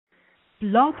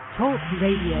Blog Talk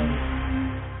Radio.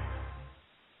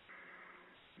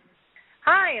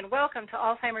 Hi, and welcome to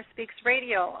Alzheimer's Speaks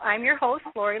Radio. I'm your host,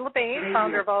 Lori LeBay,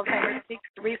 founder of Alzheimer's Speaks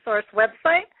resource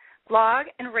website, blog,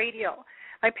 and radio.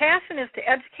 My passion is to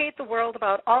educate the world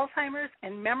about Alzheimer's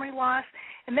and memory loss,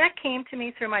 and that came to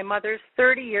me through my mother's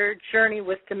 30-year journey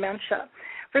with dementia.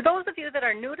 For those of you that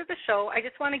are new to the show, I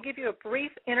just want to give you a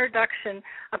brief introduction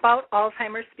about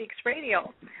Alzheimer's Speaks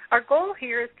Radio. Our goal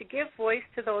here is to give voice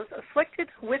to those afflicted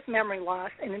with memory loss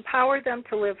and empower them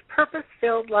to live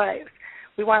purpose-filled lives.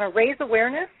 We want to raise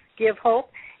awareness, give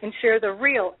hope, and share the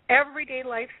real, everyday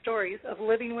life stories of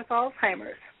living with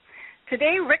Alzheimer's.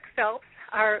 Today, Rick Phelps,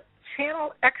 our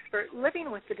channel expert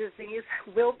living with the disease,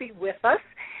 will be with us,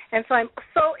 and so I'm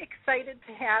so excited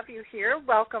to have you here.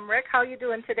 Welcome, Rick. How are you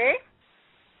doing today?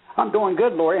 I'm doing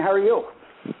good, Lori. How are you?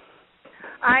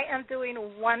 I am doing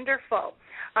wonderful.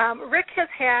 Rick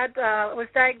was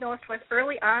diagnosed with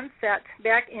early onset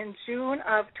back in June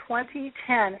of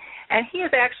 2010, and he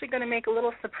is actually going to make a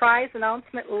little surprise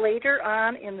announcement later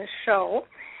on in the show.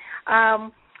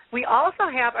 We also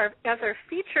have as our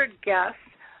featured guest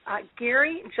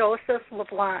Gary Joseph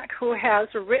LeBlanc, who has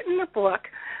written a book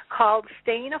called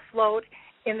Staying Afloat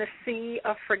in the Sea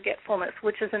of Forgetfulness,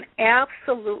 which is an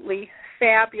absolutely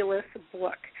fabulous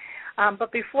book.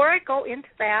 But before I go into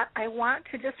that, I want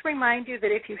to just remind you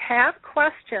that if you have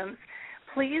questions,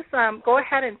 please go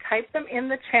ahead and type them in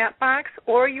the chat box,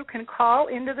 or you can call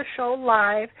into the show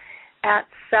live at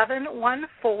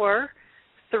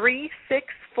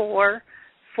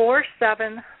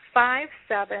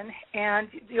 714-364-4757, and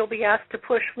you'll be asked to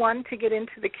push 1 to get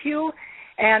into the queue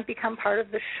and become part of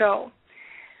the show.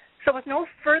 So with no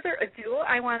further ado,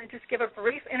 I want to just give a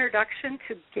brief introduction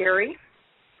to Gary.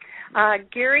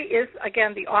 Gary is,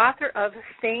 again, the author of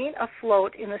Staying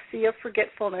Afloat in the Sea of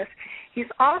Forgetfulness. He's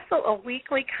also a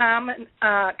weekly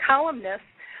columnist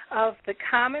of the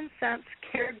Common Sense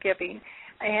Caregiving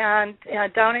and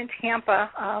down in Tampa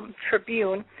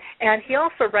Tribune, and he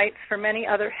also writes for many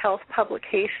other health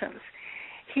publications.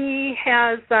 He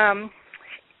has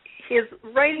his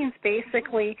writings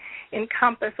basically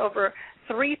encompass over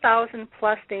 3,000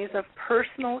 plus days of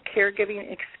personal caregiving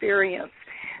experience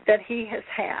that he has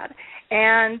had.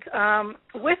 And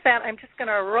with that, I'm just going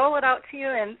to roll it out to you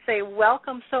and say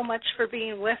welcome so much for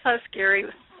being with us,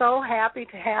 Gary. So happy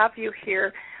to have you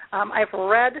here. I've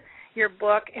read your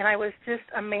book, and I was just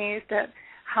amazed at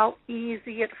how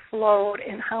easy it flowed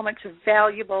and how much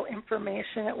valuable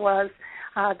information it was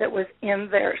that was in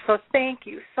there. So thank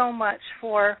you so much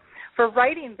for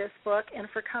writing this book and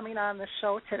for coming on the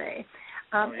show today.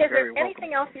 Is there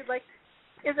anything else you'd like?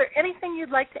 Is there anything you'd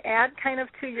like to add, kind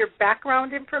of, to your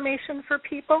background information for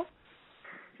people?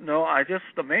 No,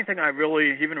 the main thing I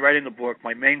really, even writing the book,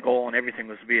 my main goal and everything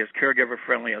was to be as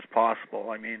caregiver-friendly as possible.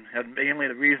 I mean, and mainly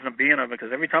the reason of being of it,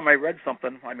 because every time I read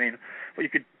something, I mean,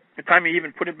 the time you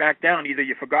even put it back down, either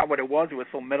you forgot what it was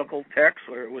some medical text,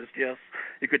 or it was just,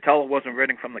 you could tell it wasn't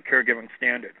written from the caregiving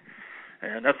standard.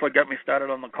 And that's what got me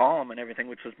started on the column and everything,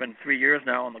 which has been 3 years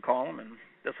now on the column, and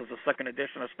this is the second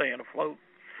edition of Staying Afloat.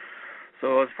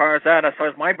 So as far as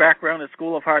my background is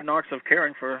School of Hard Knocks of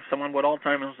caring for someone with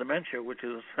Alzheimer's dementia, which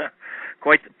is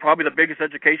probably the biggest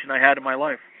education I had in my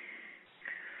life.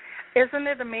 Isn't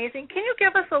it amazing? Can you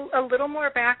give us a little more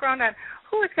background on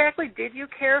who exactly did you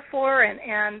care for,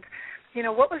 and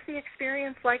what was the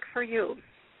experience like for you?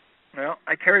 Well,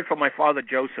 I cared for my father,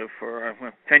 Joseph, for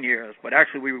 10 years, but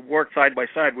actually we worked side by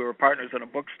side. We were partners in a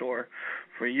bookstore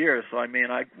for years, so I mean,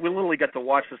 we literally got to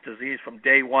watch this disease from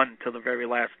day one to the very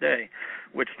last day,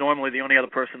 which normally the only other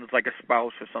person is like a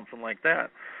spouse or something like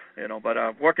that, but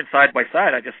working side by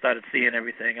side, I just started seeing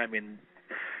everything. I mean,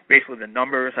 basically the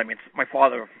numbers. I mean, my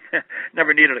father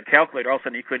never needed a calculator. All of a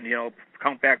sudden he couldn't,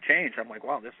 count back change. I'm like,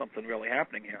 wow, there's something really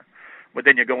happening here. But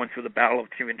then you're going through the battle of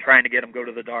trying to get him go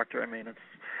to the doctor. I mean,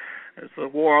 it's a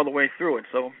war all the way through it.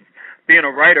 So being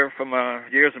a writer from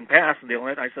years in past and dealing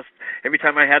with it, every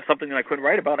time I had something that I couldn't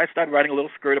write about, I started writing a little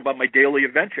skirt about my daily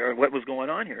adventure and what was going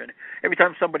on here. And every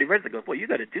time somebody read it, they go, well, you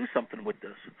got to do something with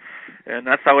this. And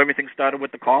that's how everything started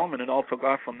with the column, and it all took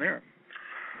off from there.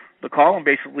 The column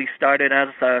basically started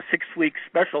as a 6-week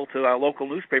special to our local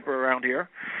newspaper around here,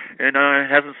 and it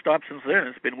hasn't stopped since then.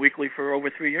 It's been weekly for over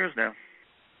 3 years now.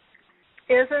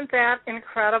 Isn't that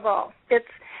incredible?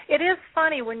 It is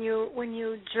funny when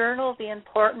you journal the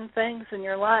important things in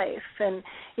your life, and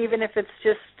even if it's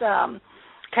just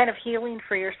kind of healing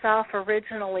for yourself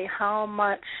originally, how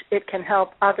much it can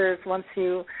help others once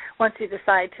you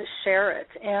decide to share it.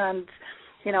 And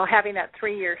having that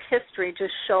 3-year history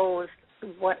just shows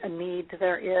what a need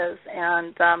there is,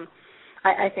 and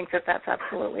I think that that's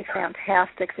absolutely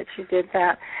fantastic that you did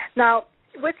that. Now,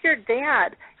 with your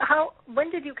dad, when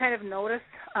did you kind of notice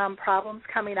problems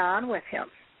coming on with him?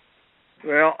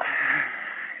 Well,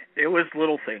 it was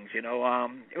little things, you know.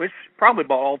 It was probably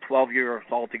about all 12 years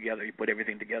all together. He put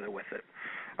everything together with it.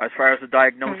 As far as the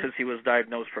diagnosis, he was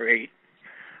diagnosed for 8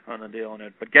 on the deal on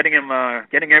it. But getting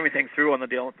everything through on the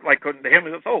deal, like to him, he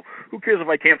goes, "Oh, who cares if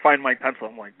I can't find my pencil?"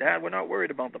 I'm like, "Dad, we're not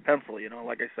worried about the pencil, you know."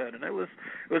 Like I said, and it was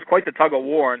quite the tug of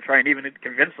war and trying even to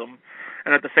convince him.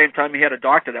 And at the same time, he had a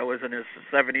doctor that was in his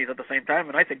 70s at the same time,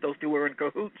 and I think those two were in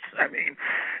cahoots. I mean,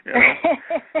 you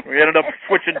know, we ended up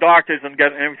switching doctors and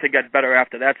everything got better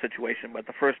after that situation. But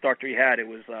the first doctor he had, it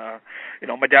was, you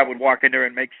know, my dad would walk in there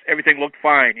and make everything look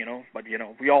fine, you know. But you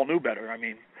know, we all knew better. I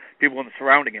mean, people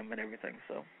surrounding him and everything.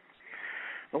 So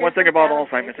the one thing about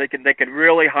Alzheimer's, they can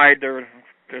really hide their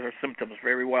symptoms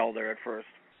very well there at first.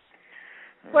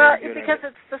 Well, because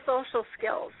it's the social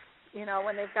skills. You know,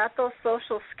 when they've got those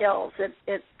social skills,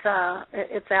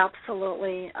 it's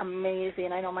absolutely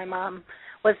amazing. I know my mom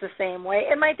was the same way,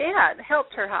 and my dad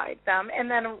helped her hide them, and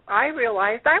then I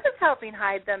realized I was helping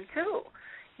hide them too.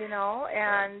 You know,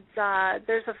 and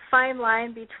there's a fine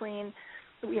line between,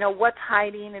 you know, what's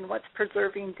hiding and what's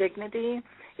preserving dignity,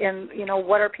 and, you know,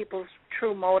 what are people's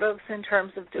true motives in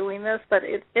terms of doing this. But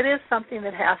it is something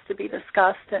that has to be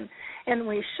discussed, and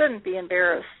we shouldn't be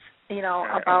embarrassed, you know,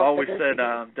 about I've always said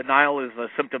denial is a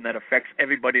symptom that affects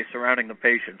everybody surrounding the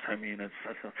patient. I mean, it's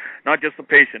not just the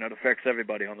patient, it affects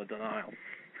everybody on the denial.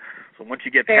 So once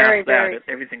you get past that,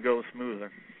 everything goes smoother.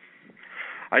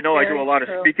 I know I do a lot of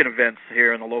speaking events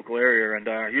here in the local area,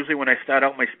 and usually when I start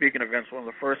out my speaking events, one of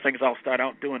the first things I'll start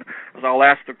out doing is I'll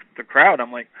ask the crowd,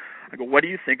 I go, what do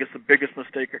you think is the biggest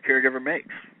mistake a caregiver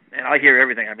makes? And I hear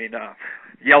everything. I mean,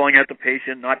 yelling at the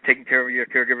patient, not taking care of your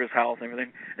caregiver's health, and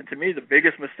everything. And to me, the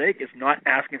biggest mistake is not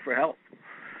asking for help.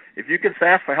 If you can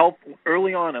ask for help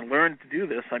early on and learn to do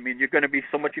this, I mean, you're going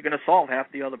to solve half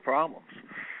the other problems.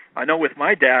 I know with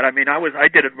my dad, I mean, I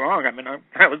did it wrong. I mean,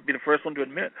 I would be the first one to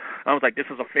admit. I was like, this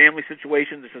is a family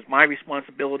situation. This is my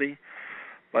responsibility.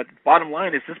 But bottom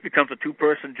line is this becomes a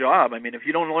two-person job. I mean, if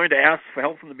you don't learn to ask for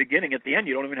help from the beginning, at the end,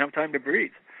 you don't even have time to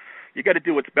breathe. You got to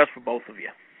do what's best for both of you.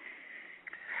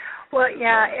 Well,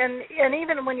 yeah, and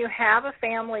even when you have a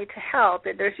family to help,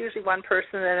 there's usually one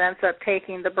person that ends up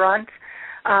taking the brunt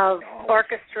of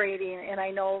orchestrating, and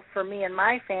I know for me and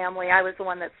my family, I was the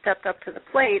one that stepped up to the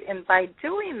plate, and by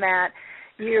doing that,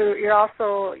 you're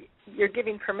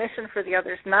giving permission for the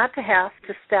others not to have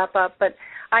to step up. But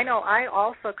I know I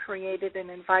also created an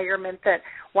environment that,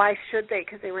 why should they?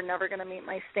 Because they were never going to meet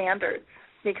my standards,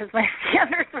 because my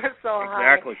standards were so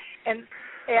high. Exactly. And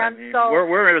I mean, so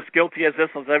we're as guilty as this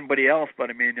as everybody else, but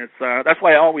I mean, it's that's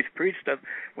why I always preach that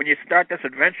when you start this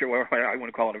adventure, or I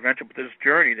wouldn't call it adventure, but this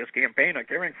journey, this campaign of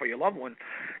caring for your loved one,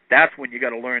 that's when you got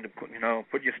to learn to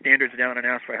put your standards down and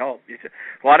ask for help.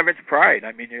 A lot of it's pride.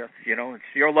 I mean, it's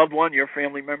your loved one, your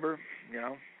family member,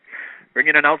 bring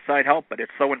in an outside help, but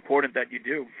it's so important that you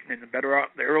do, and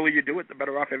the earlier you do it, the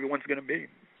better off everyone's going to be.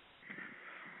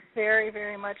 Very,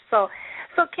 very much so.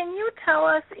 So can you tell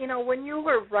us, when you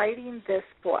were writing this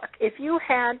book, if you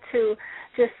had to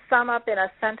just sum up in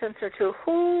a sentence or two,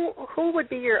 who would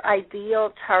be your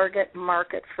ideal target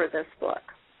market for this book?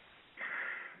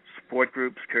 Support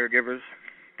groups, caregivers.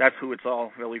 That's who it's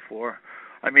all really for.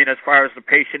 I mean, as far as the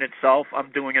patient itself,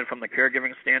 I'm doing it from the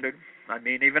caregiving standard. I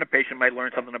mean, even a patient might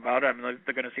learn something about it. I mean,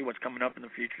 they're going to see what's coming up in the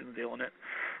future and dealing it.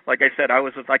 Like I said,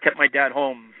 I kept my dad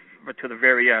home to the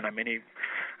very end. I mean,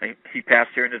 he passed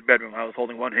here in his bedroom. I was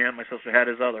holding one hand, my sister had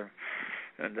his other,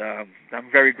 and I'm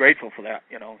very grateful for that,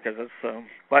 because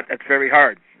but it's very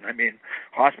hard. I mean,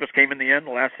 hospice came in the end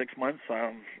the last 6 months.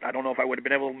 I don't know if I would have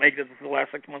been able to make it for the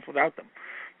last 6 months without them,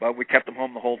 but we kept him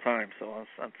home the whole time, so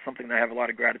that's something that I have a lot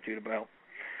of gratitude about.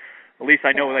 At least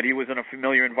I know that he was in a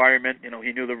familiar environment.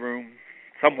 He knew the room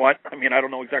somewhat. I mean, I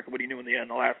don't know exactly what he knew in the end.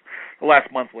 The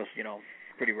last month was,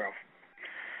 pretty rough.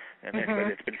 And anybody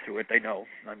that's been through it, they know.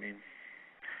 I mean,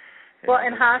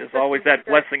 in hospice, there's always that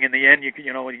blessing in the end.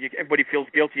 Everybody feels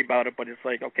guilty about it, but it's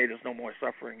like, okay, there's no more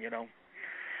suffering,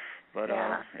 But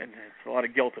and it's a lot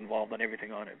of guilt involved in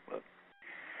everything on it. But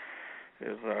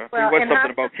there was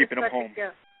something about keeping them home.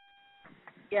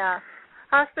 Yeah,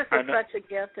 hospice is such a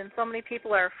gift, and so many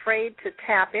people are afraid to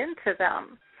tap into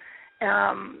them,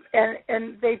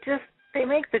 and they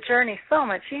make the journey so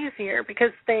much easier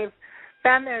because they've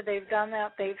been there, they've done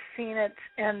that, they've seen it,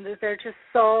 and they're just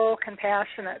so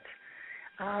compassionate.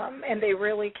 And they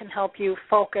really can help you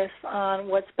focus on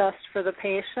what's best for the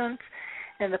patient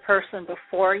and the person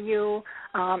before you,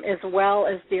 as well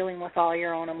as dealing with all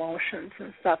your own emotions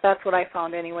and stuff. That's what I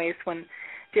found anyways when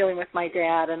dealing with my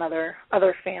dad and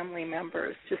other family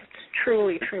members. Just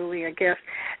truly, truly a gift.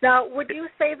 Now, would you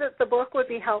say that the book would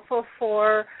be helpful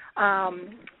for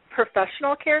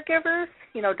professional caregivers?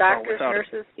 Doctors,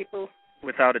 nurses, people.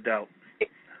 Without a doubt.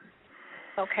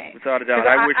 Okay. Without a doubt.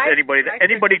 I wish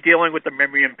anybody dealing with the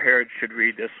memory impaired should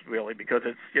read this, really, because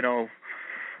it's,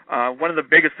 one of the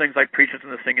biggest things I preach in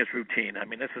this thing is routine. I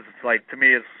mean, this is to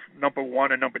me, it's number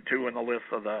one and number two in the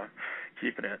list of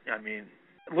keeping it. I mean,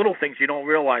 little things you don't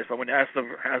realize, but as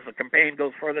the campaign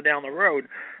goes further down the road,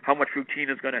 how much routine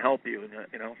is going to help you,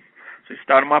 So you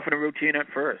start them off in a routine at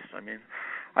first. I mean,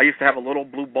 I used to have a little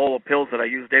blue bowl of pills that I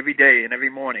used every day and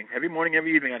every morning, every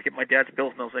evening. I'd get my dad's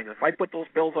pills and those things. If I put those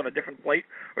pills on a different plate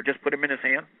or just put them in his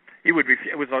hand, he would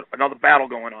refuse. It was another battle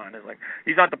going on. It's like,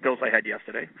 these aren't the pills I had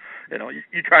yesterday.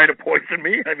 You trying to poison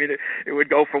me? I mean, it would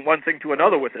go from one thing to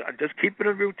another with it. I just keep it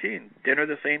a routine. Dinner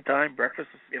the same time,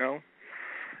 breakfast,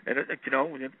 And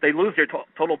they lose their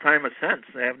total time of sense.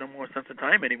 They have no more sense of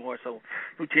time anymore. So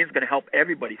routine's going to help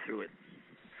everybody through it.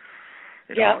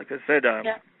 Like I said,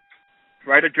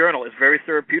 write a journal. It's very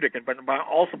therapeutic, but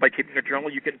also by keeping a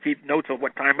journal, you can keep notes of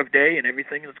what time of day and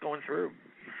everything that's going through.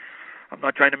 I'm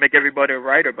not trying to make everybody a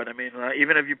writer, but I mean,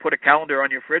 even if you put a calendar on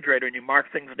your refrigerator and you mark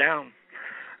things down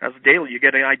as daily, you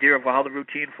get an idea of how the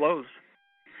routine flows.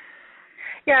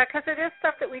 Yeah, because it is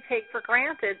stuff that we take for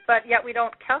granted, but yet we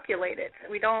don't calculate it.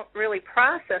 We don't really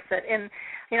process it. And,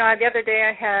 the other day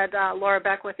I had Laura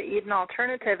Beck with the Eden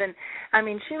Alternative, and, I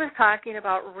mean, she was talking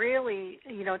about really,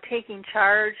 taking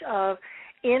charge of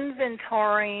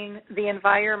inventorying the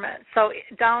environment. So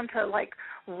down to,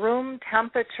 room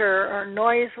temperature or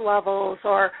noise levels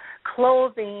or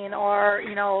clothing or,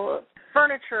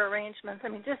 furniture arrangements. I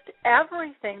mean, just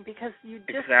everything, because you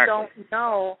just don't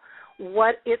know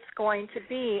what it's going to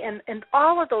be, and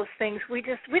all of those things we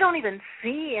don't even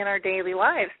see in our daily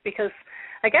lives, because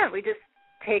again, we just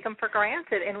take them for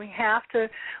granted, and we have to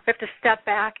step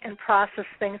back and process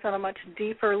things on a much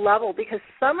deeper level, because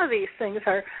some of these things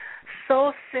are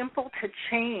so simple to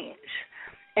change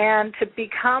and to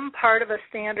become part of a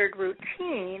standard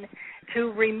routine,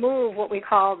 to remove what we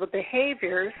call the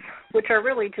behaviors, which are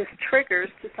really just triggers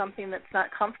to something that's not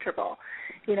comfortable,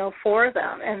 for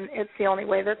them. And it's the only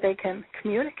way that they can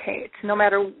communicate, no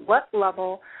matter what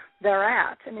level they're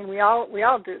at. I mean, we all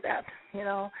do that,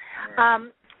 Right.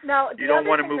 Now, you don't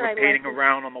want to move a painting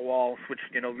around on the walls, which,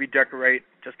 redecorate,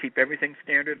 just keep everything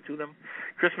standard to them.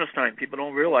 Christmas time, people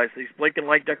don't realize these blinking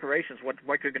light decorations, what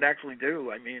you can actually do.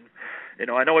 I mean,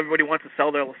 I know everybody wants to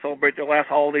celebrate their last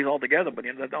holidays all together, but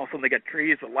also they got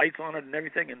trees with lights on it and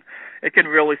everything, and it can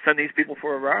really send these people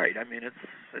for a ride. I mean,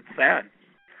 it's sad.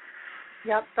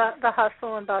 Yep, the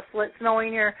hustle and bustle. It's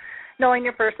knowing your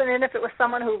person, and if it was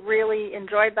someone who really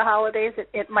enjoyed the holidays,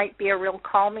 it might be a real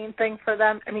calming thing for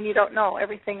them. I mean, you don't know.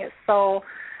 Everything is so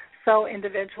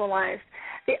individualized.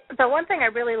 The one thing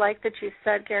I really liked that you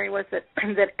said, Gary, was that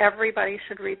everybody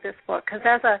should read this book, because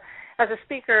as a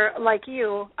speaker like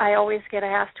you, I always get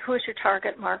asked, who's your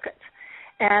target market?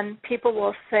 And people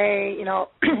will say,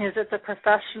 is it the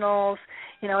professionals,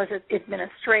 is it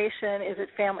administration, is it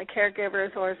family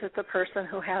caregivers, or is it the person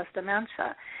who has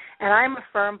dementia? And I'm a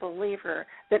firm believer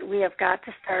that we have got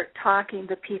to start talking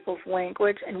the people's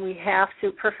language, and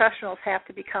professionals have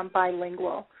to become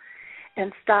bilingual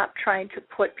and stop trying to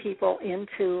put people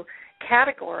into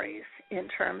categories in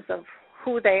terms of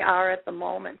who they are at the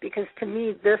moment, because to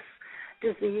me this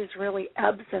disease really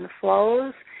ebbs and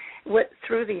flows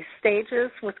through these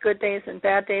stages, with good days and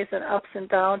bad days and ups and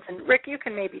downs. And Rick, you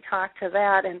can maybe talk to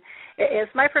that. And is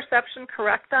my perception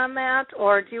correct on that,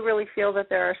 or do you really feel that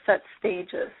there are set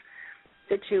stages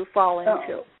that you fall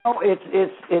into? Oh,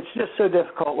 it's just so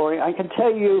difficult, Lori. I can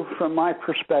tell you from my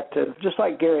perspective, just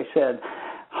like Gary said,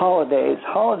 holidays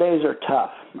are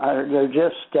tough. They're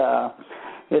just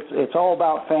it's all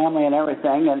about family and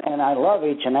everything, and I love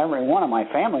each and every one of my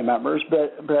family members,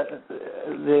 but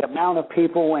the amount of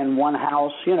people in one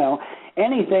house,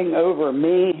 anything over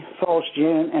me, Phyllis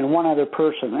June, and one other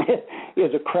person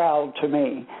is a crowd to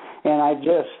me. And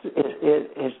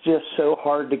it's just so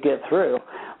hard to get through,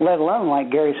 let alone,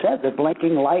 like Gary said, the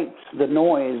blinking lights, the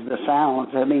noise, the sounds.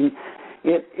 I mean,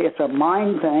 it's a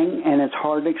mind thing, and it's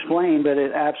hard to explain, but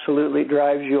it absolutely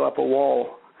drives you up a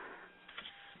wall.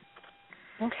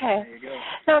 Okay.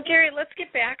 Now, Gary, let's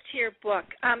get back to your book.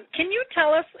 Can you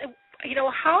tell us,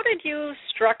 how did you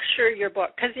structure your book?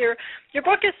 Because your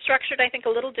book is structured, I think, a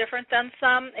little different than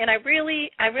some, and I really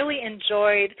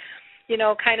enjoyed,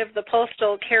 kind of the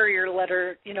postal carrier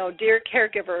letter, dear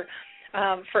caregiver,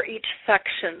 for each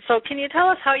section. So can you tell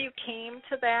us how you came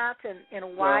to that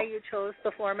and why you chose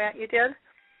the format you did?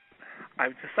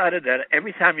 I've decided that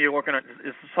every time you're working on,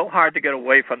 it's so hard to get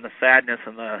away from the sadness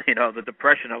and the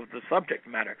depression of the subject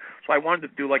matter. So I wanted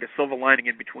to do like a silver lining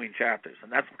in between chapters,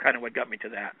 and that's kind of what got me to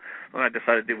that. When I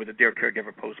decided to do with the Dear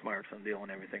Caregiver postmarks and deal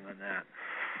and everything on that.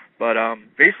 But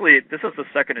basically, this is the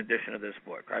second edition of this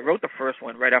book. I wrote the first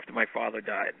one right after my father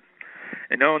died.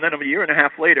 And then a year and a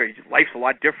half later, life's a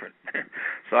lot different.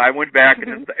 So I went back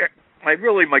and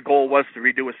my goal was to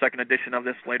redo a second edition of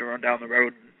this later on down the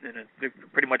road, and it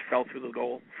pretty much fell through the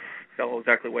goal. Fell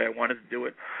exactly the way I wanted to do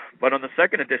it. But on the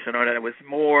second edition on it was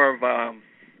more of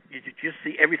you just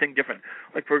see everything different.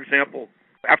 Like, for example,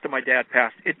 after my dad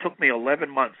passed, it took me 11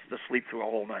 months to sleep through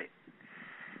a whole night.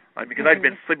 Because I'd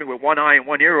been sleeping with one eye and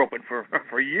one ear open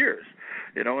for years,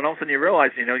 and all of a sudden you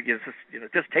realize,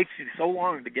 it just takes you so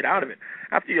long to get out of it.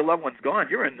 After your loved one's gone,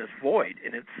 you're in this void,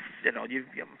 and it's,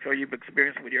 I'm sure you've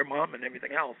experienced it with your mom and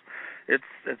everything else. It's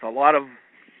a lot of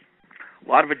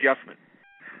adjustment.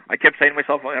 I kept saying to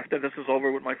myself, well, after this is over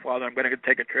with my father, I'm going to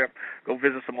take a trip, go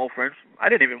visit some old friends. I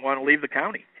didn't even want to leave the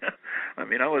county. I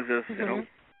was just,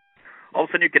 all of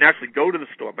a sudden you can actually go to the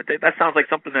store. But that sounds like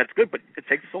something that's good, but it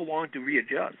takes so long to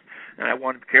readjust. And I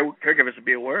wanted caregivers to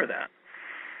be aware of that.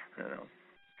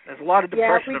 There's a lot of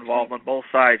depression involved on both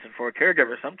sides. And for a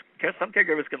caregiver, some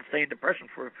caregivers can stay in depression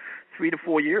for 3 to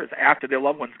 4 years after their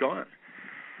loved one's gone.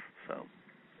 So,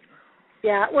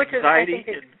 yeah, which is, I think,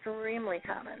 extremely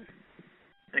common.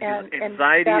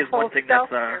 Anxiety is one thing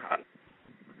that's...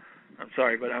 I'm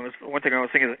sorry, but one thing I was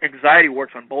thinking is anxiety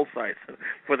works on both sides,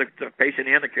 for the patient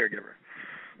and the caregiver.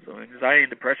 So anxiety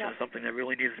and depression is something that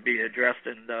really needs to be addressed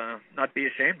and not be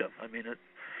ashamed of. If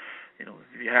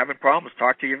you're having problems,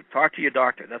 talk to your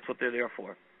doctor. That's what they're there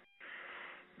for.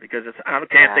 Because I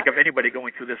can't think of anybody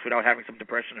going through this without having some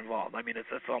depression involved.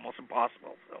 It's almost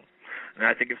impossible. So, and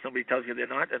I think if somebody tells you they're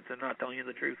not telling you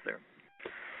the truth there.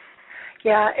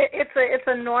 Yeah, it's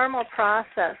a normal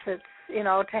process. It's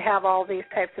to have all these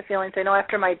types of feelings. I know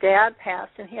after my dad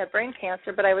passed, and he had brain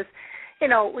cancer, but I was,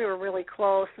 we were really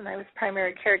close, and I was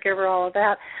primary caregiver, all of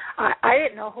that. I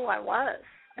didn't know who I was.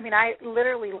 I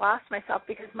literally lost myself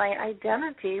because my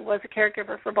identity was a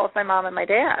caregiver for both my mom and my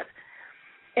dad.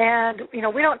 And,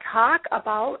 we don't talk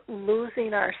about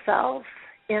losing ourselves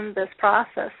in this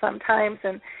process sometimes,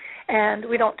 and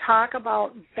we don't talk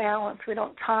about balance. We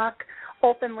don't talk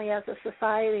openly as a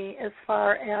society as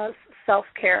far as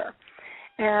self-care.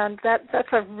 And that's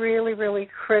a really, really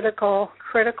critical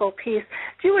piece.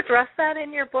 Do you address that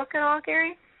in your book at all,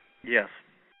 Gary? Yes.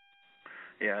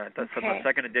 Yeah, that's in the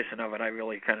second edition of it. I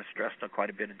really kind of stressed quite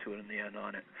a bit into it in the end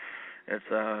on it. It's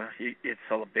a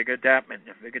big adjustment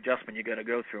you got to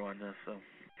go through on this. So,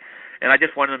 and I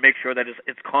just wanted to make sure that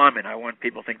it's common. I want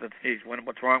people to think that, geez,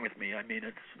 what's wrong with me?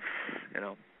 It's,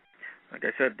 like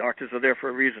I said, doctors are there for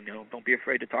a reason. Don't be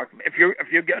afraid to talk to them. If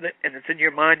you got it and it's in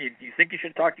your mind, you think you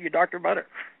should talk to your doctor about it.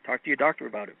 Talk to your doctor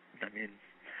about it.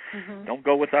 Don't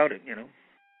go without it.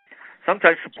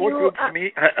 Sometimes support groups to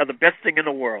me are the best thing in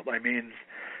the world.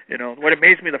 What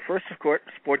amazed me, the first support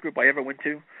group I ever went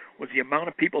to was the amount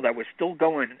of people that were still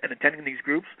going and attending these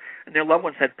groups, and their loved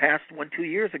ones had passed 1-2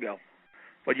 years ago.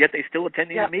 But yet they still attend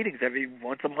these meetings every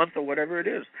once a month or whatever it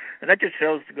is. And that just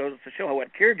goes to show how what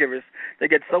caregivers, they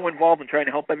get so involved in trying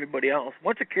to help everybody else.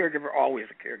 Once a caregiver, always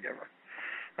a caregiver.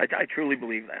 I truly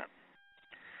believe that.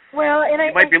 Well, and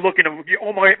you might be looking at,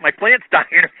 my plant's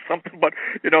dying or something, but,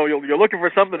 you're looking for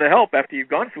something to help after you've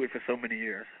gone through it for so many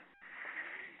years.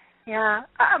 Yeah,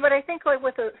 but I think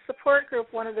with a support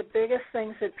group, one of the biggest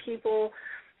things that people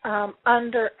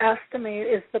underestimate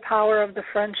is the power of the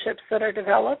friendships that are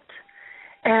developed.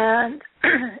 And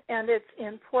it's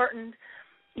important,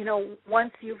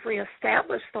 once you've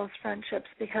reestablished those friendships,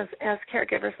 because as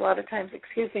caregivers a lot of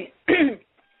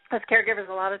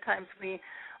times we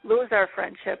lose our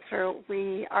friendships or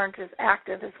we aren't as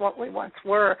active as what we once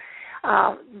were.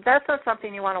 That's not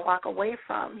something you want to walk away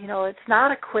from. It's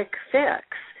not a quick fix.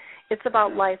 It's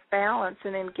about life balance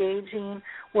and engaging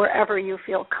wherever you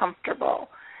feel comfortable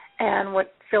and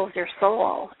what fills your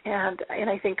soul. And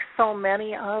I think so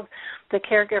many of the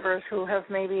caregivers who have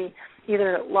maybe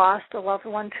either lost a loved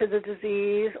one to the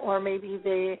disease or maybe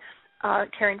they are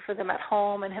caring for them at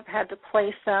home and have had to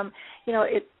place them,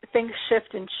 things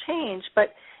shift and change. But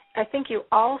I think you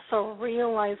also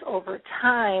realize over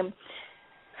time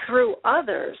through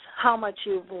others how much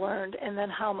you've learned and then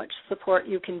how much support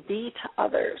you can be to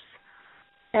others.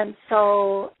 And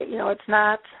so, it's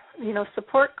not,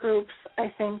 support groups, I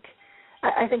think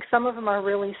some of them are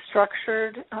really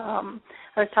structured. I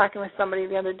was talking with somebody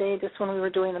the other day just when we were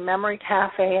doing the memory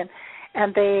cafe,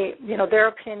 and they, their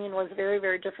opinion was very,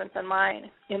 very different than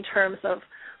mine in terms of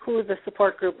who the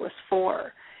support group was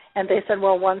for. And they said,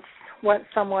 well, once when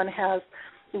someone has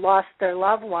lost their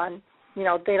loved one,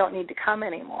 they don't need to come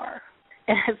anymore.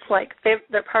 And it's like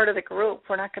they're part of the group.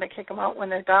 We're not going to kick them out when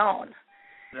they're down.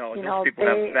 No, those people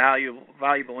have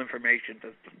valuable information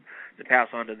to pass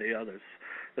on to the others.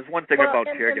 There's one thing about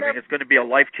caregiving. It's going to be a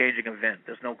life-changing event.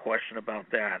 There's no question about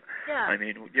that. Yeah. I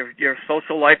mean, your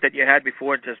social life that you had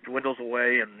before just dwindles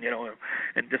away and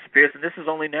disappears. And this is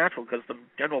only natural because the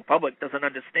general public doesn't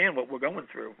understand what we're going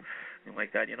through,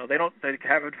 like that. They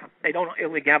don't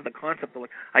really have the concept of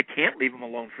I can't leave them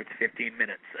alone for 15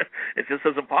 minutes. It just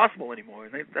isn't possible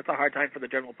anymore, and that's a hard time for the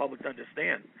general public to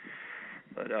understand.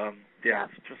 But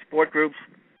support groups,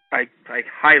 I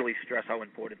highly stress how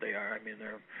important they are. I mean,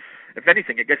 if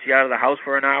anything, it gets you out of the house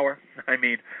for an hour. I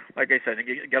mean, like I said,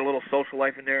 you get a little social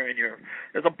life in there, and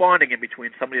there's a bonding in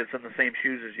between somebody that's in the same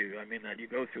shoes as you. I mean, that you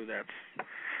go through that.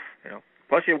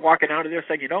 Plus you're walking out of there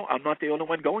saying, I'm not the only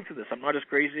one going through this. I'm not as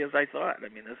crazy as I thought.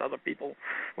 I mean, there's other people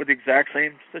with the exact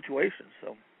same situation.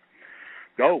 So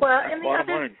go. Well, that's and the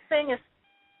other thing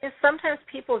is sometimes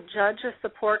people judge a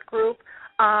support group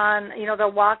on,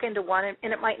 they'll walk into one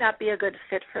and it might not be a good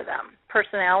fit for them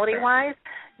personality-wise.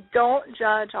 Don't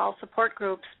judge all support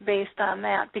groups based on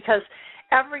that because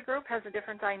every group has a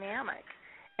different dynamic.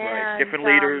 Right, different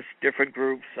leaders, different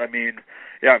groups. I mean,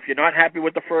 if you're not happy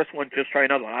with the first one, just try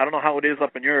another one. I don't know how it is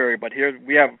up in your area, but here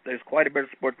there's quite a bit of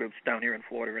support groups down here in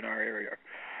Florida in our area.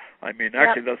 I mean,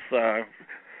 actually,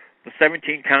 the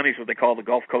 17 counties, what they call the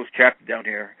Gulf Coast chapter down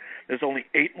here, there's only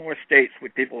 8 more states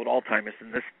with people with Alzheimer's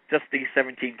than just these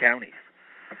 17 counties.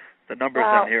 The numbers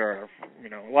down here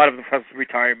are, a lot of them have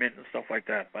retirement and stuff like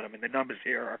that, but I mean, the numbers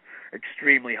here are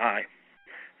extremely high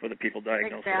for the people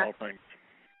diagnosed with Alzheimer's.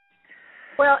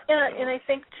 Well, and I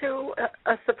think, too,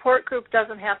 a support group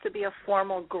doesn't have to be a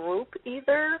formal group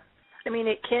either. I mean,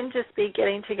 it can just be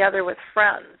getting together with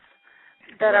friends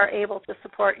that are able to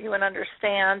support you and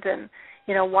understand and,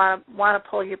 want to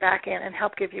pull you back in and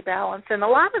help give you balance. And a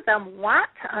lot of them want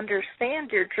to understand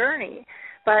your journey,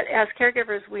 but as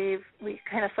caregivers, we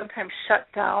kind of sometimes shut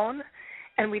down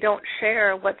and we don't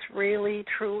share what's really,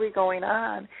 truly going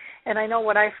on. And I know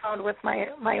what I found with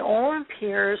my own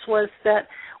peers was that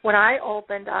when I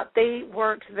opened up, they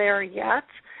weren't there yet,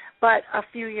 but a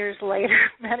few years later,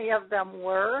 many of them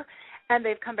were, and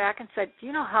they've come back and said, do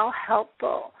you know how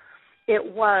helpful it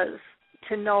was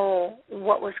to know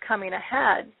what was coming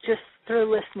ahead just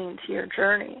through listening to your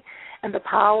journey? And the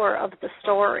power of the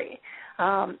story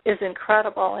is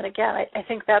incredible. And again, I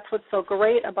think that's what's so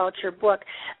great about your book.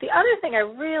 The other thing I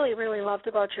really, really loved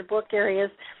about your book, Gary,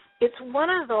 is it's one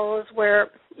of those where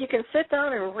you can sit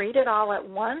down and read it all at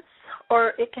once,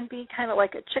 or it can be kind of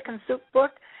like a chicken soup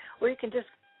book where you can just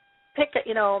pick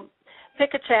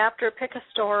a chapter, pick a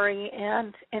story,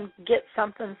 and get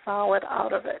something solid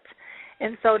out of it.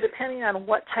 And so depending on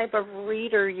what type of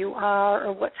reader you are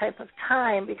or what type of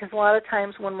time, because a lot of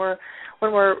times when we're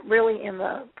really in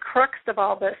the crux of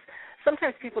all this,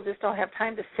 sometimes people just don't have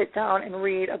time to sit down and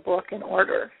read a book in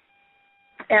order.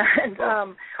 And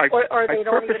or they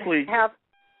don't even have.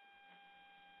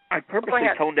 I purposely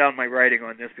toned down my writing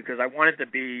on this because I want it to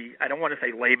be, I don't want to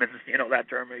say layman's, that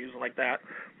term I use like that,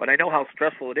 but I know how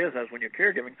stressful it is as when you're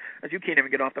caregiving, as you can't even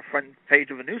get off the front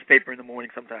page of a newspaper in the morning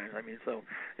sometimes. I mean, so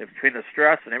between the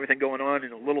stress and everything going on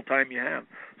and the little time you have.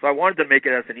 So I wanted to make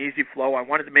it as an easy flow. I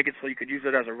wanted to make it so you could use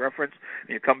it as a reference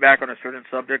and you come back on a certain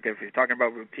subject. If you're talking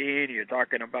about routine, you're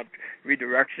talking about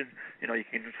redirection, you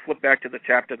can just flip back to the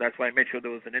chapter. That's why I made sure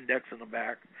there was an index in the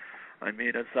back. I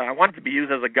mean, I want it to be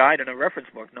used as a guide and a reference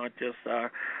book, not just a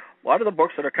lot of the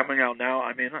books that are coming out now.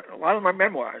 I mean, a lot of them are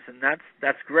memoirs, and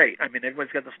that's great. I mean,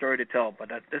 everyone's got the story to tell, but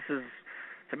this is,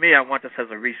 to me, I want this as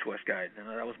a resource guide, and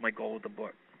that was my goal with the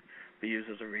book, be used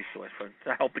as a resource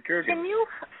to help the caregivers.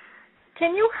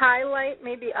 Can you highlight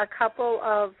maybe a couple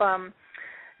of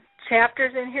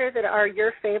chapters in here that are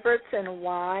your favorites and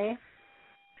why?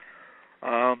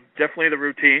 Definitely the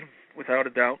routine, without a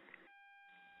doubt.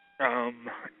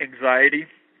 Anxiety,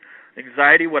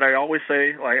 what I always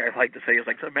say, I like to say is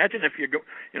so imagine if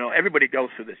everybody goes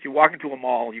through this. You walk into a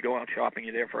mall, you go out shopping,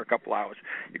 you're there for a couple hours.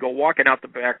 You go walking out the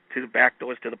back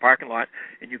doors to the parking lot,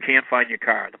 and you can't find your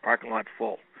car. The parking lot's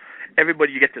full.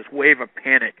 Everybody, you get this wave of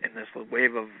panic and this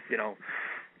wave of,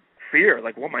 fear,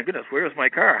 oh my goodness, where is my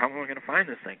car? How am I going to find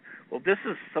this thing? Well, this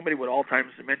is somebody with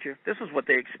Alzheimer's dementia. This is what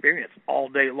they experience all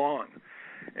day long.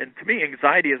 And to me,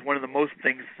 anxiety is one of the most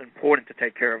things important to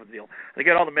take care of the deal. They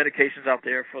get all the medications out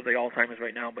there for the Alzheimer's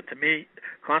right now, but to me,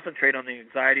 concentrate on the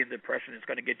anxiety and depression is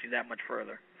going to get you that much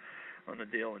further on the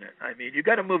deal in it. I mean, you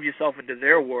got to move yourself into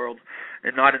their world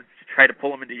and not try to pull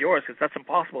them into yours because that's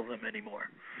impossible for them anymore.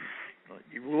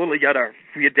 You really got to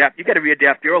readapt. You got to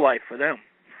readapt your life for them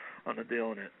on the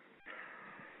deal in it.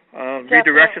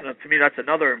 Redirection, to me, that's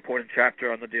another important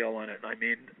chapter on the deal on it. I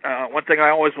mean, one thing I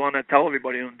always want to tell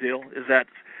everybody on the deal is that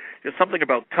there's something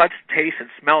about touch, taste, and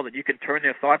smell that you can turn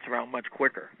their thoughts around much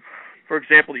quicker. For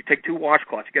example, you take two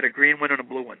washcloths, you get a green one and a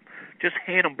blue one. Just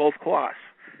hand them both cloths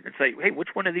and say, hey, which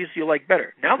one of these do you like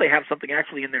better? Now they have something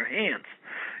actually in their hands.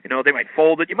 You know, they might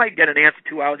fold it. You might get an answer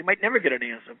 2 hours. You might never get an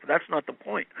answer, but that's not the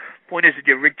point. The point is that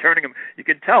you're returning them. You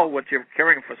can tell once you're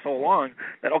carrying them for so long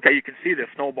that, okay, you can see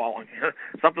they're snowballing.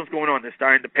 Something's going on. They're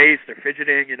starting to pace. They're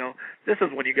fidgeting, you know. This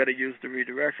is when you got to use the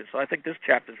redirection. So I think this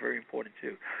chapter is very important,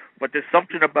 too. But there's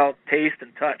something about taste and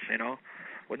touch, you know.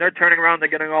 When they're turning around,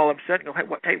 they're getting all upset and go,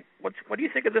 hey, what do you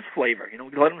think of this flavor? You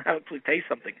know, let them actually taste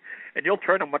something. And you'll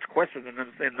turn them much quicker than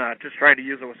just trying to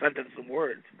use a sentence and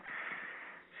words.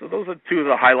 So those are two of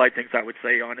the highlight things I would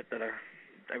say on it that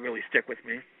really stick with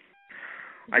me.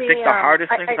 I think the hardest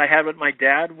things I had with my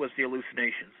dad was the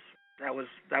hallucinations. That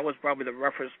was probably the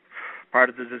roughest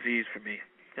part of the disease for me,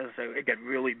 because it got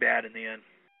really bad in the end.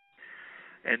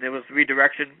 And there was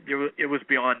redirection. It was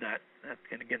beyond that.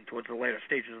 And again, towards the later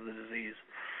stages of the disease.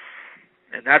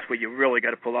 And that's where you really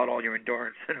got to pull out all your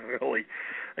endurance, and really,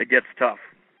 it gets tough.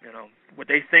 You know, what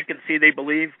they think and see, they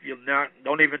believe.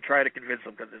 Don't even try to convince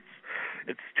them, because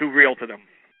it's too real to them.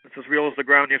 It's as real as the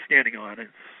ground you're standing on.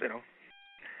 It's, you know.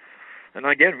 And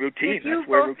again, routine. That's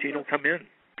where routine will come in.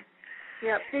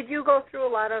 Yeah. Did you go through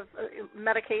a lot of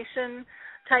medication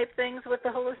type things with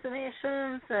the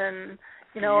hallucinations, and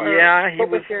you know? Yeah, he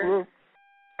was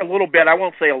a little bit. I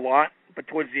won't say a lot. But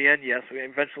towards the end, yes,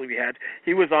 eventually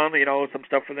he was on, you know, some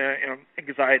stuff for the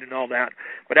anxiety and all that.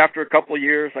 But after a couple of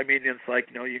years, I mean, it's like,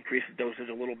 you know, you increase the dosage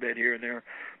a little bit here and there.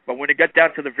 But when it got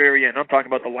down to the very end, I'm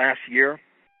talking about the last year,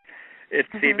 it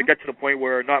seemed to get to the point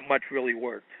where not much really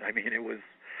worked. I mean,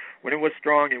 when it was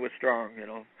strong, you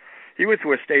know. He was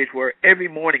to a stage where every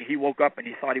morning he woke up and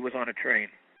he thought he was on a train.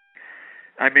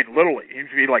 I mean, literally, he'd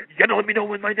be like, you got to let me know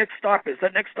when my next stop is.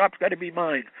 That next stop's got to be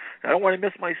mine. I don't want to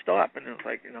miss my stop. And it's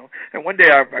like, you know. And one day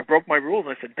I broke my rules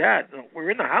and I said, Dad, we're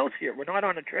in the house here. We're not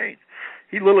on a train.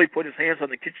 He literally put his hands on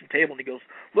the kitchen table and he goes,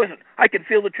 listen, I can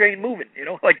feel the train moving. You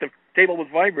know, like the table was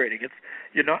vibrating. It's,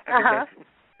 you know,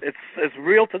 it's as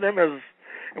real to them as,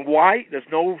 and why? There's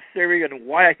no theory on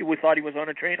why he thought he was on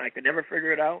a train. I could never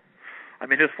figure it out. I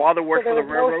mean, his father worked for the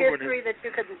railroad. No history that you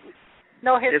could.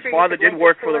 No history. His father did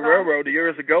work for the railroad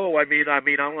years ago. I mean, I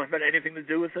don't have anything to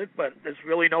do with it, but there's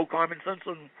really no common sense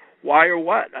on why or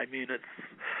what. I mean,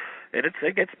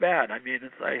 it gets bad. I mean,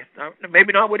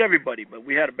 maybe not with everybody, but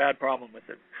we had a bad problem with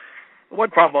it. One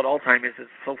problem about Alzheimer's is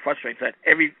it's so frustrating that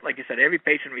like you said, every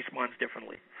patient responds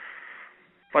differently.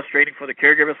 Frustrating for the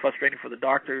caregivers, frustrating for the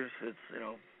doctors. It's, you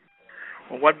know,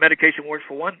 well, what medication works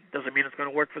for one doesn't mean it's going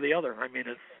to work for the other. I mean,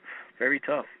 it's very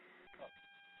tough.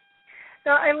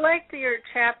 Now, I liked your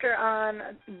chapter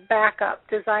on backup,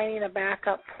 designing a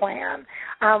backup plan.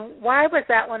 Why was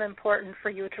that one important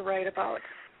for you to write about?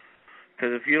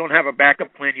 Because if you don't have a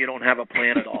backup plan, you don't have a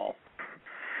plan at all.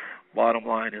 Bottom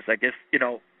line is, I guess, you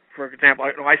know, for example,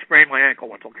 I sprained my ankle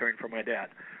once while caring for my dad,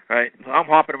 right? So I'm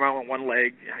hopping around with one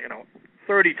leg, you know,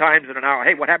 30 times in an hour.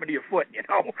 Hey, what happened to your foot? You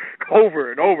know,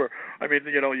 over and over. I mean,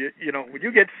 you know, when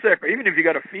you get sick, or even if you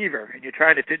got a fever and you're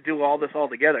trying to do all this all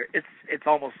together, it's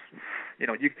almost, you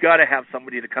know, you got to have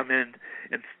somebody to come in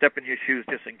and step in your shoes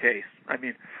just in case. I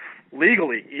mean,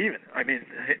 legally even. I mean,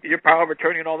 your power of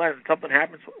attorney and all that, and something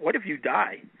happens. What if you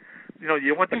die? You know,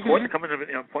 you want the court to come in and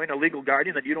appoint a legal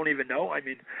guardian that you don't even know? I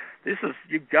mean,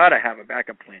 you've got to have a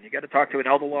backup plan. You got to talk to an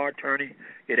elder law attorney,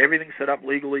 get everything set up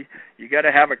legally. You got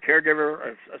to have a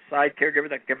caregiver, a side caregiver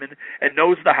that can come in and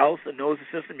knows the house and knows the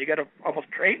system. You got to almost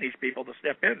train these people to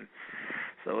step in.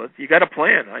 So you got to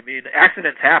plan. I mean,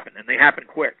 accidents happen, and they happen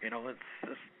quick. You know,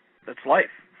 that's life.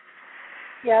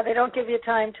 Yeah, they don't give you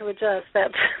time to adjust.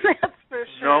 That's for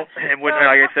sure. No, and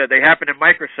like I said, they happen in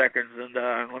microseconds,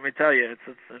 and let me tell you,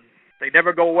 they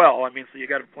never go well. I mean, so you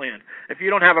got a plan. If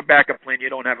you don't have a backup plan, you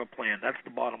don't have a plan. That's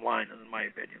the bottom line, in my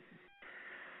opinion.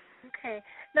 Okay.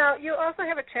 Now, you also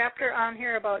have a chapter on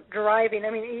here about driving.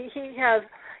 I mean,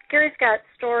 Gary's got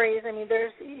stories. I mean,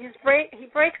 he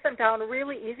breaks them down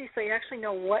really easy so you actually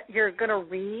know what you're going to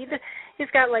read. He's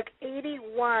got like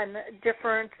 81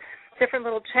 different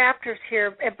little chapters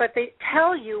here, but they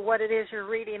tell you what it is you're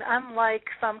reading, unlike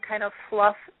some kind of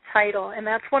fluff title. And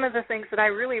that's one of the things that I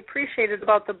really appreciated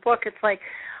about the book. It's like,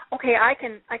 okay, I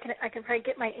can probably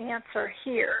get my answer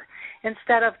here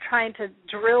instead of trying to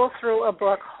drill through a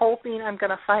book hoping I'm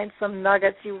going to find some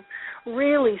nuggets. You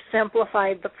really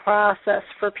simplified the process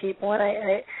for people, and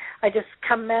I just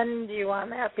commend you on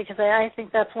that, because I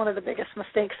think that's one of the biggest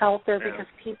mistakes out there, because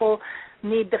people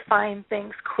need to find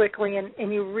things quickly,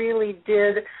 and you really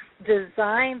did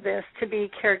designed this to be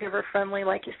caregiver friendly,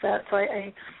 like you said. So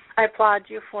I applaud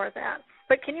you for that.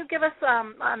 But can you give us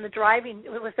on the driving?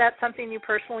 Was that something you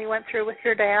personally went through with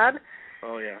your dad?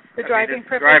 Oh yeah, the driving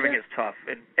privileges? Driving is tough,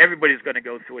 and everybody's going to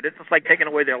go through it. It's just like taking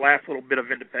away their last little bit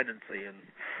of independency, and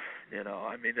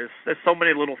there's so many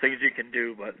little things you can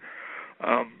do. But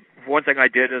one thing I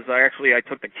did is I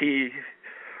took the key.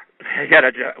 He had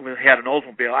an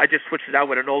Oldsmobile. I just switched it out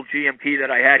with an old GM key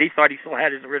that I had. He thought he still had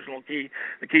his original key.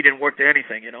 The key didn't work to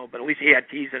anything, but at least he had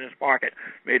keys in his pocket.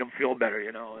 Made him feel better,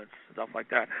 and stuff like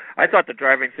that. I thought the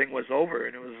driving thing was over,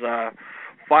 and it was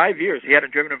 5 years. He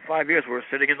hadn't driven in 5 years. We were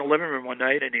sitting in the living room one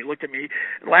night, and he looked at me.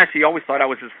 Last, he always thought I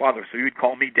was his father, so he would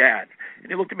call me Dad. And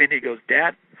he looked at me and he goes,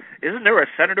 "Dad, isn't there a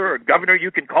senator or a governor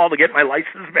you can call to get my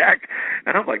license back?"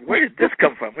 And I'm like, where did this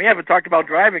come from? We haven't talked about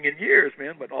driving in years,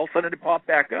 man, but all of a sudden it popped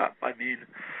back up. I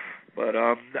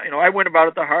went about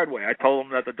it the hard way. I told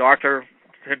him that the doctor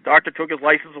took his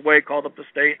license away, called up the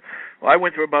state. Well, I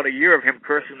went through about a year of him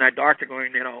cursing that doctor,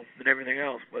 going, and everything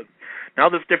else. But now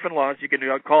there's different laws. You can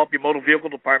call up your motor vehicle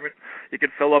department. You can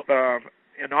fill up an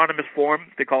anonymous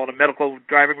form. They call it a medical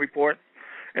driving report.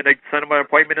 And they send him an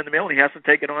appointment in the mail, and he has to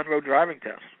take an on-road driving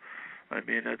test.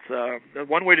 It's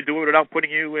one way to do it without putting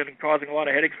you in and causing a lot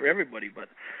of headaches for everybody. But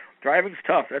driving's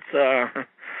tough. That's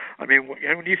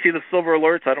when you see the silver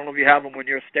alerts, I don't know if you have them when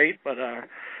you're state, but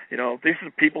these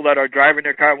are people that are driving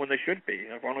their car when they should be.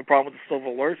 The only problem with the silver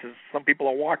alerts is some people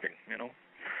are walking.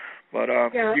 But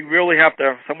you really have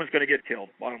to. Someone's going to get killed.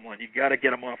 Bottom line, you got to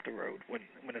get them off the road when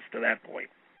it's to that point.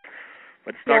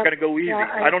 But it's not going to go easy.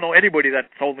 I don't know anybody that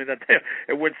told me that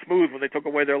it went smooth when they took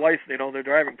away their license, their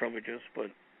driving privileges. But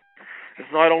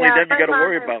it's not only them you got to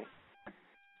worry about.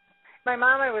 My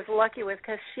mom I was lucky with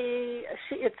because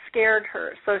it scared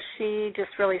her, so she just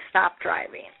really stopped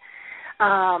driving.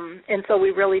 And so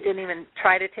we really didn't even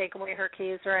try to take away her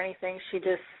keys or anything. She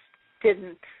just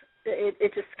didn't.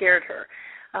 It just scared her.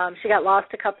 She got lost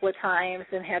a couple of times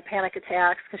and had panic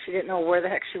attacks because she didn't know where the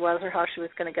heck she was or how she was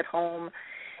going to get home.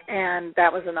 And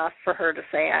that was enough for her to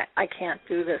say, I can't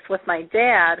do this. With my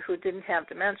dad, who didn't have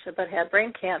dementia but had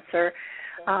brain cancer,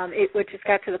 it just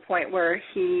got to the point where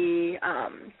he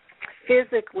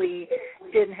physically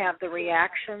didn't have the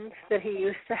reactions that he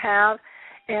used to have.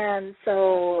 And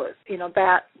so,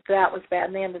 that was bad.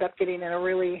 And they ended up getting in a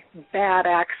really bad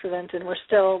accident, and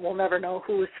we'll never know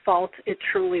whose fault it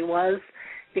truly was,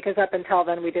 because up until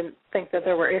then we didn't think that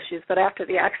there were issues. But after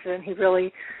the accident, he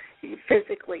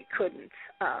physically couldn't,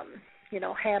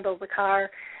 handle the car.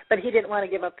 But he didn't want to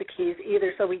give up the keys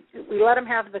either, so we let him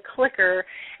have the clicker,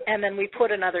 and then we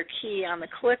put another key on the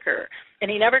clicker. And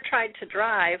he never tried to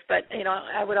drive, but,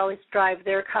 I would always drive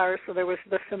their car, so there was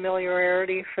the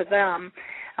familiarity for them.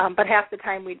 But half the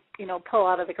time we'd, pull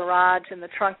out of the garage, and the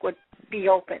trunk would be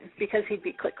open because he'd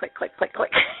be click, click, click, click,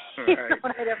 click. Right.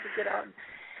 And I'd have to get out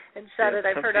and shut it.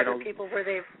 I've heard other people where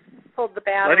they've pulled the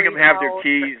batteries letting them have out, their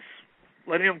keys.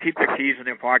 Letting them keep their keys in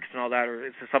their pockets and all that, or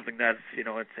it's just something that's,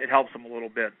 it helps them a little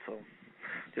bit. So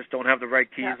just don't have the right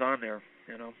keys on there,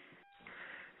 It's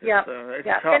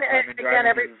tough. And again,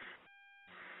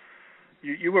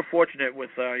 you were fortunate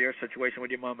with your situation with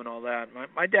your mom and all that.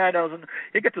 My dad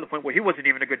he'd get to the point where he wasn't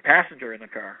even a good passenger in the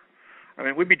car.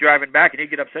 We'd be driving back, and he'd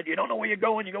get upset. You don't know where you're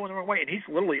going the wrong way. And he's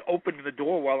literally opening the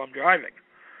door while I'm driving.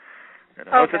 And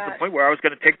I was at the point where I was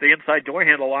going to take the inside door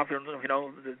handle off and,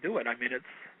 to do it.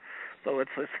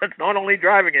 It's not only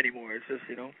driving anymore. It's just,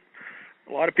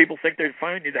 a lot of people think they're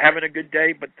fine, they're having a good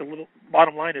day, but the little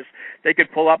bottom line is they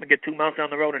could pull up and get 2 miles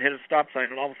down the road and hit a stop sign,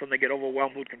 and all of a sudden they get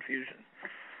overwhelmed with confusion.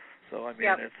 So,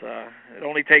 it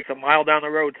only takes a mile down the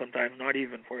road sometimes, not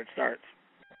even, before it starts.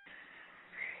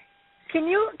 Can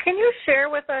you share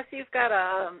with us, you've got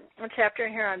a chapter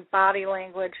in here on body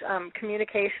language,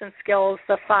 communication skills,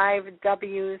 the 5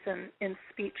 W's in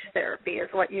speech therapy is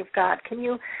what you've got. Can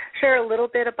you share a little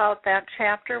bit about that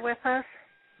chapter with us?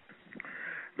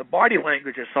 The body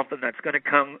language is something that's going to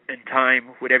come in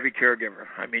time with every caregiver.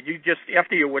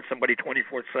 After you're with somebody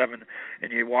 24/7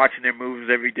 and you're watching their moves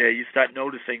every day, you start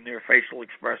noticing their facial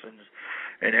expressions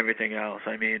and everything else.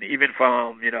 Even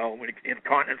from, when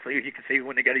incontinence, you can see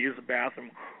when they got to use the bathroom,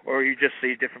 or you just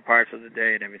see different parts of the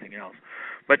day and everything else.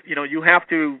 But, you have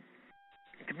to,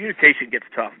 communication gets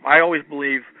tough. I always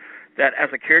believe that as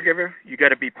a caregiver, you got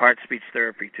to be part speech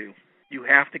therapy too. You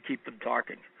have to keep them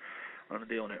talking on the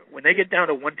deal. When they get down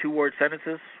to 1-2 word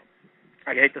sentences,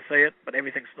 I hate to say it, but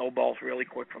everything snowballs really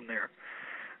quick from there.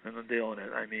 And the deal in it.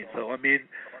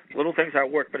 Little things that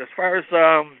work. But as far as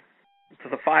to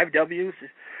the 5 W's,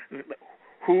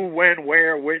 who, when,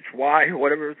 where, which, why,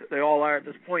 whatever they all are at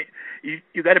this point,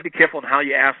 you got to be careful in how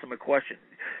you ask them a question.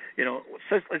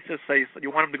 Let's just say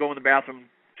you want them to go in the bathroom,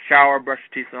 shower, brush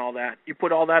your teeth, and all that. You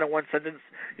put all that in one sentence.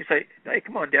 You say, hey,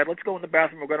 come on, Dad, let's go in the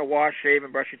bathroom. We're going to wash, shave,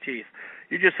 and brush your teeth.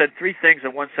 You just said 3 things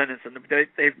in one sentence, and they're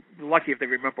lucky if they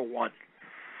remember one.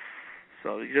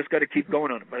 So you just got to keep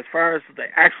going on it. But as far as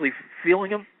actually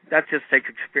feeling them, that just takes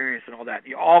experience and all that.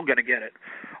 You're all going to get it.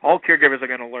 All caregivers are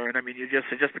going to learn. I mean, it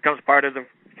just becomes part of the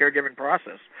caregiving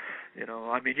process. You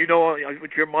know, I mean,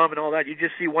 with your mom and all that, you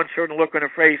just see one certain look on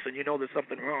her face, and you know there's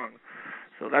something wrong.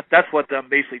 So that's what I'm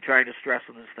basically trying to stress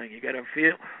on this thing. You got to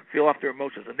feel off their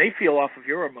emotions, and they feel off of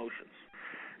your emotions.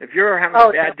 If you're having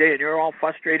a bad day and you're all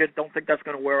frustrated, don't think that's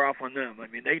going to wear off on them. I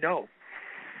mean, they know.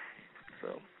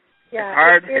 So it's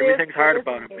hard. Everything's hard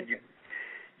about it, but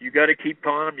you got to keep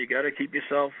calm. You got to keep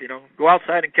yourself. Go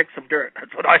outside and kick some dirt.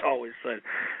 That's what I always said.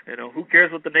 Who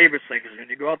cares what the neighbors think? When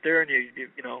you go out there and you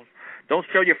don't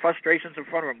show your frustrations in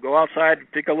front of them. Go outside and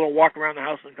take a little walk around the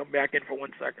house and come back in for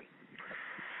 1 second.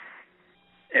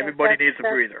 Everybody needs a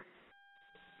breather.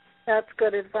 That's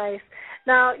good advice.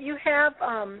 Now, you have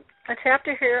a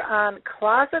chapter here on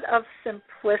Closet of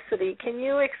Simplicity. Can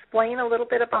you explain a little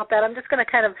bit about that? I'm just going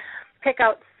to kind of pick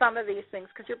out some of these things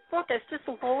because your book is just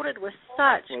loaded with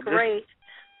such great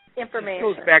information.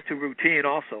 This goes back to routine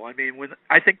also. I mean,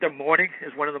 I think the morning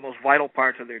is one of the most vital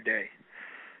parts of their day.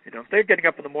 If they're getting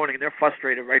up in the morning and they're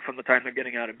frustrated right from the time they're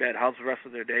getting out of bed, how's the rest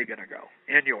of their day going to go?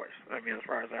 And yours, I mean, as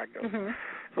far as that goes. Mm-hmm.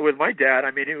 So with my dad,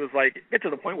 I mean, he was like, get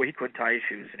to the point where he couldn't tie his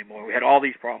shoes anymore. We had all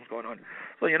these problems going on.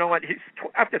 So you know what?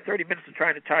 After 30 minutes of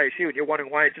trying to tie his shoe, and you're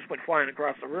wondering why it just went flying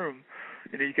across the room,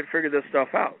 you can figure this stuff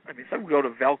out. I mean, some go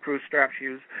to Velcro strap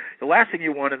shoes. The last thing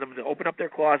you want is them to open up their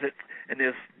closet and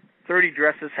there's 30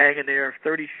 dresses hanging there,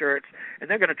 30 shirts, and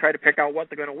they're going to try to pick out what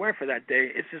they're going to wear for that day.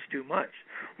 It's just too much.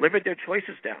 Limit their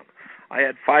choices down. I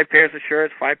had 5 pairs of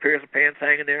shirts, 5 pairs of pants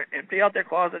hanging there. Empty out their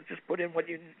closet. Just put in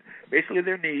basically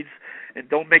their needs, and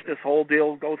don't make this whole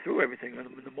deal go through everything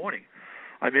in the morning.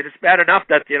 I mean, it's bad enough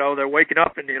that they're waking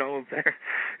up and they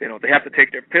have to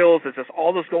take their pills. There's just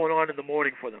all this going on in the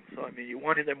morning for them. So I mean, you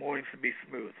wanted their mornings to be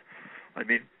smooth. I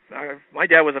mean, my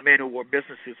dad was a man who wore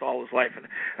business suits all his life, and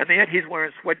yet he's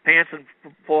wearing sweatpants and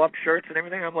pull-up shirts and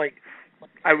everything. I'm like,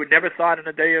 I would never thought in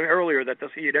a day earlier that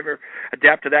he'd ever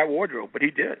adapt to that wardrobe, but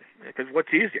he did. Because what's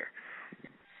easier?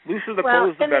 Looser the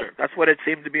clothes, the better. That's what it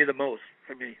seemed to be the most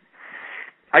for me.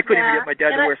 I couldn't even get my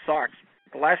dad to wear socks.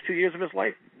 The last 2 years of his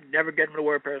life, never get him to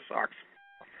wear a pair of socks.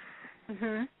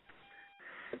 Mhm.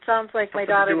 It sounds like my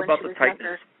daughter when she was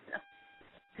younger.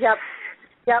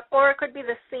 Yep. Or it could be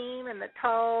the seam and the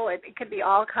toe. It could be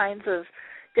all kinds of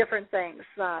different things.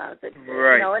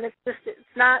 Right. And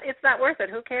it's not worth it.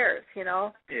 Who cares?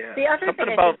 Yeah. The other thing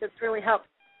I think that's really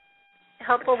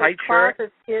helpful with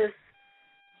closets is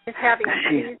having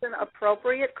season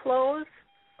appropriate clothes,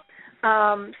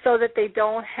 so that they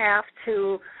don't have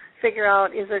to figure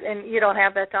out and you don't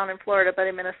have that down in Florida, but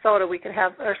in Minnesota we could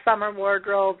have our summer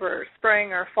wardrobe or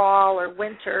spring or fall or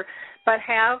winter, but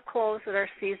have clothes that are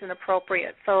season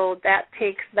appropriate. So that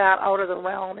takes that out of the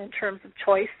realm in terms of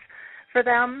choice for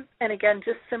them, and again,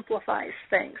 just simplifies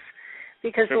things.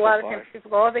 Because a lot of times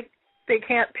people they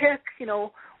can't pick,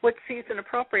 what's season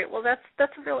appropriate. Well, that's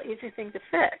a real easy thing to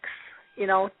fix.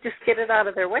 Just get it out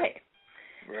of their way.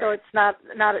 Right. So it's not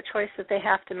a choice that they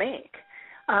have to make.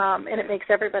 And it makes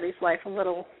everybody's life a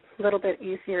little bit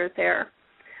easier there.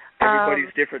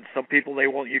 Everybody's different. Some people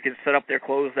you can set up their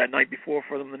clothes that night before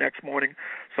for them the next morning.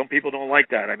 Some people don't like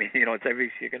that. I mean, you're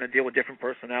going to deal with different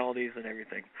personalities and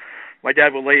everything. My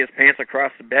dad would lay his pants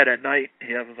across the bed at night.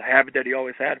 He was a habit that he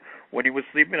always had. When he was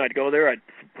sleeping, I'd go there, I'd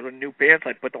put on new pants,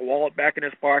 I'd put the wallet back in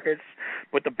his pockets,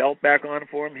 put the belt back on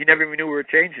for him. He never even knew we were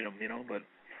changing them, but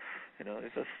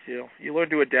it's just, you learn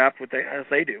to adapt as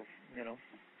they do,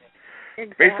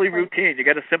 Exactly. Basically routine. You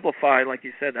got to simplify, like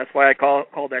you said. That's why I call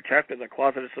that chapter the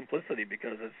Closet of Simplicity,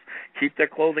 because it's keep their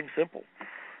clothing simple.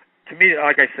 To me,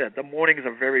 like I said, the mornings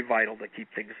are very vital to keep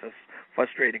things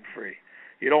frustrating free.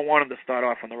 You don't want them to start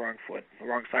off on the wrong foot, the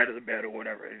wrong side of the bed or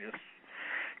whatever. You just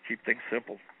keep things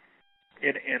simple.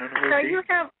 In a routine. Now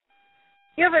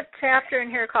you have a chapter in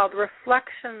here called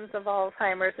Reflections of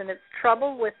Alzheimer's, and it's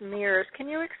Trouble with Mirrors. Can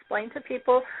you explain to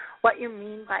people what you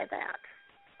mean by that?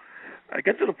 I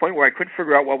got to the point where I couldn't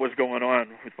figure out what was going on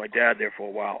with my dad there for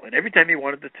a while. And every time he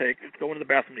wanted to go into the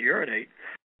bathroom to urinate,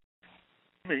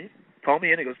 call me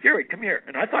in and he goes, Gary, come here.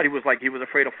 And I thought he was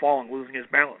afraid of falling, losing his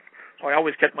balance. So I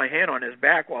always kept my hand on his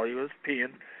back while he was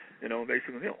peeing,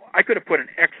 basically. I could have put an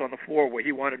X on the floor where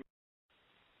he wanted.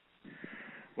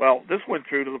 Well, this went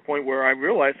through to the point where I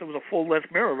realized there was a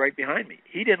full-length mirror right behind me.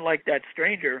 He didn't like that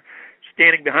stranger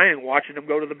standing behind him watching him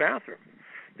go to the bathroom.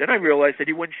 Then I realized that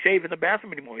he wouldn't shave in the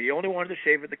bathroom anymore. He only wanted to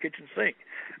shave at the kitchen sink.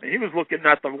 And he was looking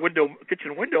at the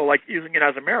kitchen window like using it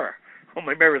as a mirror. Well,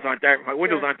 my mirrors aren't that, my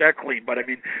windows aren't that clean, but I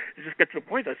mean, it just gets to the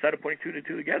point. I started putting two to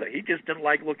two together. He just didn't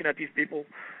like looking at these people.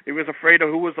 He was afraid of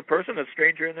who was the person, a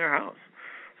stranger in their house.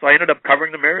 So I ended up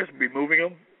covering the mirrors, removing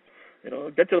them.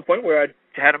 Get to the point where I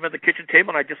had him at the kitchen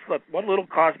table, and I just left one little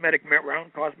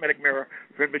round cosmetic mirror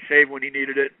for him to shave when he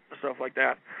needed it, stuff like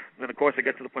that. And then, of course, it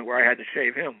got to the point where I had to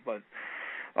shave him. But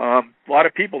a lot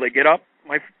of people, they get up.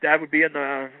 My dad would be at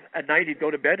night, he'd go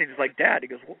to bed, and he's like, Dad, he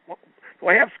goes, what, do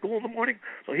I have school in the morning?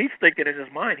 So he's thinking in his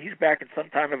mind, he's back in some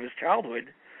time of his childhood,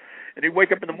 and he'd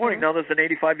wake up in the morning, now there's an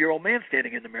 85-year-old man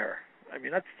standing in the mirror. I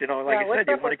mean, that's, like I said,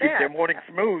 you want to keep their morning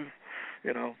smooth,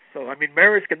 So, I mean,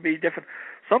 mirrors can be different.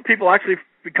 Some people actually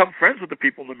become friends with the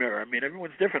people in the mirror. I mean,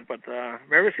 everyone's different, but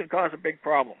mirrors can cause a big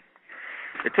problem.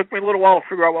 It took me a little while to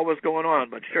figure out what was going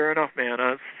on, but sure enough,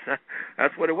 man,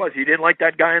 that's what it was. He didn't like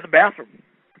that guy in the bathroom.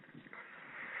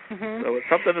 So it's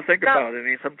something to think about. I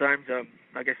mean, sometimes,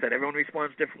 like I said, everyone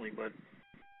responds differently, but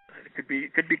it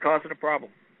could be causing a problem.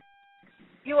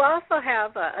 You also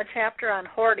have a chapter on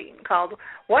hoarding called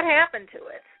 "What Happened to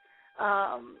It?"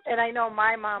 And I know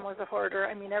my mom was a hoarder.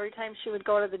 I mean, every time she would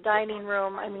go to the dining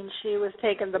room, I mean, she was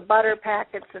taking the butter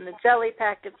packets and the jelly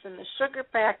packets and the sugar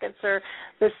packets I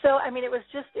mean, it was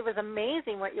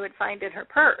amazing what you would find in her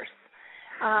purse.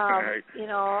 Right.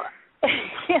 And,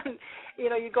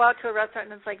 you go out to a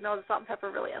restaurant and it's like, no, the salt and pepper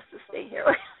really has to stay here.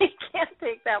 We can't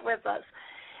take that with us.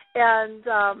 And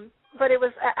but it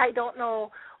was, I don't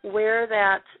know where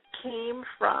that came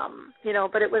from,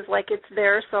 but it was like it's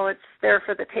there, so it's there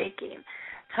for the taking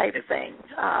type thing.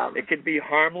 It can be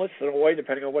harmless in a way,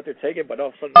 depending on what they're taking, but all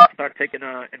of a sudden they start taking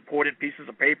important pieces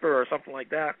of paper or something like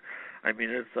that. I mean,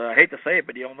 it's I hate to say it,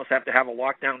 but you almost have to have a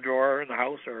lockdown drawer in the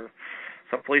house or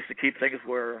some place to keep things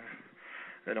where,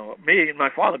 me and my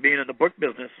father being in the book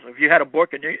business, if you had a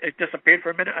book and it disappeared for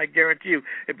a minute, I guarantee you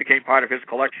it became part of his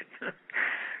collection.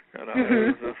 It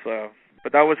was just,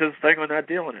 but that was his thing on not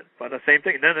dealing it. But the same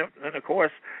thing. And then of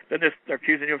course, they're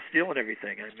accusing you of stealing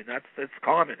everything. I mean, it's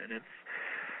common, and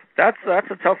that's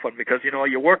a tough one because you're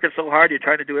working so hard, you're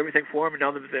trying to do everything for them, and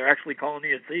now that they're actually calling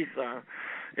you a thief,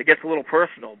 it gets a little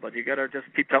personal. But you got to just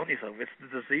keep telling yourself it's the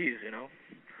disease,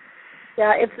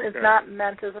 Yeah, it's not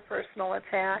meant as a personal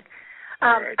attack.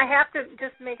 Right. I have to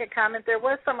just make a comment. There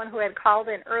was someone who had called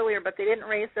in earlier, but they didn't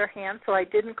raise their hand, so I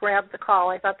didn't grab the call.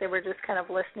 I thought they were just kind of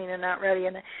listening and not ready,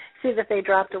 and I see that they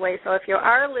dropped away. So if you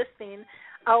are listening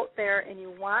out there and you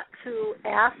want to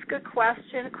ask a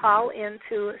question, call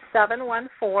into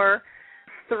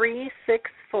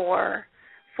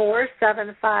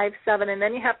 714-364-4757, and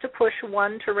then you have to push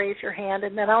 1 to raise your hand,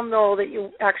 and then I'll know that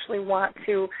you actually want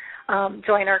to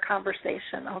join our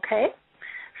conversation, okay?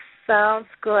 Sounds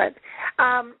good.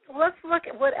 Let's look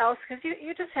at what else, because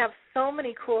you just have so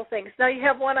many cool things. Now you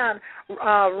have one on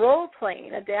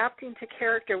role-playing, adapting to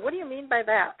character. What do you mean by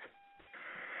that?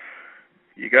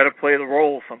 You got to play the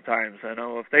role sometimes.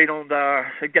 If they don't,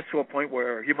 it gets to a point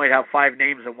where you might have 5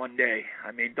 names in one day.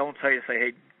 I mean, don't say,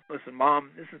 hey, listen,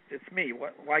 Mom, it's me.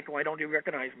 Why don't you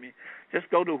recognize me? Just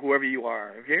go to whoever you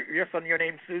are. If your son, your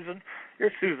name's Susan,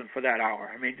 you're Susan for that hour.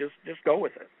 I mean, just go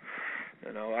with it.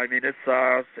 I mean, it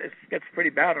gets pretty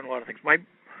bad on a lot of things. My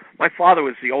father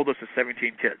was the oldest of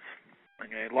 17 kids, a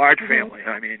large family.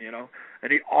 I mean,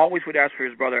 and he always would ask for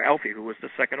his brother Alfie, who was the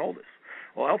second oldest.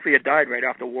 Well, Alfie had died right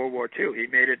after World War II. He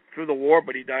made it through the war,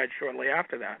 but he died shortly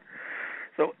after that.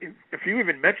 So if you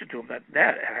even mentioned to him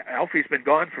that Alfie's been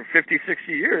gone for 50,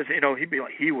 60 years, he'd be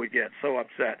like, he would get so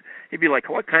upset. He'd be like,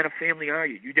 what kind of family are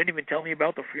you? You didn't even tell me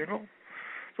about the funeral?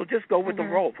 So just go with the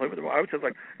role, play with the role. I was just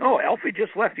like, no, Alfie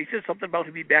just left. He said something about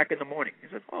to be back in the morning. He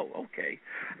said, oh, okay.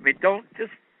 I mean, don't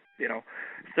just,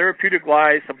 therapeutic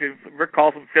lies. Rick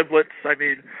calls them fiblets. I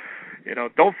mean,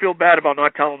 don't feel bad about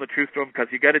not telling the truth to him because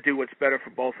you got to do what's better for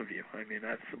both of you. I mean,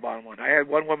 that's the bottom line. I had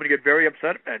one woman get very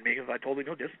upset at me because I told her,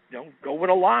 just go with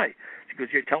a lie. She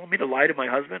goes, you're telling me to lie to my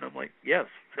husband? I'm like, yes.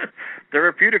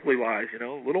 Therapeutically lies,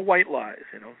 little white lies,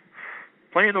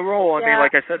 Playing the role, I mean,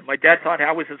 like I said, my dad thought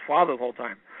I was his father the whole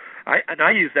time.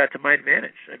 I used that to my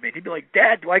advantage. I mean, he'd be like,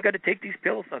 Dad, do I got to take these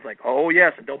pills? And I was like, oh,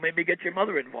 yes, and don't make me get your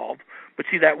mother involved. But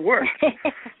see, that worked.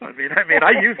 I mean,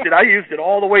 I used it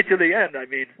all the way to the end. I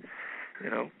mean,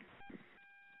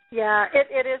 Yeah,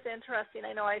 it is interesting.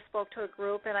 I know I spoke to a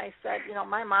group and I said,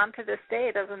 my mom to this day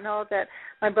doesn't know that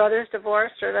my brother's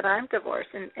divorced or that I'm divorced.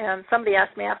 And somebody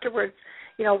asked me afterwards,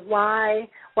 why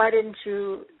didn't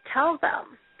you tell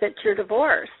them that you're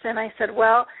divorced? And I said,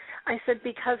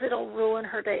 because it'll ruin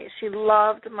her day. She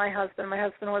loved my husband. My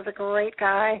husband was a great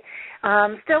guy,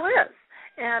 still is.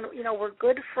 And, we're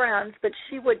good friends, but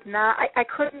she would not, I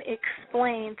couldn't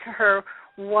explain to her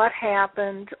what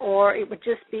happened, or it would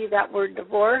just be that word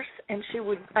divorce, and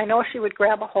I know she would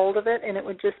grab a hold of it, and it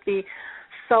would just be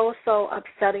so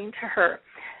upsetting to her.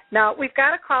 Now, we've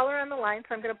got a caller on the line,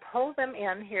 so I'm going to pull them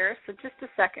in here. So just a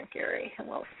second, Gary, and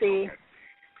we'll see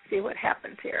what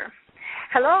happens here.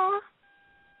 Hello?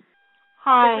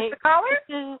 Hi. Is this the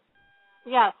caller?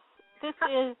 Yes. This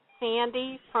is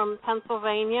Sandy from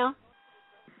Pennsylvania.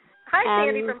 Hi,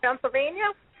 Sandy from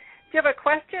Pennsylvania. Do you have a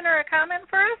question or a comment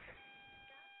for us?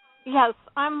 Yes.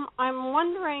 I'm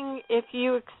wondering if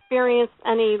you experienced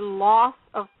any loss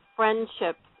of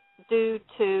friendships due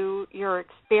to your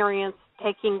experience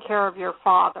taking care of your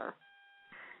father.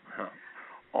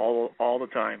 All the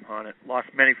time on it. Lost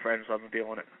many friends on the deal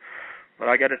on it. But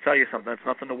I got to tell you something. That's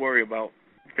nothing to worry about,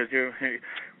 because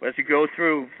as you go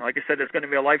through, like I said, it's going to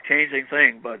be a life-changing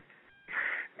thing. But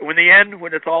in the end,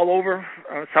 when it's all over,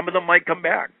 some of them might come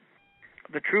back.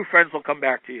 The true friends will come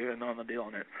back to you and on the deal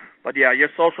on it. But yeah, your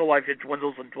social life, it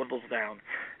dwindles and dwindles down,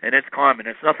 and it's common.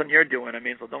 It's nothing you're doing. I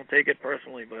mean, so don't take it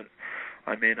personally. But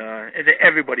I mean,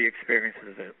 everybody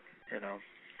experiences it.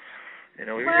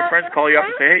 Your friends call you up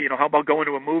and say, hey, how about going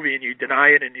to a movie, and you deny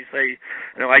it, and you say,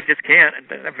 I just can't, and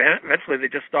then eventually they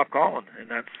just stop calling,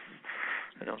 and that's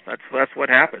what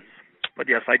happens. But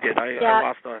yes, I did. I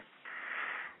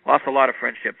lost a lot of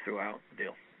friendship throughout the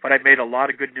deal, but I made a lot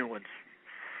of good new ones.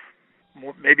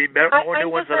 More new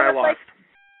ones than I lost.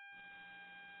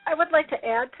 I would like to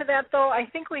add to that, though. I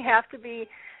think we have to be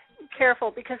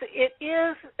careful, because it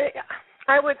is.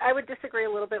 I would disagree a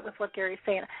little bit with what Gary's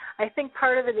saying. I think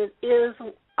part of it is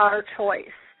our choice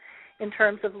in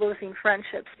terms of losing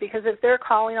friendships, because if they're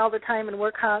calling all the time and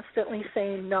we're constantly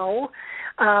saying no,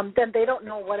 then they don't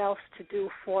know what else to do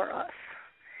for us.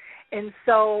 And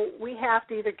so we have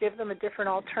to either give them a different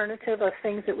alternative of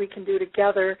things that we can do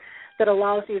together that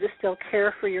allows you to still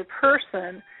care for your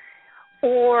person,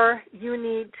 or you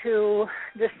need to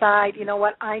decide, you know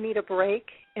what, I need a break,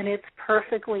 and it's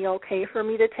perfectly okay for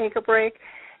me to take a break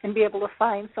and be able to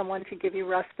find someone to give you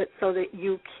respite so that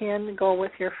you can go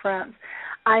with your friends.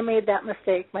 I made that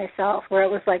mistake myself, where it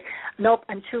was like, nope,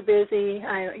 I'm too busy.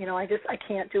 I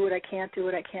can't do it.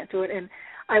 And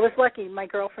I was lucky. My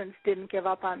girlfriends didn't give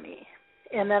up on me.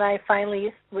 And then I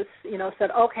finally was,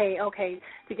 said, okay,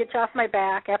 to get you off my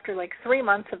back, after like 3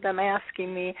 months of them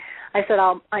asking me, I said,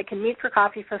 I can meet for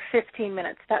coffee for 15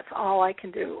 minutes. That's all I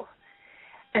can do.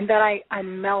 And then I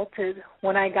melted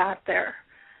when I got there,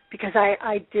 because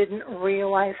I didn't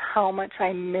realize how much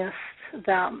I missed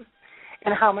them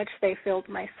and how much they filled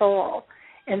my soul.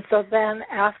 And so then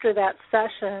after that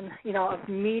session, of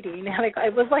meeting, and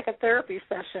it was like a therapy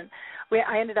session,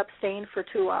 I ended up staying for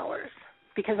 2 hours,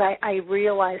 because I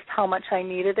realized how much I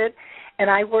needed it, and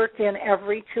I worked in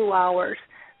every 2 hours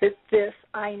that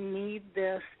I need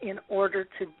this in order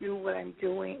to do what I'm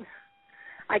doing.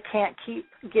 I can't keep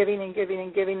giving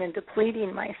and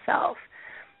depleting myself.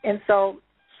 And so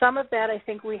some of that, I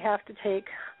think we have to take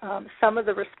some of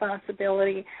the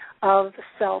responsibility of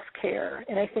self-care,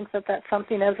 and I think that that's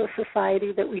something as a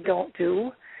society that we don't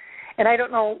do. And I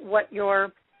don't know what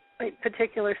your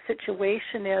particular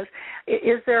situation is.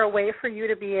 Is there a way for you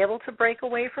to be able to break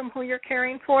away from who you're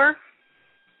caring for?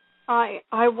 I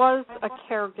was a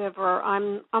caregiver.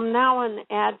 I'm now an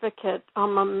advocate.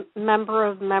 I'm a member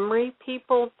of Memory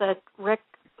People that Rick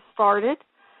started.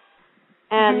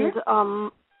 And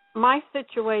my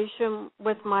situation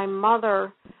with my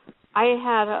mother, I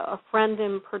had a friend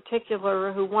in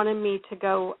particular who wanted me to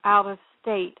go out of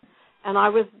state, and I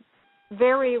was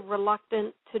very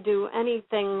reluctant to do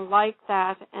anything like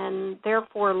that, and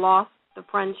therefore lost the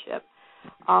friendship.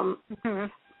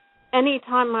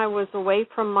 Anytime I was away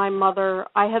from my mother,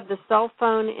 I had the cell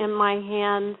phone in my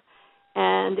hand,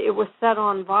 and it was set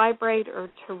on vibrate or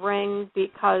to ring,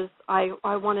 because I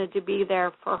wanted to be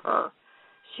there for her.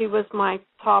 She was my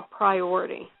top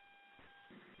priority.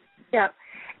 Yeah,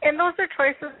 and those are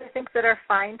choices, I think, that are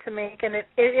fine to make, and it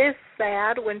is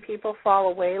sad when people fall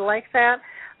away like that.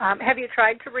 Have you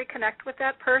tried to reconnect with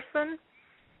that person?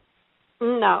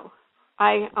 No,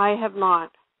 I have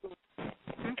not.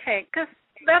 Okay, because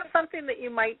that's something that you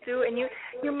might do, and you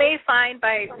may find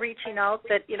by reaching out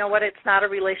that, it's not a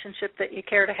relationship that you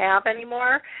care to have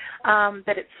anymore,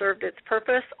 that it served its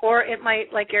purpose, or it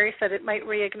might, like Gary said, it might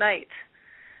reignite.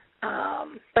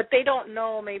 But they don't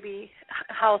know maybe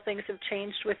how things have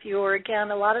changed with you, or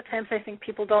again, a lot of times I think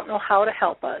people don't know how to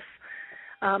help us.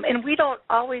 And we don't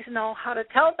always know how to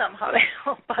tell them how to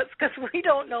help us, because we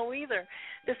don't know either.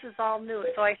 This is all new.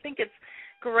 So I think it's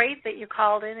great that you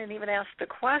called in and even asked a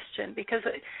question, because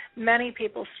many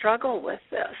people struggle with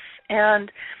this.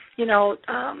 And,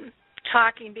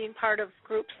 talking, being part of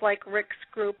groups like Rick's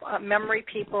group, Memory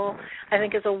People, I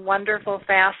think is a wonderful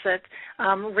facet.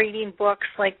 Reading books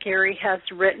like Gary has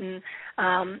written,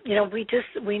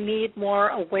 we need more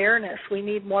awareness. We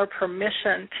need more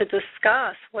permission to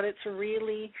discuss what it's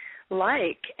really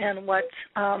like and what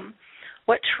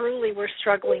truly we're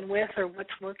struggling with or what's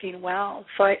working well.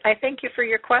 So I thank you for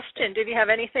your question. Did you have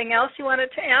anything else you wanted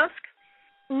to ask?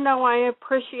 No, I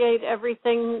appreciate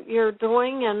everything you're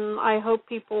doing, and I hope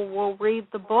people will read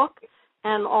the book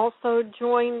and also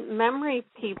join Memory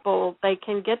People. They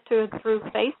can get to it through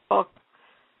Facebook.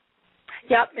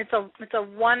 Yep, it's a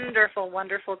wonderful,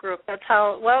 wonderful group. That's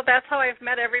how I've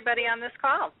met everybody on this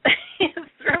call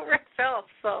through Rick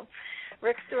Phelps. So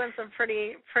Rick's doing some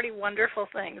pretty wonderful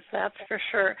things, that's for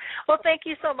sure. Well, thank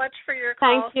you so much for your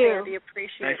call, Thank you. Sandy.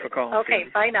 Appreciate Thanks it. for calling. Okay,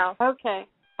 Sandy. bye now. Okay,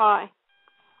 bye.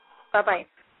 Bye-bye.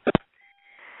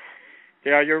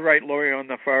 Yeah, you're right, Lori, on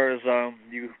the far as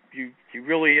you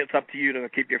really, it's up to you to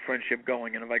keep your friendship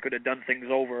going. And if I could have done things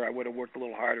over, I would have worked a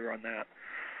little harder on that.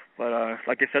 But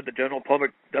like I said, the general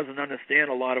public doesn't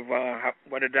understand a lot of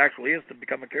what it actually is to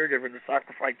become a caregiver and the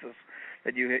sacrifices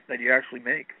that you actually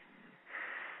make.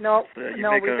 No, so you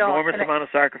no, make we an don't. enormous amount of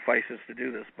sacrifices to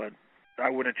do this, but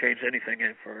I wouldn't change anything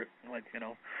in for it. Like,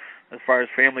 as far as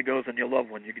family goes and your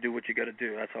loved one, you can do what you got to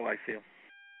do. That's how I feel.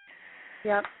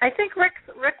 Yeah, I think Rick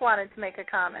wanted to make a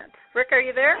comment. Rick, are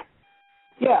you there?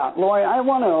 Yeah, Lori, I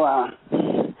want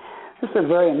to. This is a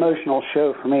very emotional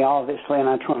show for me, obviously, and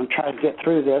I'm trying to get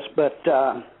through this. But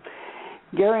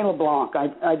Gary LeBlanc,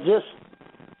 I've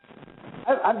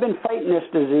been fighting this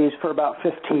disease for about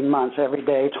 15 months, every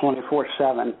day,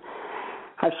 24/7.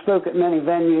 I've spoke at many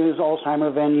venues,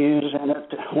 Alzheimer venues, and at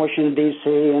Washington, D.C.,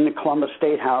 and the Columbus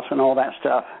State House and all that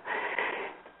stuff.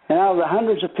 And out of the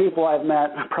hundreds of people I've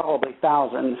met, probably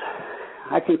thousands,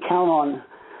 I can count on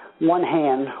one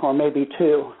hand, or maybe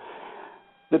two,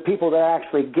 the people that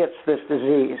actually gets this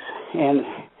disease. And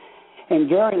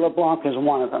Gary LeBlanc is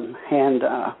one of them. And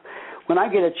when I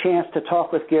get a chance to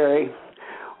talk with Gary,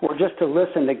 or just to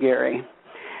listen to Gary,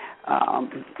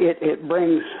 it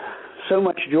brings so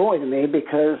much joy to me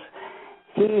because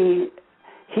he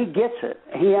gets it.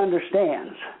 He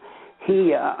understands.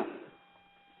 He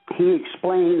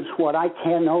explains what I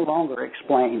can no longer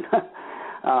explain.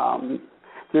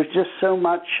 There's just so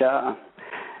much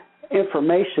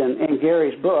information in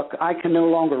Gary's book I can no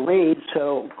longer read,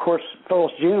 so, of course,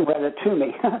 Phyllis June read it to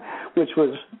me, which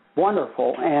was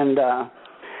wonderful, and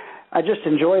I just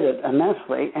enjoyed it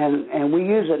immensely, and we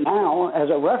use it now as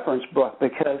a reference book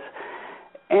because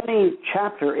any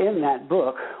chapter in that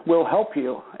book will help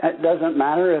you. It doesn't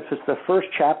matter if it's the first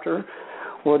chapter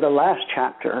or the last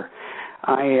chapter.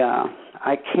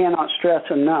 I cannot stress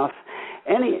enough,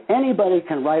 anybody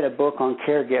can write a book on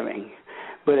caregiving,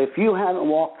 but if you haven't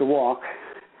walked the walk,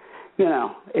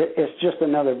 it's just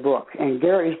another book. And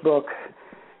Gary's book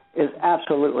is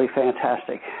absolutely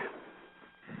fantastic.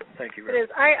 Thank you, Rick. It is.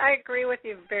 I agree with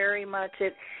you very much.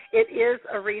 It is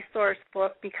a resource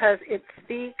book because it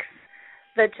speaks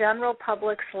the general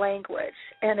public's language.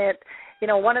 And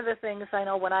one of the things I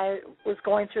know when I was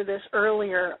going through this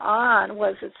earlier on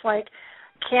was it's like,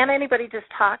 can anybody just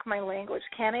talk my language?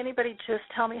 Can anybody just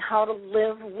tell me how to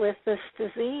live with this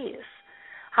disease?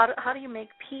 How do you make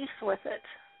peace with it?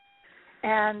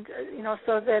 And,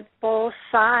 so that both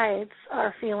sides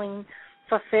are feeling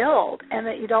fulfilled and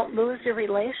that you don't lose your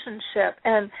relationship.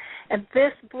 And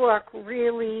this book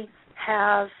really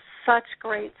has such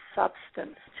great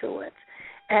substance to it.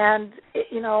 And,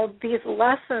 these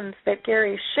lessons that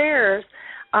Gary shares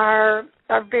are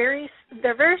very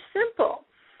simple,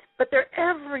 but they're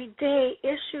everyday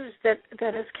issues that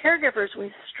as caregivers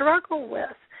we struggle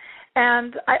with.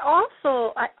 And I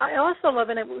also love,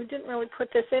 and we didn't really put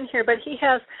this in here, but he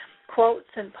has quotes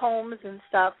and poems and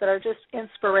stuff that are just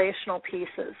inspirational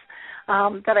pieces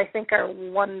that I think are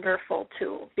wonderful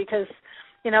too, because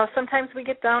sometimes we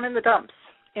get down in the dumps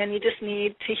and you just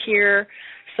need to hear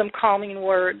some calming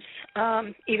words,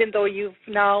 even though you've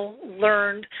now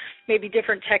learned maybe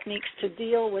different techniques to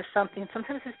deal with something.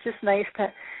 Sometimes it's just nice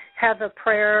to have a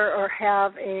prayer or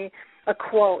have a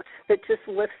quote that just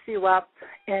lifts you up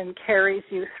and carries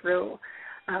you through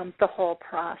the whole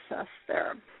process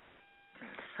there.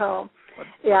 So, what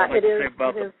I'd like to say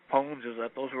about the poems is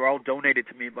that those were all donated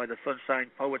to me by the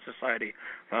Sunshine Poet Society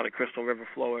out of Crystal River,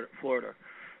 Florida.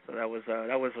 So that was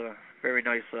a very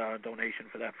nice donation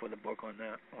for the book on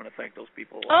that. I want to thank those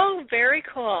people. Oh, very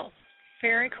cool.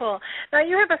 Very cool. Now,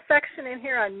 you have a section in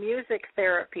here on music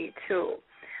therapy, too.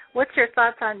 What's your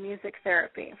thoughts on music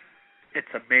therapy?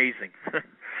 it's amazing.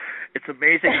 It's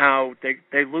amazing how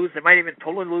they might even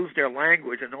totally lose their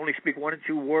language and only speak 1 or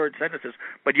 2 word sentences,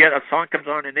 but yet a song comes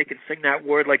on and they can sing that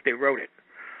word like they wrote it.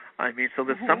 I mean, so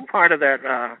there's some part of that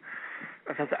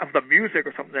of the music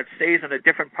or something that stays in a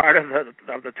different part of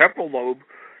the temporal lobe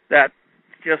that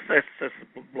just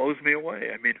blows me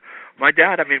away. I mean, my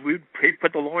dad, he'd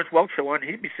put the Lawrence Welk show on,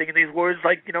 he'd be singing these words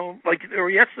like they were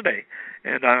yesterday.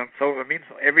 And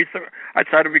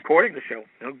outside of recording the show,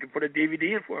 he'll put a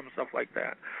DVD in for him and stuff like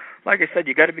that. Like I said,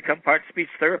 you got to become part speech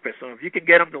therapist. So if you can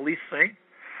get them to at least sing,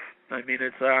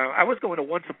 it's. I was going to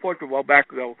one support group a while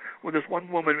back ago with this one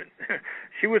woman.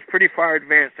 She was pretty far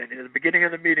advanced, and at the beginning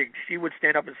of the meeting, she would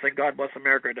stand up and sing "God Bless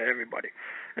America" to everybody.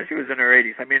 And she was in her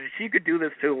 80s. She could do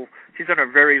this too. She's in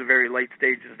her very, very late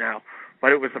stages now.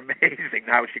 But it was amazing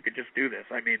how she could just do this.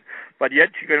 But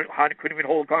yet she couldn't even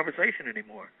hold a conversation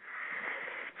anymore.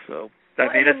 So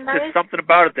it's something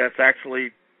about it that's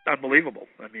actually unbelievable.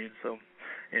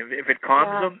 If it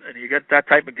calms them and you get that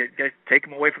type of take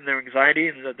them away from their anxiety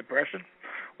and the depression,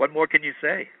 what more can you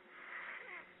say?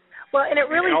 Well, and it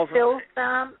really fills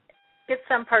them, gets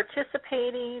them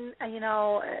participating.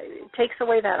 It takes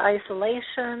away that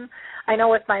isolation. I know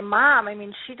with my mom,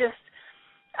 she just.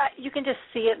 You can just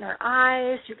see it in her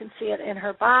eyes. You can see it in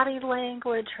her body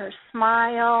language, her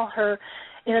smile,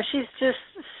 she's just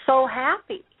so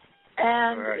happy.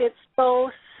 And It's so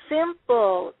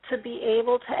simple to be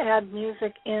able to add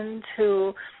music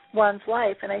into one's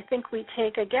life. And I think we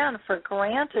take, again, for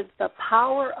granted the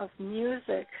power of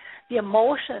music, the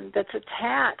emotion that's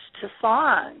attached to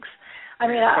songs. I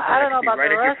don't know about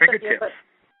the rest of you, but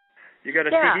you got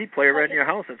a CD player right in your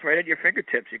house. It's right at your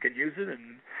fingertips. You can use it,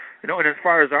 and as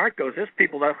far as art goes, there's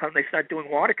people that they start doing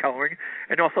watercoloring,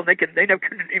 and also they never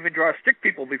couldn't even draw stick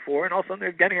people before, and also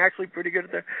they're getting actually pretty good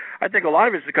at that. I think a lot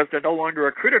of it is because they're no longer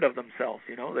a critic of themselves.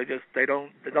 It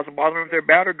doesn't bother them if they're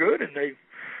bad or good, and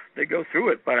they go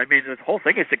through it. But the whole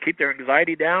thing is to keep their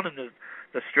anxiety down and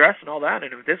the stress and all that.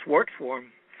 And if this works for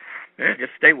them,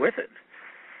 just stay with it.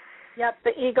 Yep,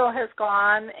 the ego has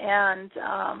gone, and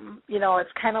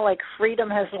it's kind of like freedom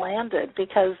has landed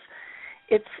because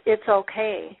it's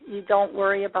okay. You don't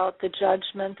worry about the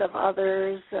judgment of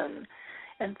others and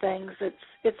things.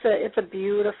 It's a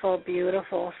beautiful,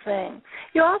 beautiful thing.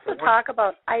 You also talk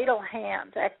about idle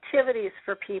hands, activities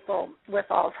for people with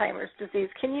Alzheimer's disease.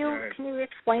 Can you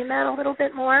explain that a little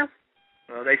bit more?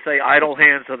 They say idle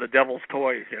hands are the devil's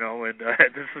toys, and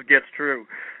this gets true.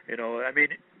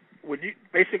 When you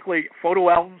basically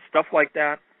photo albums, stuff like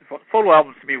that. Photo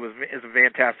albums to me is a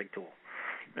fantastic tool,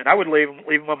 and I would leave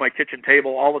them on my kitchen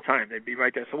table all the time. They'd be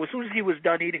right there. So as soon as he was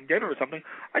done eating dinner or something,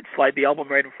 I'd slide the album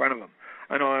right in front of him.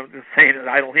 I know I'm just saying it's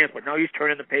idle hands, but now he's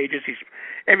turning the pages.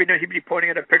 Every day he'd be pointing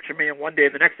at a picture of me, and one day,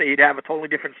 the next day, he'd have a totally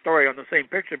different story on the same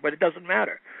picture. But it doesn't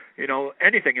matter,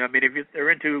 anything. If they're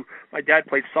into, my dad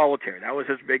played solitaire. That was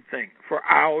his big thing for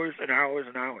hours and hours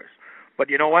and hours. But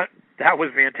you know what? That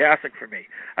was fantastic for me.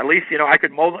 At least, I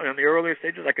could mow, in the earlier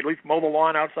stages, I could at least mow the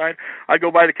lawn outside. I'd go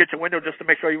by the kitchen window just to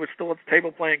make sure he was still at the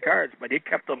table playing cards. But he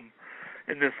kept them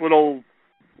in this little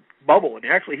bubble. And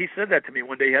actually, he said that to me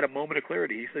one day. He had a moment of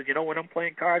clarity. He said, when I'm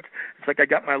playing cards, it's like I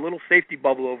got my little safety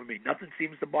bubble over me. Nothing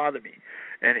seems to bother me.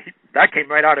 And that came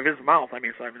right out of his mouth.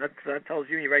 That tells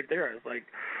you right there. It's like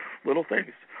little things.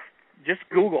 Just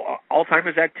Google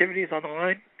Alzheimer's activities on the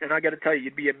line, and I got to tell you,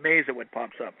 you'd be amazed at what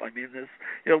pops up.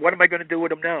 What am I going to do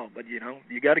with them now? But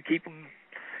you got to keep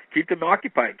them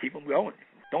occupied, keep them going.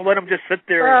 Don't let them just sit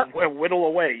there and whittle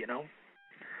away.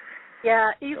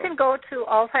 Yeah, you can go to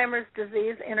Alzheimer's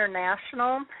Disease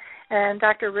International, and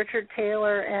Dr. Richard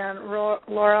Taylor and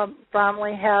Laura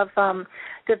Bromley have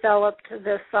developed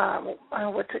this.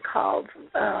 What's it called?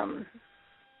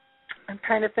 I'm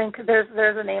trying to think.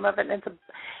 There's a name of it, and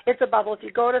it's a bubble. If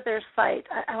you go to their site,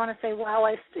 I want to say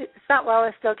it's not While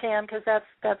I Still Can, because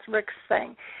that's Rick's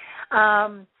thing.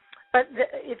 But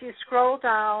if you scroll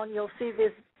down, you'll see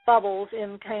these bubbles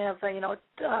in kind of a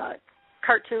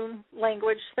cartoon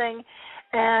language thing,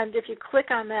 and if you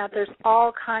click on that, there's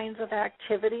all kinds of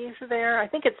activities there. I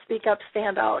think it's Speak Up,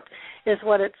 Stand Out is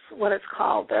what it's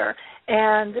called there,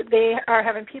 and they are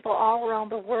having people all around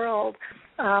the world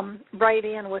write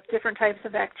in with different types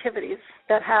of activities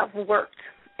that have worked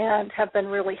and have been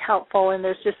really helpful. And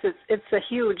there's it's a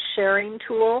huge sharing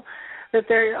tool that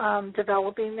they're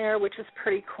developing there, which is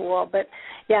pretty cool. But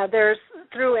yeah, there's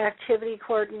through activity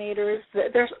coordinators,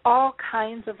 there's all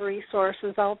kinds of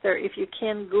resources out there if you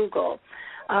can Google,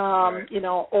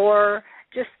 or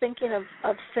just thinking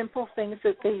of simple things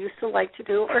that they used to like to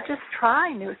do, or just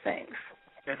try new things.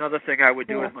 Another thing I would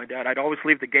do with my dad, I'd always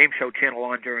leave the game show channel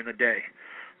on during the day.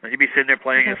 And you'd be sitting there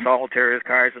playing his solitaire, his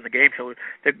cards, and the game show.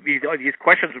 These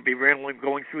questions would be randomly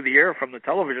going through the air from the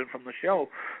television, from the show,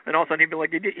 and all of a sudden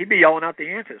he'd be yelling out the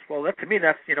answers. Well, to me,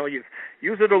 that's you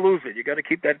use it or lose it. You got to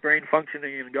keep that brain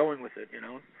functioning and going with it, and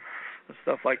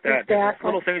stuff like that. Exactly.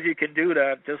 Little things you can do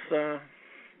to just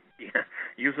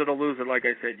use it or lose it. Like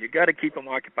I said, you got to keep them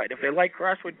occupied. If they like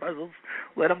crossword puzzles,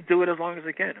 let them do it as long as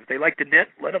they can. If they like to knit,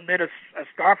 let them knit a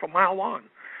scarf a mile long.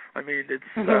 I mean,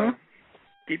 it's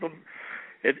keep them.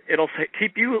 It'll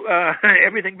keep you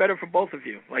everything better for both of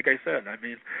you. Like I said, I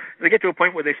mean, they get to a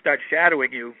point where they start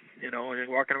shadowing you, and you're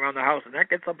walking around the house, and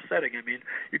that gets upsetting. I mean,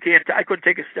 you can't. I couldn't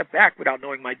take a step back without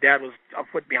knowing my dad was a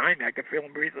foot behind me. I could feel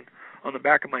him breathing on the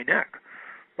back of my neck.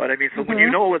 But I mean, so when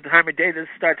you know at the time of day this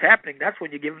starts happening, that's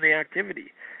when you give them the activity.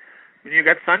 When you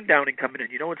got sundowning coming in,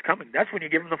 you know it's coming. That's when you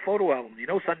give them the photo album. You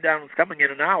know sundown's coming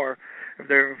in an hour. If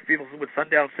there are people with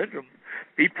sundown syndrome,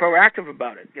 be proactive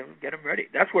about it. Get them ready.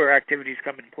 That's where activities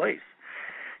come in place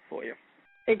for you.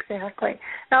 Exactly.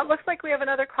 Now, it looks like we have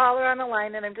another caller on the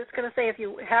line, and I'm just going to say if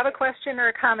you have a question or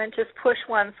a comment, just push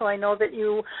 1 so I know that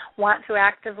you want to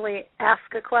actively ask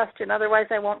a question. Otherwise,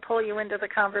 I won't pull you into the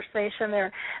conversation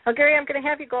there. Now, Gary, I'm going to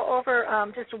have you go over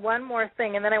just one more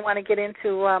thing, and then I want to get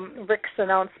into Rick's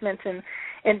announcement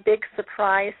and big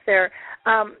surprise there.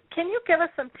 Can you give us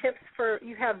some tips for,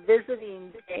 you have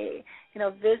visiting day,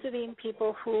 visiting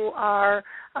people who are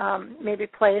maybe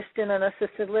placed in an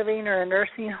assisted living or a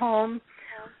nursing home,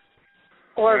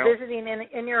 or visiting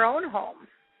in your own home?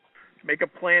 Make a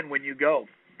plan when you go.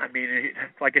 I mean,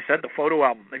 like I said, the photo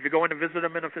album. If you're going to visit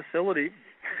them in a facility,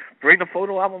 bring the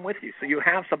photo album with you so you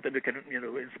have something that can,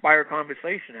 inspire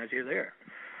conversation as you're there.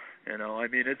 I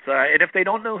mean, it's and if they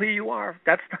don't know who you are,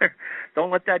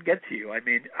 don't let that get to you. I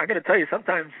mean, I got to tell you,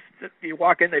 sometimes you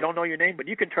walk in, they don't know your name, but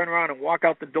you can turn around and walk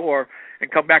out the door and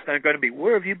come back, and they're going to be,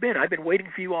 where have you been? I've been waiting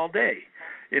for you all day.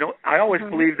 I always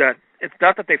believe that it's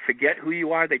not that they forget who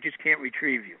you are, they just can't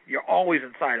retrieve you. You're always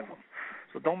inside of them.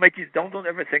 So don't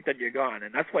ever think that you're gone.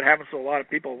 And that's what happens to a lot of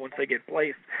people once they get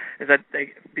placed, is that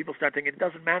people start thinking, it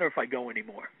doesn't matter if I go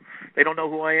anymore. They don't know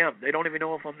who I am. They don't even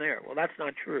know if I'm there. Well, that's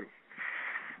not true.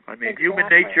 I mean, exactly. Human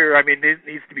nature, it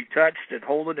needs to be touched and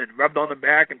holded and rubbed on the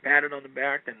back and patted on the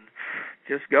back and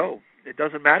just go. It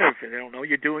doesn't matter if they don't know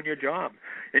you're doing your job.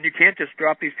 And you can't just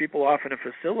drop these people off in a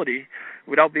facility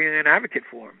without being an advocate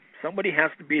for them. Somebody has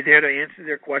to be there to answer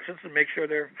their questions and make sure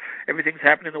everything's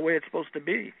happening the way it's supposed to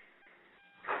be.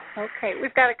 Okay,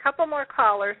 we've got a couple more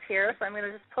callers here, so I'm going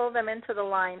to just pull them into the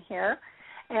line here.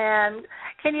 And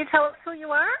can you tell us who you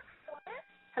are?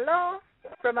 Hello?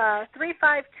 From a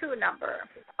 352 number.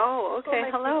 Oh, okay.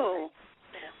 Hello.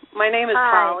 My name is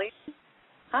Hi. Holly.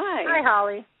 Hi. Hi,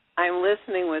 Holly. I'm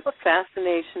listening with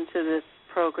fascination to this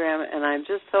program, and I'm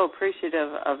just so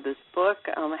appreciative of this book.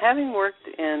 Having worked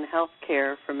in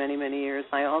healthcare for many, many years,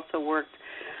 I also worked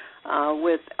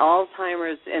with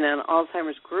Alzheimer's in an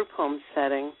Alzheimer's group home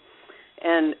setting.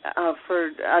 And for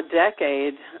a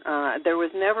decade, there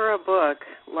was never a book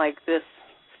like this,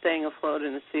 Staying Afloat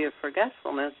in a Sea of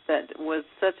Forgetfulness, that was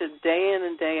such a day in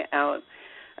and day out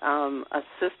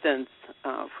assistance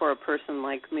for a person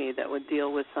like me that would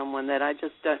deal with someone that I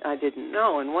didn't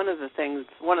know. And one of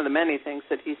the many things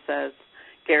that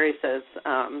Gary says,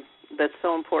 that's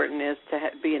so important is to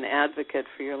be an advocate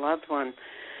for your loved one.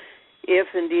 If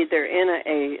indeed they're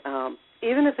in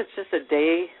even if it's just a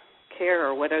day care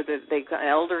or whatever they call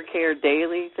elder care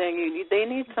daily thing, they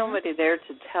need somebody there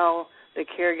to tell the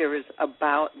caregivers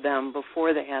about them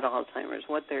before they had Alzheimer's,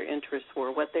 what their interests were,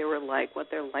 what they were like,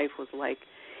 what their life was like,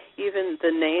 even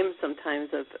the names sometimes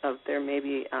of their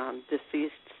maybe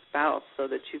deceased spouse, so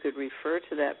that you could refer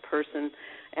to that person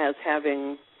as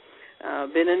having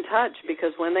been in touch.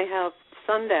 Because when they have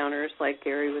sundowners, like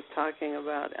Gary was talking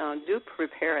about, do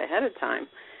prepare ahead of time,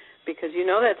 because you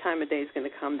know that time of day is going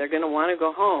to come. They're going to want to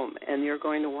go home, and you're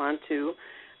going to want to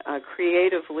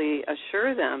creatively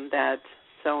assure them that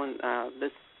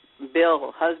this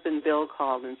husband Bill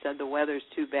called and said the weather's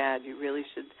too bad. You really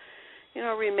should,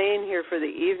 remain here for the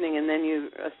evening. And then you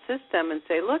assist them and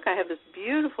say, look, I have this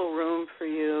beautiful room for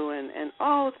you, and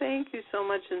oh, thank you so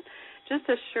much. And just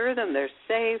assure them they're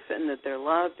safe and that they're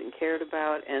loved and cared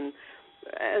about. And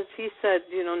as he said,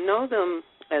 know them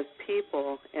as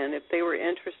people. And if they were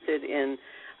interested in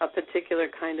a particular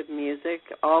kind of music,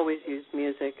 always use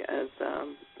music as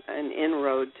an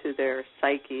inroad to their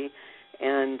psyche,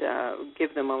 and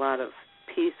give them a lot of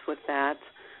peace with that.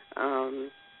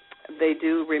 They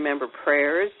do remember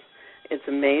prayers. It's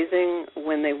amazing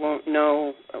when they won't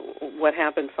know what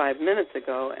happened 5 minutes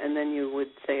ago, and then you would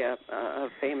say a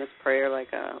famous prayer like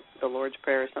the Lord's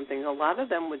Prayer or something. A lot of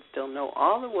them would still know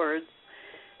all the words,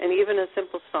 and even a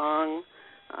simple song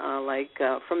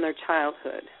from their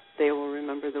childhood. They will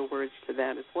remember the words to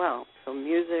that as well. So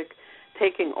music,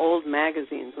 taking old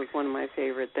magazines was one of my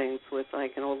favorite things, with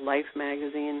like an old Life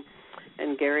magazine.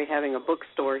 And Gary having a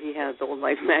bookstore, he has old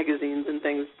Life magazines and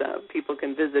things. People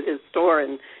can visit his store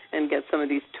and get some of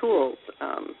these tools.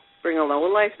 Bring a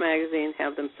old Life magazine,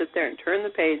 have them sit there and turn the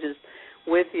pages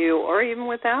with you or even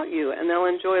without you, and they'll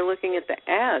enjoy looking at the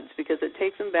ads because it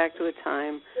takes them back to a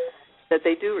time that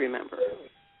they do remember,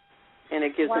 and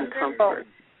it gives them comfort.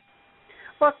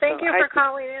 Well, thank you for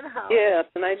calling in, Holly. Yes,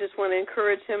 and I just want to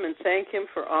encourage him and thank him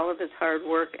for all of his hard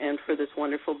work and for this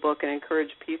wonderful book, and encourage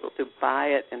people to buy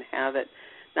it and have it,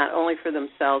 not only for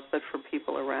themselves but for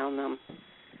people around them.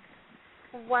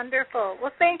 Wonderful.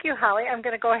 Well, thank you, Holly. I'm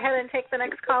going to go ahead and take the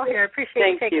next call here. I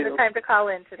appreciate you taking the time to call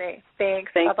in today.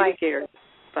 Thanks. Thank Bye-bye. you, Gary.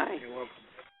 Bye. You're welcome.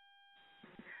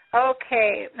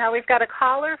 Okay, now we've got a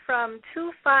caller from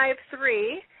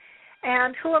 253,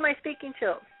 and who am I speaking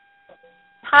to?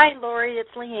 Hi, Lori. It's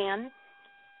Leanne.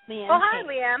 Hi,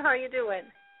 Leanne. How are you doing?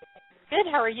 Good.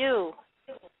 How are you?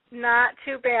 Not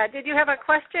too bad. Did you have a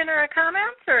question or a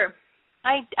comment, or?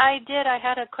 I did. I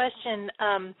had a question.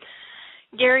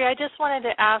 Gary, I just wanted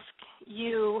to ask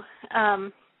you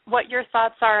what your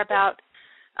thoughts are about,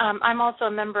 I'm also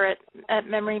a member at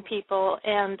Memory People,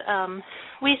 and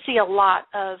we see a lot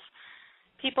of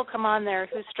people come on there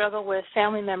who struggle with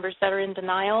family members that are in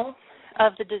denial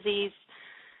of the disease,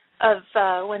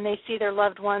 of when they see their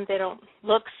loved ones, they don't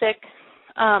look sick.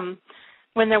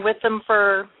 When they're with them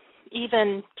for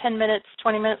even 10 minutes,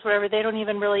 20 minutes, whatever, they don't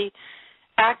even really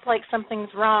act like something's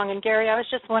wrong. And, Gary, I was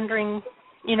just wondering,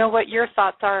 what your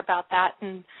thoughts are about that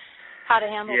and how to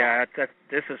handle that. Yeah,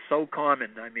 this is so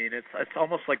common. I mean, it's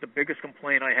almost like the biggest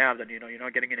complaint I have that, you're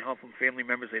not getting any help from family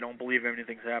members. They don't believe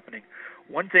anything's happening.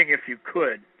 One thing, if you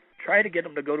could, try to get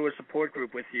them to go to a support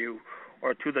group with you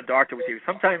or to the doctor with you.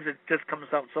 Sometimes it just comes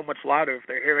out so much louder if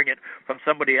they're hearing it from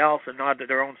somebody else and not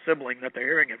their own sibling that they're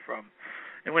hearing it from.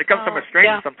 And when it comes from a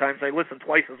stranger, sometimes they listen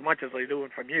twice as much as they do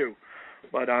it from you.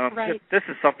 But this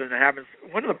is something that happens.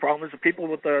 One of the problems is that people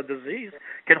with the disease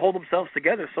can hold themselves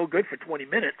together so good for 20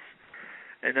 minutes.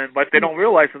 But they don't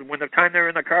realize that when the time they're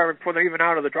in the car before they're even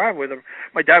out of the driveway,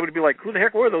 my dad would be like, "Who the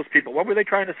heck were those people? What were they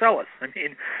trying to sell us?" I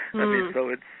mean, so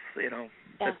it's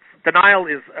denial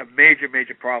is a major,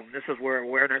 major problem. This is where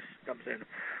awareness comes in.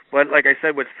 But like I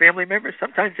said, with family members,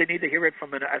 sometimes they need to hear it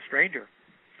from a stranger.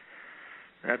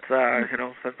 That's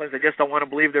sometimes they just don't want to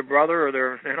believe their brother or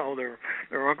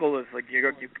their uncle is like,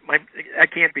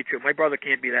 that can't be true. My brother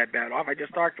can't be that bad off. I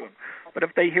just talked to him. But if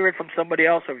they hear it from somebody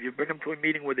else, or if you bring them to a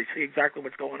meeting where they see exactly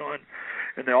what's going on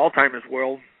in the Alzheimer's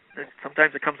world,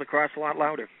 sometimes it comes across a lot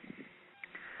louder.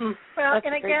 Well,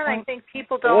 and again, I think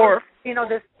people don't,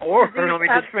 this. Or let me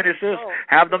just finish this: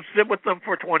 have them sit with them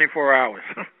for 24 hours.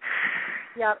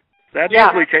 Yep. That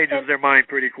usually changes their mind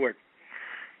pretty quick.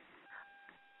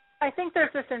 I think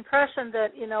there's this impression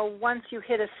that, once you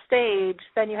hit a stage,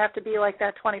 then you have to be like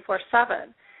that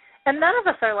 24/7. And none of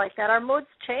us are like that. Our moods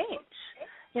change.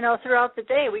 Throughout the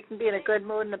day, we can be in a good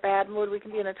mood and a bad mood. We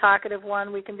can be in a talkative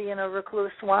one. We can be in a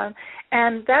recluse one.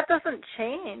 And that doesn't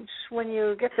change when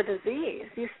you get the disease.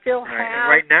 You still have... And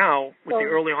right now, with the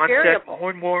early onset, more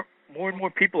and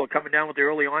more people are coming down with the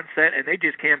early onset, and they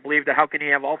just can't believe that how can he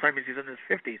have Alzheimer's? He's in his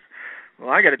 50s. Well,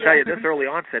 I got to tell you, this early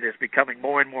onset is becoming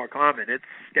more and more common. It's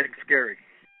getting scary.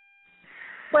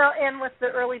 Well, and with the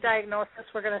early diagnosis,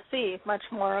 we're going to see much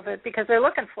more of it because they're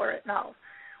looking for it now,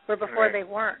 where before they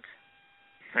weren't.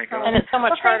 And it's so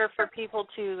much harder for people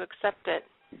to accept it.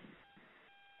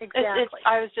 Exactly.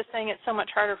 I was just saying it's so much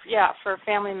harder, for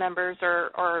family members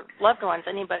or loved ones,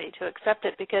 anybody, to accept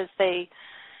it because they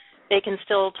can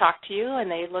still talk to you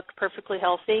and they look perfectly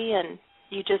healthy, and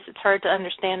it's hard to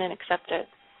understand and accept it.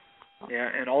 Yeah,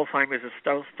 and Alzheimer's is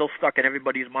still stuck in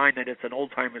everybody's mind that it's an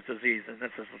old-timers disease, and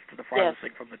this is the farthest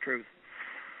thing from the truth.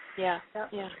 Yeah.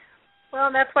 Well,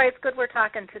 and that's why it's good we're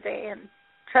talking today and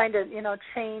trying to,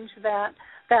 change that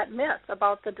myth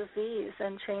about the disease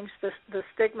and change the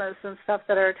stigmas and stuff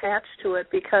that are attached to it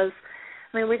because,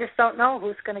 we just don't know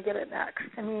who's going to get it next.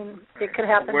 It could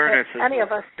happen to any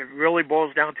of us. It really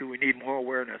boils down to we need more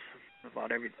awareness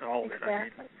about all of it.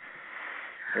 Exactly.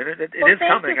 It is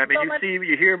coming.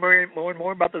 You hear more and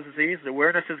more about the disease. The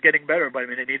awareness is getting better, but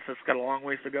it's got a long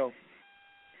ways to go.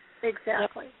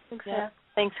 Exactly. Yeah.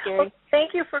 Thanks, Gary. Well,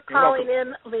 thank you for calling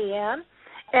in, Leanne.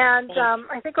 And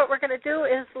I think what we're going to do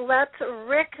is let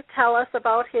Rick tell us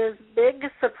about his big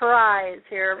surprise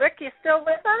here. Rick, you still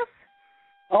with us?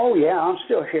 Oh, yeah, I'm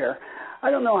still here. I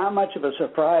don't know how much of a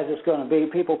surprise it's going to be.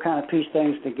 People kind of piece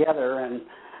things together, and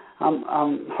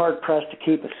I'm hard-pressed to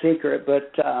keep a secret,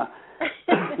 but...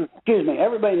 excuse me,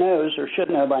 everybody knows or should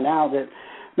know by now that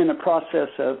in the process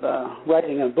of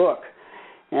writing a book.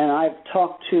 And I've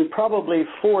talked to probably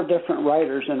 4 different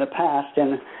writers in the past.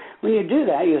 And when you do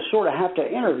that, you sort of have to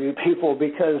interview people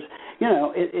because, you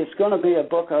know, it's going to be a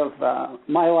book of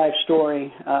my life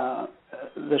story,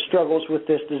 the struggles with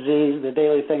this disease, the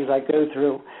daily things I go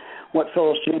through, what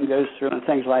Phyllis Jean goes through and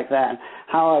things like that,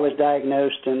 how I was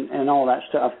diagnosed and all that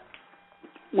stuff.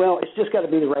 Well, it's just got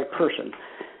to be the right person.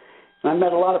 And I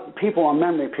met a lot of people on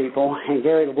Memory People, and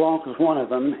Gary LeBlanc was one of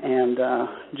them. And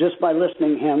just by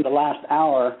listening to him the last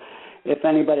hour, if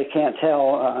anybody can't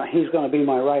tell, he's going to be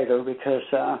my writer because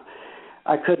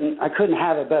I couldn't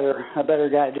have a better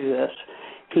guy do this.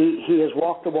 He has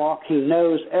walked the walk. He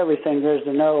knows everything there is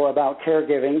to know about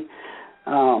caregiving.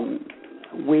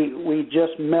 We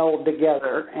just meld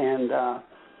together, and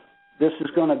this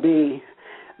is going to be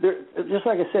there. Just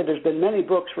like I said, there's been many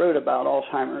books wrote about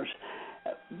Alzheimer's,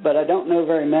 but I don't know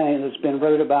very many that's been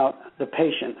wrote about the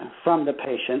patient, from the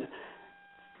patient,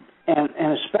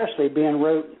 and especially being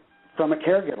wrote from a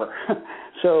caregiver.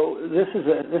 So this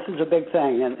is a big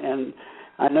thing, and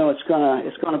I know it's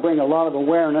gonna bring a lot of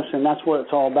awareness, and that's what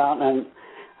it's all about. And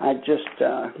I just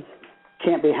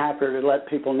can't be happier to let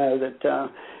people know that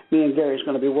me and Gary's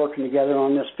going to be working together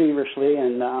on this feverishly,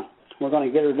 and we're going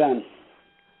to get her done.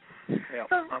 Yeah,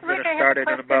 so, I'm Rick, going to start it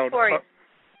in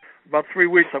about 3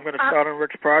 weeks. I'm going to start on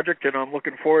Rick's project, and I'm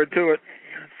looking forward to it.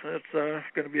 It's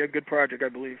going to be a good project, I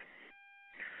believe.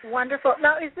 Wonderful.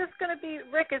 Now, is this going to be,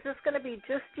 Rick, is this going to be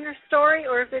just your story,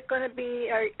 or is it going to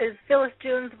be, is Phyllis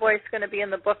June's voice going to be in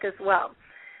the book as well,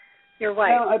 your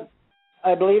wife? Well,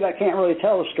 I believe I can't really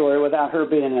tell the story without her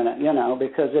being in it, you know,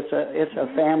 because it's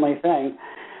a family thing.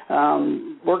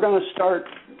 We're going to start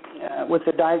with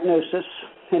the diagnosis,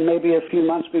 and maybe a few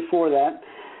months before that,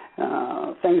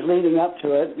 things leading up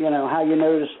to it, you know, how you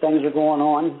notice things are going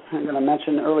on. I'm going to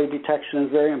mention early detection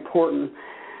is very important.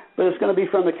 But it's going to be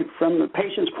from the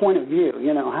patient's point of view,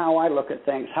 you know, how I look at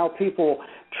things, how people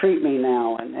treat me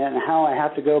now, and how I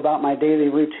have to go about my daily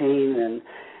routine,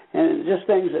 and just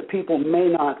things that people may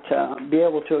not be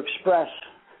able to express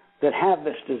that have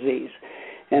this disease.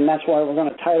 And that's why we're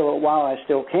going to title it While I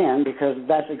Still Can, because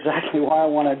that's exactly why I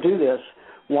want to do this,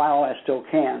 while I still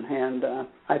can. And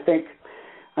I think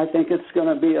it's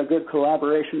going to be a good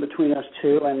collaboration between us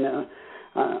two, and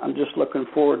I'm just looking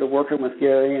forward to working with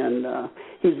Gary, and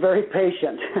he's very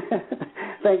patient.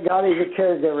 Thank God he's a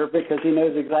caregiver, because he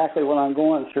knows exactly what I'm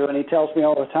going through, and he tells me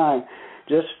all the time,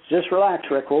 just relax,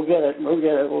 Rick, we'll get it,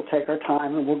 we'll take our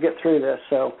time, and we'll get through this.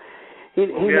 So he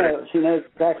knows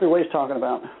exactly what he's talking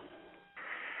about.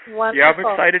 Wonderful. Yeah,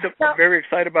 I'm very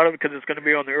excited about it, because it's going to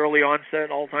be on the early onset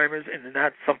Alzheimer's, and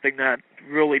that's something that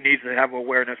really needs to have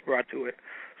awareness brought to it.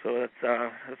 So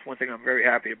that's one thing I'm very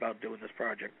happy about doing this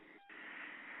project.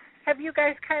 Have you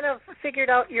guys kind of figured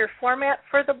out your format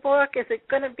for the book? Is it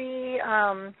going to be,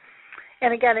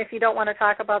 and again, if you don't want to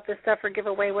talk about this stuff or give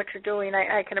away what you're doing,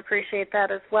 I can appreciate that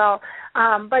as well.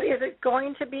 But is it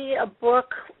going to be a book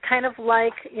kind of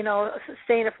like, you know,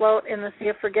 Staying Afloat in the Sea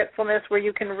of Forgetfulness, where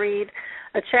you can read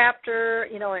a chapter,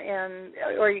 you know,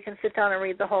 or you can sit down and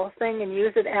read the whole thing and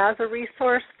use it as a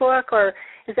resource book? Or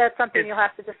is that something you'll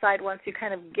have to decide once you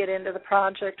kind of get into the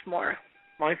project more?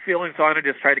 My feelings on it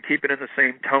is try to keep it in the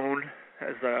same tone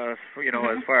as, you know,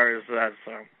 as far as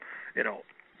you know,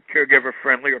 caregiver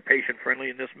friendly or patient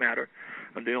friendly in this matter.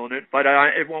 I'm doing it, but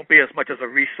it won't be as much as a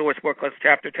resource book. Let's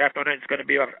chapter on it. It's going to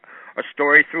be a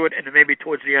story through it, and then maybe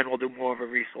towards the end we'll do more of a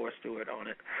resource to it on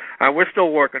it. We're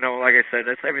still working on it. Like I said,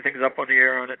 everything's up on the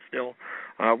air on it still.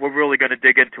 We're really going to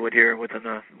dig into it here within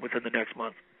the next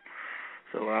month.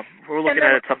 So we're looking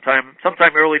at it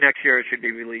sometime early next year. It should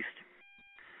be released.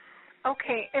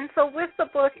 Okay, and so with the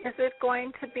book, is it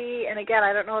going to be, and again,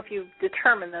 I don't know if you've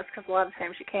determined this, because a lot of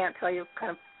times you can't till you've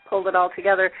kind of pulled it all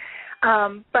together,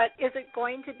 but is it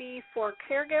going to be for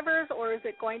caregivers, or is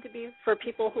it going to be for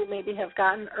people who maybe have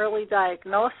gotten early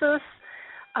diagnosis,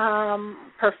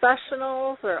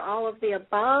 professionals, or all of the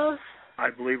above? I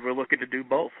believe we're looking to do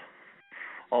both.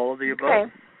 All of the above.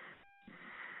 Okay.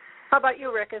 How about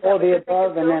you, Rick? All the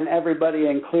above, and then everybody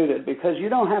included, because you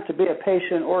don't have to be a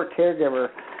patient or a caregiver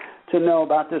to know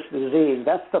about this disease.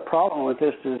 That's the problem with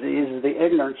this disease, is the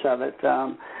ignorance of it.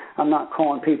 I'm not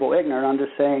calling people ignorant. I'm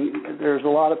just saying there's a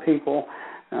lot of people,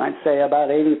 and I'd say about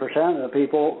 80% of the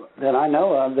people that I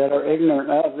know of that are ignorant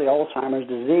of the Alzheimer's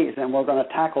disease, and we're going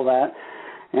to tackle that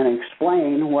and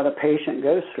explain what a patient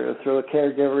goes through a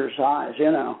caregiver's eyes.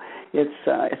 You know,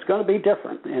 it's going to be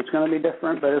different. It's going to be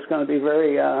different, but it's going to be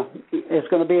it's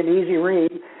going to be an easy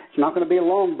read. It's not going to be a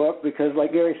long book, because,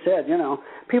 like Gary said, you know,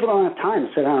 people don't have time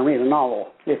to sit down and read a novel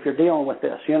if you're dealing with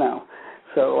this, you know.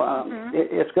 So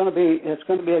it's going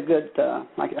to be a good.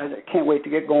 I can't wait to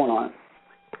get going on it.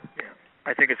 Yeah,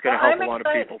 I think it's going to help a lot of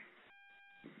people.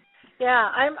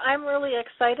 Yeah, I'm really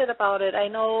excited about it. I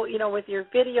know, with your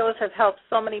videos have helped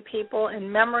so many people,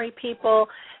 and Memory People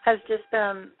has just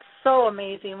been so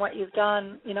amazing what you've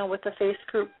done, with the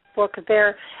Facebook book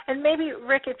there. And maybe,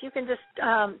 Rick, if you can just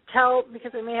tell,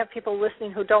 because we may have people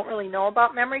listening who don't really know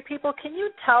about Memory People, can you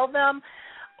tell them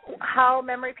how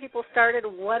Memory People started,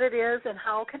 what it is, and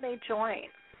how can they join?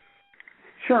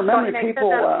 Sure. Memory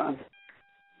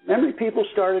People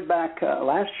started back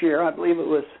last year. I believe it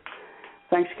was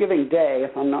Thanksgiving Day,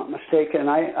 if I'm not mistaken.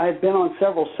 I've been on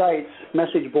several sites,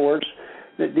 message boards,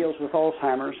 that deals with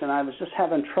Alzheimer's, and I was just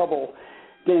having trouble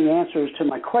getting answers to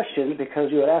my questions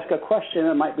because you would ask a question,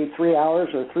 it might be 3 hours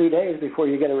or 3 days before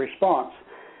you get a response.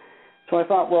 So I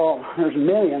thought, well, there's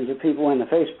millions of people in the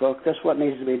Facebook. That's what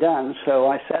needs to be done. So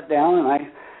I sat down and I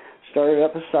started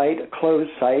up a site, a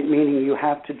closed site, meaning you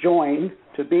have to join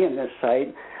to be in this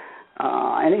site.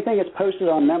 Anything that's posted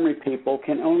on Memory People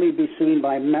can only be seen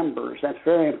by members. That's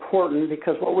very important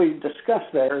because what we discuss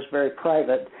there is very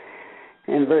private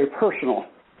and very personal.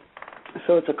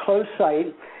 So it's a closed site,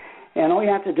 and all you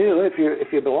have to do,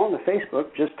 if you belong to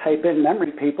Facebook, just type in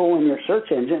Memory People in your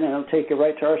search engine, and it'll take you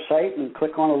right to our site, and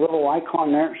click on a little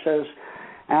icon there that says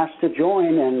Ask to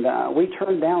Join, and we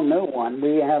turn down no one.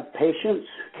 We have patients,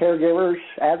 caregivers,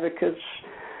 advocates,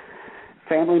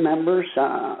 family members,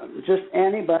 just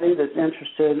anybody that's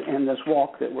interested in this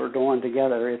walk that we're doing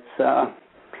together.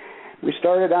 We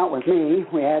started out with me.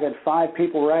 We added 5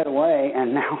 people right away,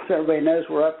 and now everybody knows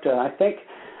we're up to,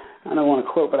 I don't want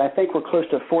to quote, but I think we're close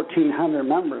to 1,400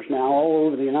 members now all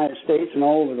over the United States and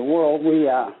all over the world.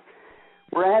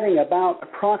 We're adding about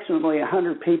approximately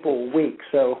 100 people a week.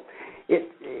 So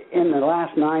in the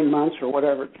last 9 months or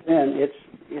whatever it's been,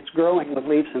 it's growing with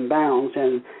leaps and bounds,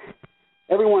 and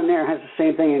everyone there has the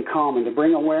same thing in common, to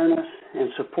bring awareness and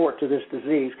support to this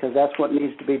disease, because that's what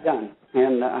needs to be done.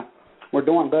 And we're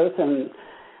doing both, and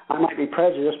I might be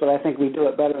prejudiced, but I think we do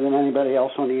it better than anybody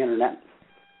else on the Internet.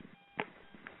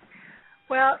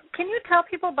 Well, can you tell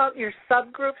people about your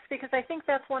subgroups? Because I think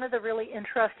that's one of the really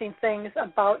interesting things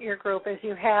about your group is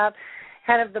you have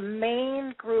kind of the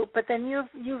main group, but then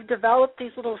you've developed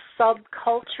these little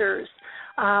subcultures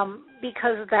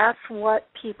because that's what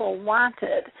people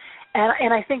wanted.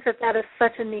 And I think that is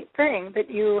such a neat thing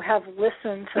that you have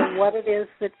listened to what it is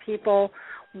that people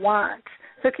want.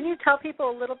 So can you tell people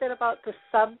a little bit about the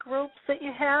subgroups that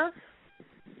you have?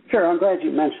 Sure, I'm glad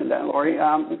you mentioned that, Lori.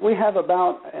 We have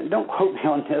about, and don't quote me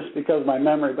on this because of my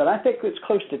memory, but I think it's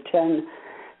close to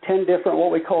 10 different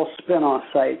what we call spin-off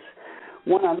sites.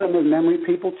 One of them is Memory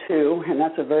People 2, and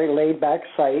that's a very laid-back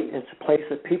site. It's a place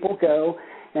that people go,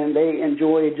 and they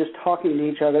enjoy just talking to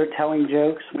each other, telling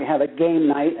jokes. We have a game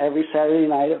night every Saturday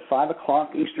night at 5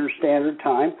 o'clock Eastern Standard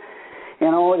Time.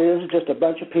 And all it is just a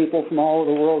bunch of people from all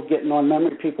over the world getting on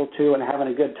Memory People 2 and having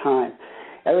a good time.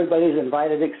 Everybody's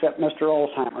invited except Mr.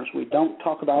 Alzheimer's. We don't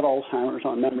talk about Alzheimer's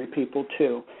on Memory People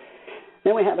 2.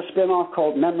 Then we have a spin-off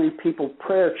called Memory People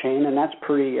Prayer Chain, and that's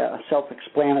pretty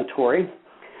self-explanatory.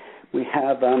 We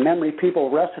have Memory People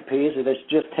Recipes that has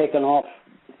just taken off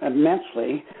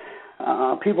immensely.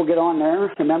 People get on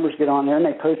there, the members get on there, and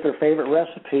they post their favorite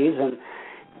recipes. And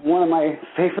one of my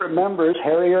favorite members,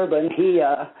 Harry Urban,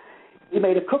 he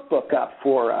made a cookbook up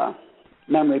for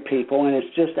Memory People, and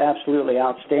it's just absolutely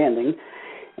outstanding.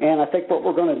 And I think what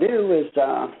we're going to do is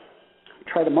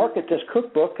try to market this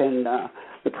cookbook, and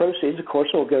the proceeds, of course,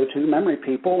 will go to Memory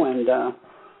People. And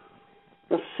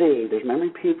let's see, there's Memory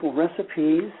People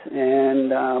Recipes and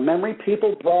Memory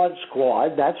People Broad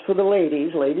Squad. That's for the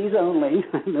ladies only.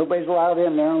 Nobody's allowed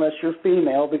in there unless you're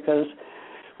female, because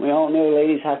we all know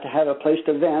ladies have to have a place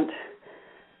to vent.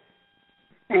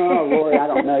 Oh, Lori, I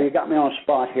don't know. You got me on a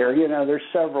spot here. There's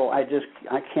several. I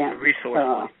can't. The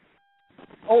resource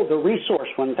one. The resource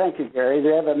one. Thank you, Gary.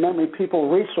 They have a Memory People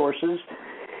Resources,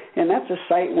 and that's a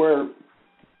site where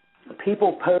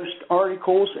people post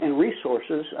articles and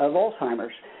resources of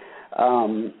Alzheimer's.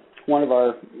 One of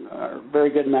our very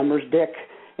good members, Dick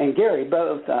and Gary,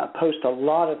 both post a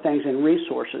lot of things and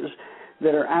resources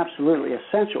that are absolutely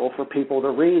essential for people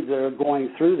to read that are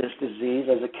going through this disease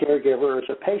as a caregiver or as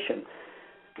a patient.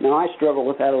 Now, I struggle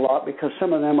with that a lot because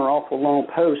some of them are awful long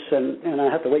posts, and I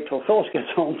have to wait till Phyllis gets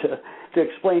home to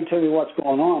explain to me what's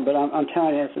going on. But I'm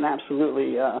telling you, it's an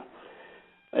absolutely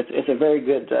it's a very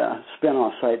good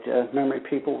spin-off site, Memory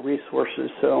People Resources.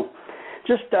 So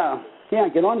just,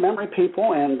 get on Memory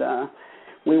People, and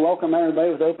we welcome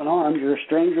everybody with open arms. You're a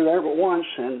stranger there but once,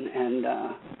 and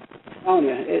I'm telling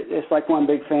you, it's like one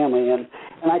big family. And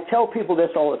and I tell people this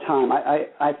all the time.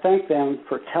 I thank them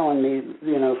for telling me,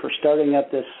 for starting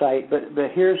up this site. But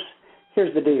here's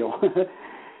the deal.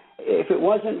 If it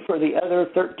wasn't for the other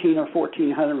 13 or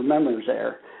 1,400 members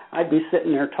there, I'd be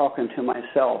sitting there talking to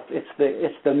myself.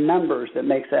 It's the members that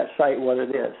makes that site what it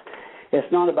is.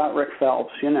 It's not about Rick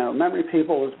Phelps. Memory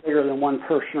People is bigger than one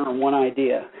person or one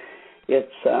idea.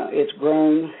 It's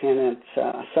grown, and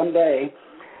it's someday.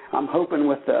 I'm hoping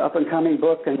with the up-and-coming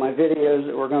book and my videos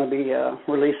that we're going to be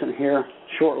releasing here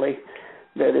shortly,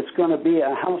 that it's going to be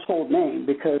a household name,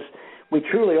 because we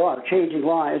truly are changing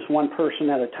lives one person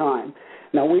at a time.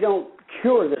 Now, we don't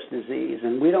cure this disease,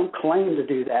 and we don't claim to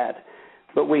do that,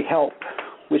 but we help,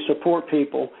 we support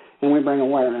people, and we bring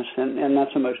awareness, and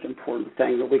that's the most important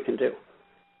thing that we can do.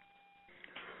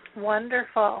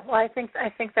 Wonderful. Well, I think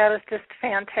that is just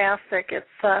fantastic. It's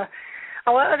how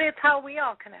we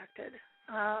all connected.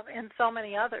 And so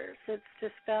many others. It's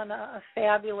just been a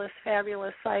fabulous,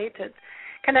 fabulous site. It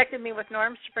connected me with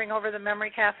Norms to bring over the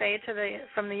Memory Cafe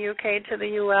from the UK to the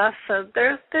US. So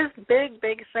there's big,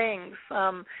 big things,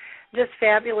 just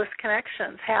fabulous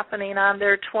connections happening on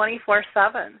there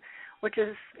 24/7, which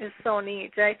is so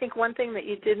neat. And I think one thing that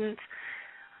you didn't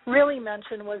really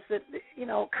mention was that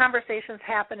conversations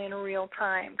happen in real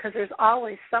time, because there's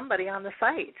always somebody on the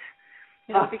site.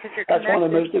 Because you're connected. That's one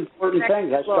of the most important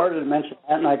things. I started to mention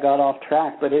that and I got off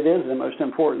track, but it is the most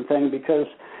important thing, because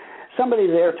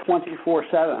somebody's there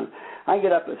 24/7. I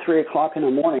get up at 3 o'clock in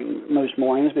the morning most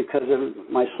mornings because of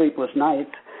my sleepless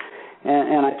nights,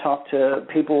 and I talk to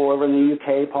people over in the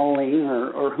UK, Pauline,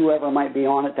 or whoever might be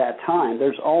on at that time.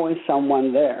 There's always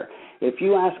someone there. If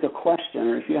you ask a question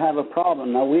or if you have a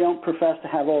problem, now we don't profess to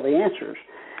have all the answers,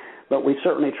 but we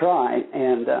certainly try,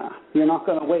 and you're not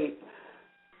going to wait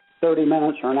 30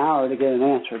 minutes or an hour to get an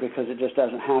answer, because it just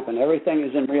doesn't happen. Everything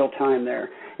is in real time there.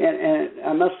 And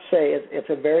I must say it's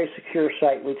a very secure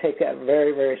site. We take that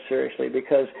very, very seriously,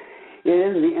 because it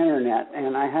is the Internet,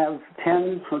 and I have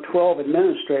 10 or 12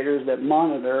 administrators that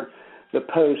monitor the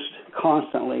post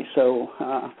constantly. So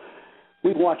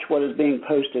we watch what is being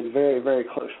posted very, very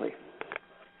closely.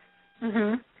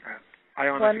 Mm-hmm. I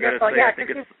honestly got to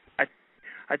say,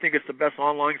 I think it's the best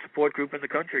online support group in the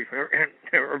country,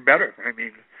 or better. I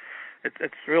mean,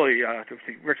 it's really,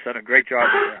 Rick's done a great job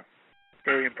with that.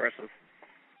 Very impressive.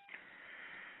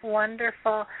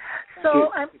 Wonderful. So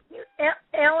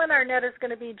Alan Arnett is going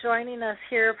to be joining us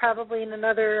here probably in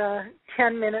another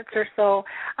 10 minutes or so.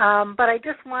 But I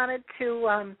just wanted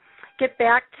to get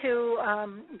back to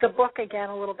the book again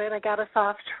a little bit. I got us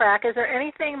off track. Is there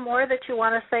anything more that you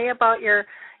want to say about your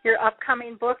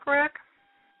upcoming book, Rick?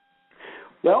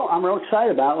 Well, I'm real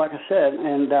excited about it, like I said,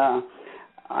 and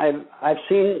I've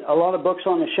seen a lot of books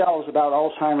on the shelves about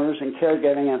Alzheimer's and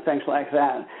caregiving and things like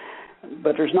that,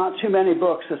 but there's not too many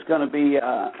books that's going to be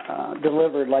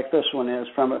delivered like this one is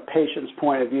from a patient's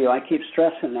point of view. I keep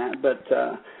stressing that, but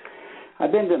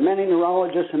I've been to many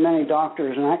neurologists and many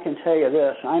doctors, and I can tell you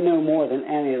this, I know more than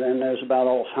any of them knows about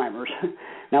Alzheimer's.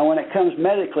 Now, when it comes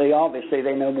medically, obviously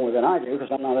they know more than I do,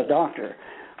 because I'm not a doctor.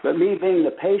 But me being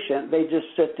the patient, they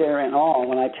just sit there in awe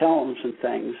when I tell them some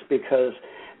things, because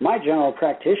my general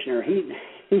practitioner, he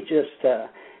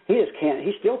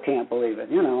still can't believe it.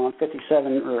 You know, I'm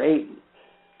 57 or 8.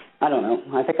 I don't know.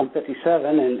 I think I'm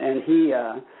 57, and he,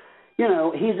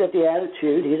 he's at the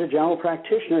attitude. He's a general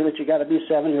practitioner that you got to be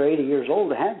 70 or 80 years old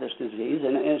to have this disease,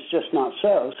 and it's just not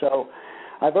so. So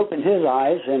I've opened his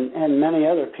eyes and many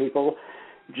other people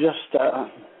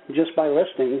just by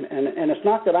listening. And it's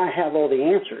not that I have all the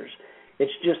answers.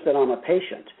 It's just that I'm a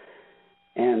patient.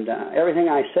 And everything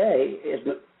I say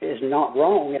is not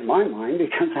wrong in my mind,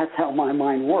 because that's how my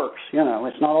mind works. You know,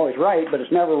 it's not always right, but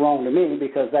it's never wrong to me,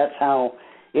 because that's how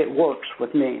it works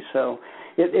with me. So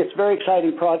it's a very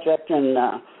exciting project, and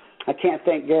I can't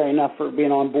thank Gary enough for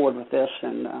being on board with this,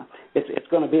 and it's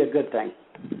going to be a good thing.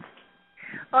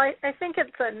 Well, I think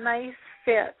it's a nice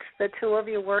fit, the two of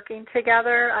you working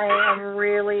together. I am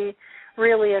really,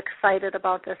 really excited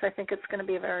about this. I think it's going to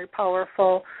be a very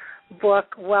powerful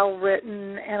book, well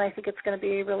written, and I think it's going to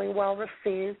be really well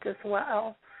received as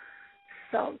well.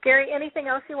 So, Gary, anything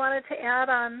else you wanted to add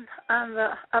on the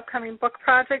upcoming book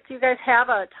project? Do you guys have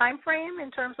a time frame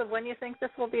in terms of when you think this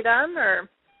will be done, or?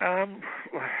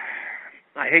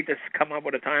 I hate to come up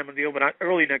with a time and deal, but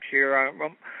early next year.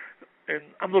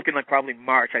 I'm looking like probably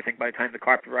March, I think, by the time the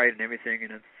copyright and everything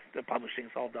and the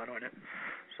publishing's all done on it.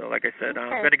 So, like I said,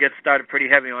 I'm going to get started pretty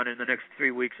heavy on it in the next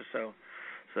 3 weeks or so.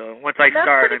 So once I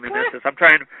start, I'm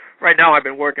trying. Right now, I've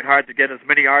been working hard to get as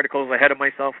many articles ahead of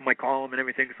myself in my column and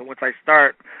everything. So once I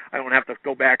start, I don't have to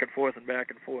go back and forth.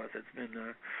 It's been,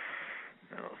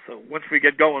 so once we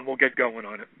get going, we'll get going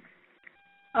on it.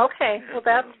 Okay. Well,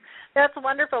 that's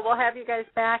wonderful. We'll have you guys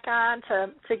back on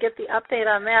to get the update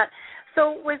on that.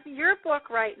 So with your book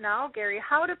right now, Gary,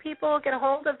 how do people get a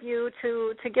hold of you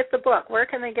to get the book? Where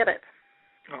can they get it?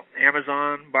 Oh,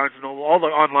 Amazon, Barnes & Noble, all the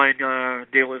online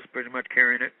dealers pretty much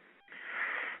carrying it.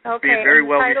 Okay. It's being very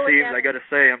well received. Again? I got to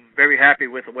say, I'm very happy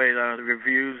with the way the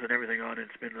reviews and everything on it.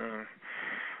 It's been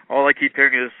all I keep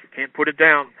hearing is can't put it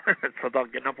down. So I'll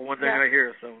get number one thing I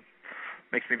hear. So it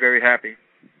makes me very happy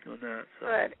on that. So.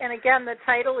 Good. And again, the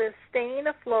title is Staying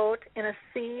Afloat in a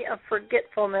Sea of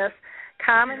Forgetfulness,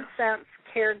 Common Sense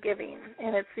Caregiving,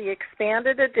 and it's the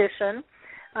expanded edition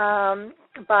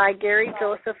by Gary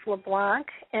Joseph LeBlanc,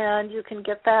 and you can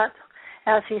get that,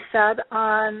 as he said,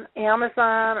 on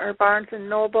Amazon or Barnes &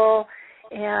 Noble.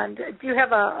 And do you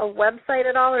have a website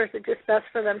at all, or is it just best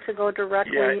for them to go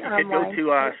directly online? Yeah, you can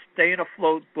go to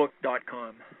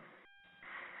stayinafloatbook.com.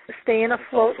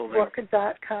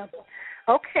 Stayinafloatbook.com.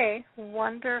 Okay,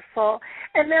 wonderful.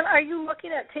 And then are you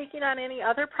looking at taking on any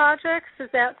other projects? Is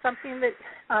that something that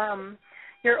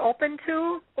you're open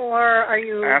to, or are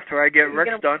you... After I get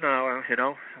Rick's done,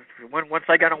 once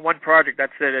I got on one project,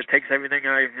 that's it. It takes everything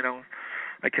I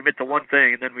commit to one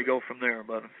thing, and then we go from there.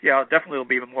 But, yeah, definitely will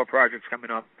be even more projects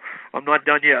coming up. I'm not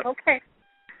done yet. Okay.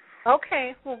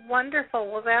 Well, wonderful.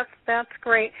 Well, that's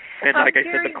great. And like I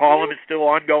said, the column is still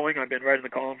ongoing. I've been writing the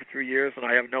column for 3 years, and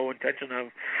I have no intention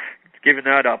of giving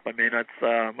that up. I mean,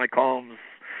 that's my columns.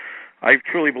 I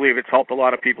truly believe it's helped a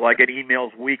lot of people. I get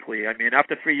emails weekly. I mean,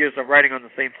 after 3 years of writing on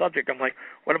the same subject, I'm like,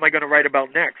 what am I going to write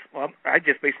about next? Well, I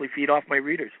just basically feed off my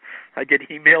readers. I get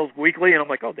emails weekly, and I'm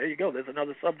like, oh, there you go. There's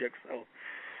another subject. So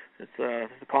it's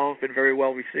the column's been very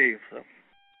well received. So.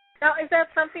 Now, is that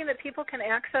something that people can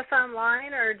access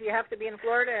online, or do you have to be in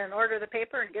Florida and order the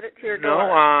paper and get it to your door?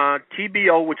 No,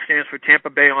 TBO, which stands for Tampa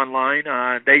Bay Online,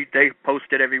 they post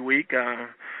it every week. I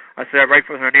write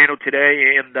for Hernando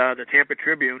Today and the Tampa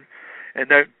Tribune, and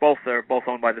they're both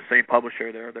owned by the same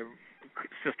publisher. They're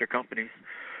sister companies,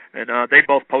 and they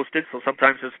both post it. So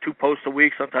sometimes it's 2 posts a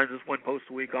week, sometimes it's 1 post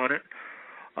a week on it.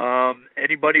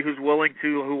 Anybody who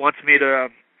wants me to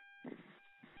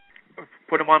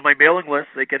put them on my mailing list,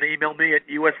 they can email me at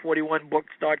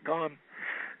us41books.com,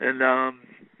 and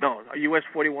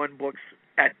us41books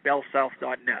at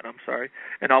bellsouth.net. I'm sorry,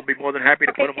 and I'll be more than happy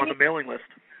to put them on the mailing list.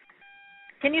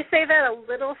 Can you say that a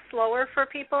little slower for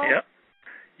people? Yep.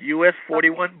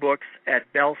 us41books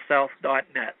at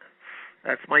bellsouth.net.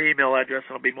 That's my email address.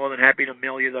 I'll be more than happy to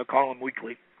mail you the column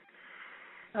weekly.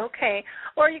 Okay.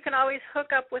 Or you can always hook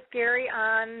up with Gary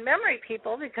on Memory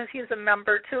People, because he's a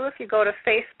member too. If you go to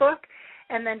Facebook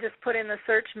and then just put in the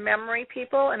search Memory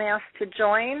People and ask to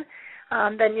join,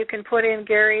 then you can put in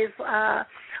Gary's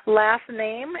last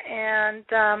name and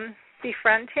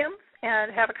befriend him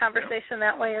and have a conversation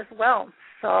that way as well.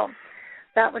 So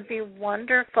that would be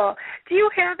wonderful. Do you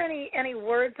have any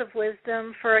words of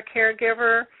wisdom for a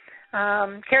caregiver?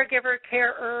 Caregiver,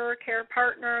 carer, care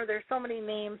partner. There's so many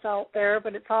names out there,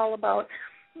 but it's all about,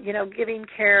 giving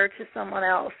care to someone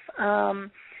else.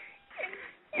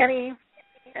 Any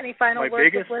final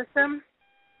words of wisdom?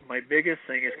 My biggest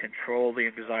thing is control the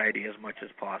anxiety as much as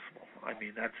possible. I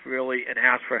mean, that's really, and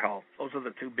ask for help. Those are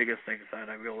the 2 biggest things that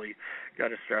I really got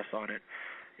to stress on it.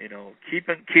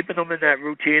 Keeping them in that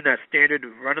routine, that standard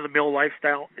run-of-the-mill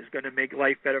lifestyle is going to make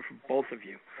life better for both of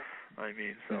you. I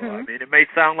mean, it may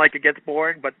sound like it gets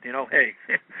boring, but, hey,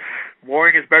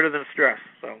 boring is better than stress,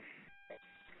 so.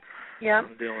 Yeah.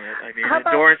 I'm doing it. I mean,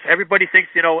 endurance, everybody thinks,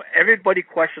 everybody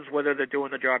questions whether they're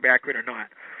doing the job accurate or not.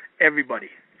 Everybody.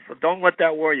 So don't let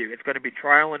that worry you. It's going to be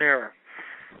trial and error.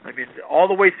 I mean, all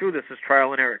the way through this is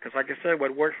trial and error, because like I said,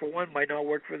 what works for one might not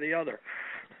work for the other.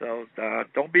 So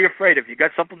don't be afraid. If you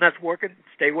got something that's working,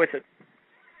 stay with it,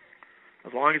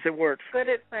 as long as it works. Good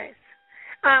advice.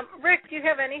 Rick, do you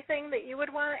have anything that you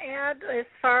would want to add as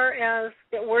far as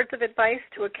words of advice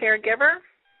to a caregiver?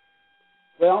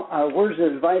 Well, words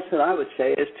of advice that I would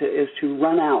say is to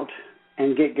run out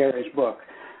and get Gary's book.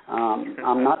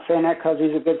 I'm not saying that because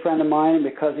he's a good friend of mine and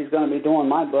because he's going to be doing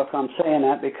my book. I'm saying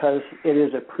that because it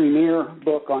is a premier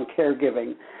book on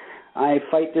caregiving. I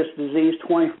fight this disease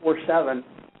 24/7,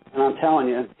 and I'm telling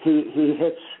you,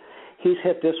 he's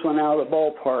hit this one out of the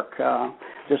ballpark.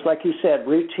 Just like you said,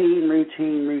 routine.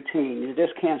 You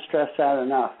just can't stress that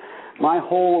enough. My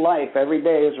whole life, every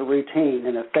day is a routine,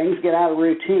 and if things get out of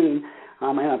routine,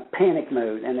 I'm in a panic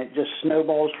mode, and it just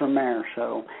snowballs from there.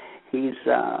 So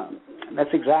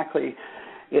that's exactly,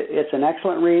 it's an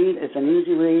excellent read, it's an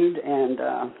easy read, and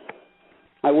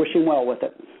I wish him well with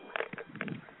it.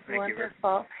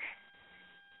 Wonderful.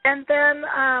 And then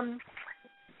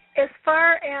As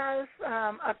far as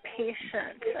a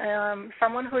patient,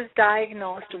 someone who's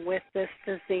diagnosed with this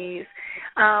disease,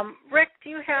 Rick, do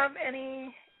you have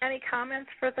any comments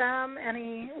for them?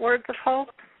 Any words of hope?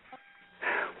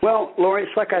 Well, Lori,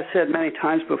 it's like I said many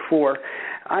times before,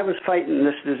 I was fighting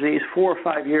this disease 4 or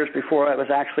 5 years before I was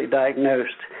actually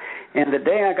diagnosed. And the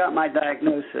day I got my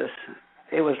diagnosis,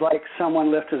 it was like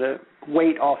someone lifted a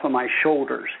weight off of my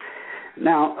shoulders.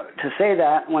 Now, to say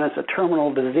that when it's a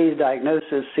terminal disease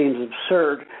diagnosis seems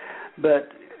absurd, but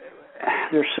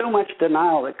there's so much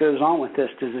denial that goes on with this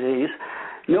disease.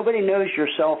 Nobody knows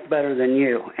yourself better than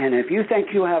you. And if you think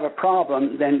you have a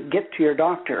problem, then get to your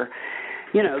doctor.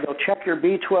 You know, they'll check your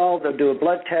B12, they'll do a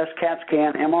blood test, CAT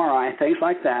scan, MRI, things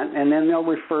like that, and then they'll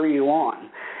refer you on.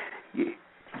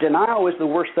 Denial is the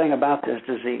worst thing about this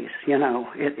disease. You know,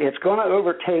 it's going to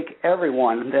overtake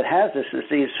everyone that has this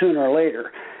disease sooner or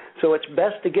later. So it's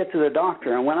best to get to the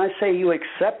doctor. And when I say you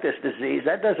accept this disease,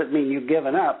 that doesn't mean you've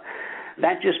given up.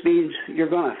 That just means you're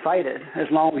going to fight it as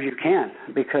long as you can,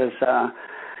 because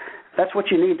that's what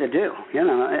you need to do. You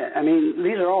know, I mean,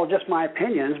 these are all just my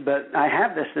opinions, but I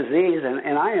have this disease,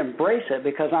 and I embrace it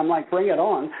because I'm like, bring it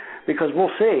on, because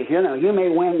we'll see. You know, you may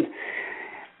win.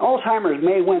 Alzheimer's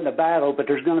may win the battle, but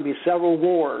there's going to be several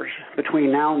wars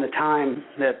between now and the time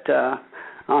that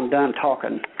I'm done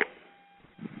talking.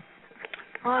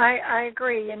 Well, I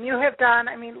agree. And you have done,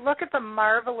 I mean, look at the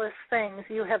marvelous things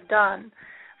you have done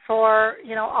for,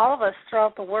 you know, all of us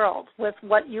throughout the world with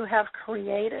what you have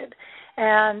created.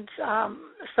 And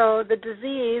so the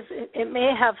disease, it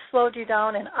may have slowed you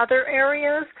down in other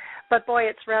areas, but boy,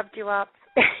 it's revved you up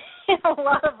in a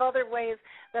lot of other ways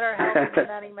that are helping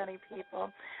many, many people.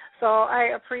 So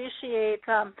I appreciate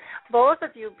both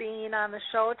of you being on the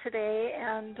show today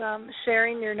and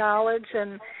sharing your knowledge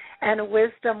and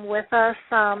wisdom with us.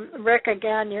 Rick,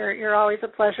 again, you're always a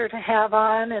pleasure to have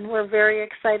on, and we're very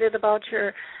excited about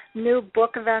your new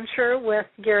book venture with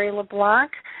Gary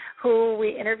LeBlanc, who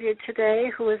we interviewed today,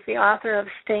 who is the author of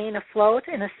Staying Afloat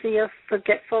in a Sea of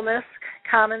Forgetfulness,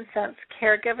 Common Sense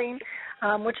Caregiving,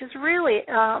 which is really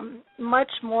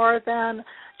much more than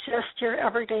just your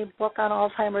everyday book on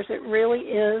Alzheimer's. It really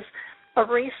is a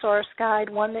resource guide,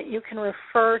 one that you can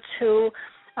refer to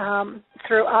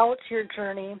throughout your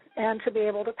journey and to be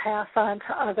able to pass on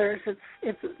to others.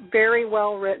 It's very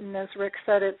well written. As Rick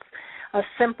said, it's a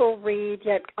simple read,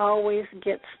 yet always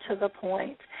gets to the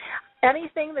point.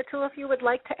 Anything the two of you would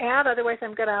like to add? Otherwise,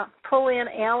 I'm going to pull in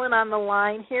Alan on the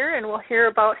line here, and we'll hear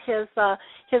about his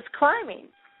climbing.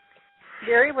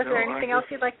 Gary, was there anything else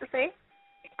you'd like to say?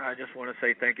 I just want to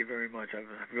say thank you very much. I've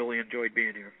really enjoyed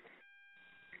being here.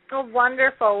 Oh,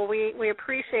 wonderful. We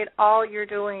appreciate all you're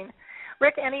doing.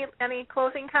 Rick, any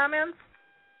closing comments?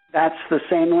 That's the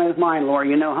same way with mine, Laura.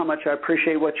 You know how much I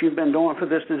appreciate what you've been doing for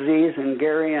this disease, and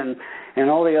Gary and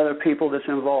all the other people that's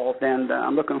involved. And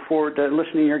I'm looking forward to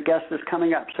listening to your guest that's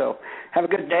coming up. So have a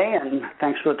good day, and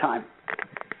thanks for the time.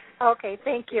 Okay,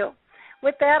 thank you.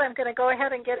 With that, I'm going to go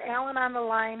ahead and get Alan on the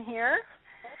line here.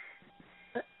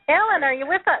 Alan, are you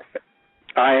with us?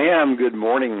 I am. Good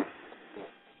morning.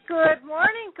 Good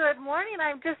morning. Good morning.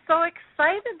 I'm just so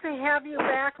excited to have you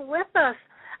back with us.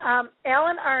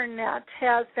 Alan Arnett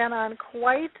has been on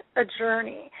quite a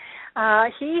journey.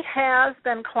 He has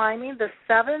been climbing the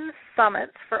 7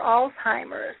 summits for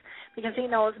Alzheimer's because he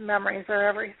knows memories are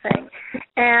everything.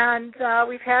 And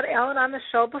we've had Alan on the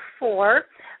show before,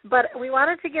 but we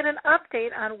wanted to get an update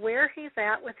on where he's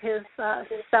at with his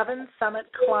 7 summit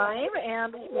climb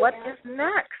and what is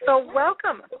next. So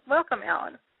welcome,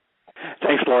 Alan.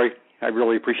 Thanks, Laurie. I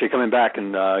really appreciate coming back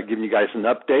and giving you guys an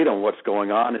update on what's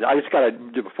going on. And I just got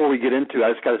to, before we get into it,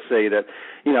 I just got to say that,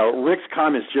 you know, Rick's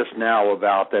comments just now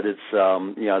about that it's,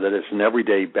 you know, that it's an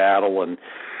everyday battle and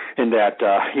that,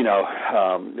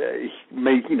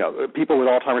 people with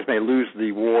Alzheimer's may lose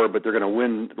the war, but they're going to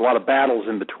win a lot of battles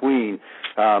in between.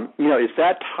 It's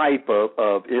that type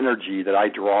of energy that I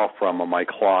draw from on my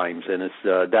climbs, and it's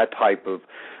that type of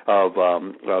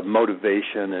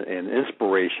motivation and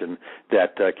inspiration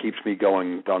that keeps me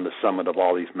going on the summit of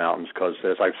all these mountains, because,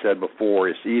 as I've said before,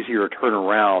 it's easier to turn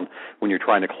around when you're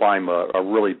trying to climb a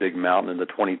really big mountain in the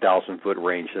 20,000-foot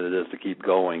range than it is to keep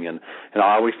going. And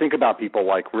I always think about people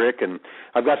like Rick, and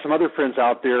I've got some other friends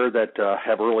out there that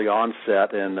have early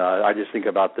onset, and I just think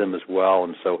about them as well.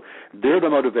 And so they're the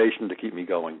motivation to keep me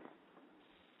going.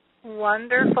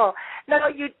 Wonderful. Now,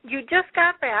 you just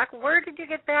got back. Where did you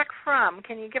get back from?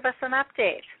 Can you give us an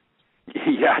update?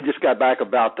 Yeah, I just got back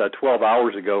about 12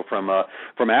 hours ago from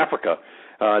Africa.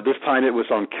 This time it was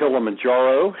on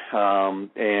Kilimanjaro,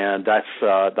 and that's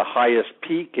the highest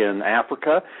peak in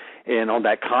Africa. and on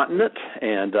that continent.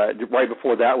 And right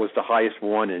before that was the highest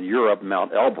one in Europe,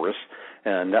 Mount Elbrus,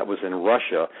 and that was in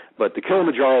Russia. But the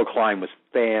Kilimanjaro climb was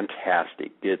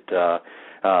fantastic. It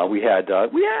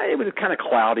was kind of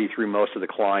cloudy through most of the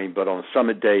climb, but on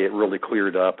summit day it really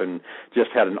cleared up and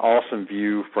just had an awesome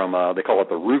view from they call it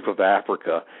the roof of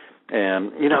Africa.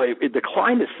 And the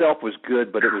climb itself was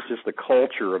good, but it was just the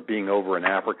culture of being over in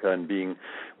Africa and being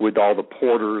with all the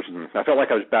porters, and I felt like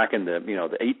I was back in the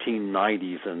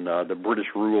 1890s and the British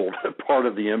ruled part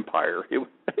of the empire.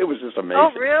 It was just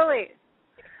amazing. Oh, really?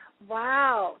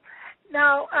 Wow.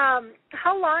 Now,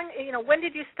 how long, when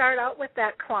did you start out with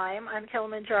that climb on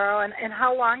Kilimanjaro, and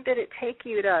how long did it take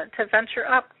you to venture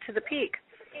up to the peak?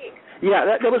 Yeah,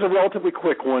 that was a relatively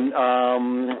quick one.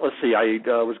 Let's see, I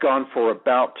was gone for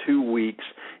about 2 weeks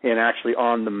and actually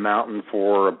on the mountain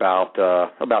for about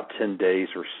 10 days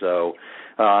or so.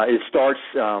 It starts,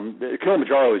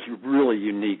 Kilimanjaro is really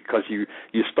unique because you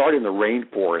start in the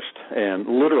rainforest, and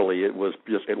literally it was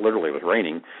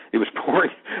raining. It was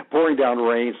pouring down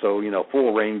rain, so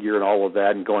full rain gear and all of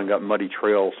that, and going up muddy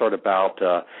trails. Start about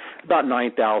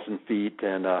 9,000 feet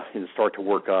and start to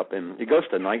work up, and it goes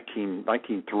to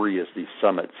 19,300 is the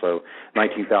summit, so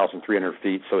 19,300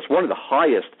 feet. So it's one of the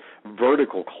highest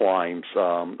vertical climbs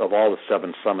of all the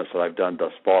 7 summits that I've done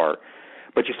thus far.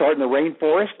 But you start in the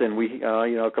rainforest, and we,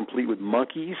 complete with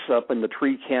monkeys up in the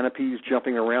tree canopies,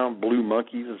 jumping around. Blue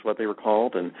monkeys is what they were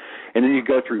called, and then you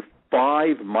go through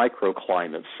 5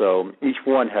 microclimates. So each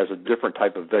one has a different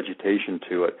type of vegetation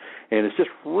to it, and it's just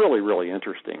really, really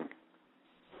interesting.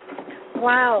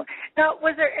 Wow. Now,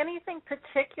 was there anything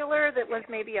particular that was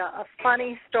maybe a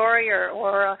funny story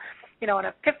or an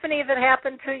epiphany that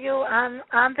happened to you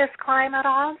on this climb at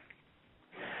all?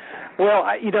 Well,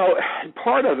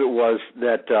 part of it was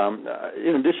that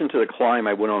in addition to the climb,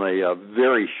 I went on a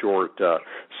very short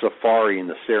safari in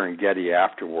the Serengeti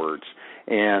afterwards.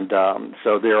 And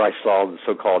so there I saw the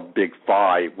so-called Big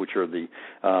Five, which are the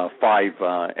 5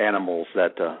 animals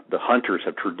that the hunters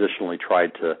have traditionally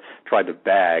tried to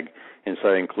bag. And so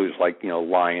that includes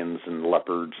lions and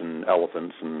leopards and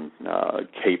elephants and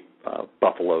Cape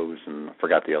buffaloes, and I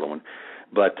forgot the other one.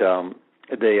 But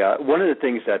one of the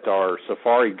things that our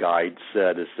safari guide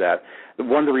said is that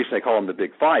one of the reasons they call them the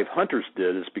Big Five, hunters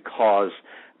did, is because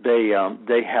they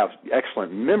have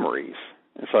excellent memories.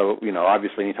 And so,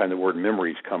 obviously anytime the word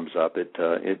memories comes up, it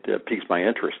piques my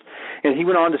interest. And he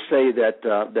went on to say that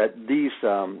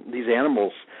these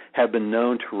animals have been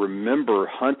known to remember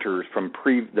hunters from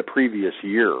the previous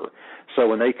year. So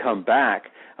when they come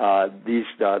back,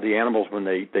 the animals, when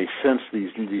they sense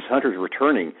these hunters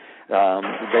returning,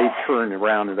 they turn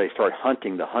around and they start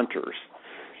hunting the hunters.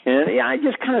 And it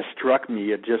just kind of struck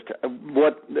me at just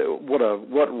what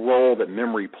role that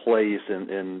memory plays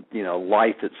in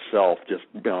life itself, just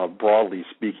broadly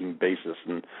speaking basis.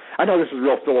 And I know this is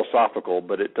real philosophical,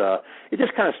 but it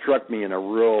just kind of struck me in a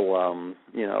real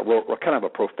kind of a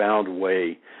profound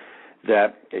way.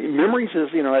 That memories is,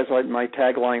 as like my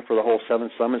tagline for the whole 7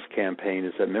 Summits campaign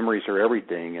is that memories are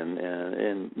everything, and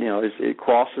it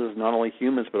crosses not only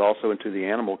humans but also into the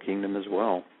animal kingdom as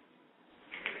well.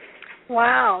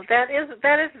 Wow, that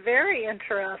is very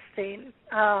interesting.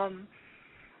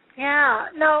 Yeah.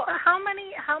 Now, how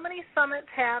many summits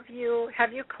have you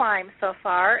climbed so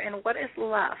far, and what is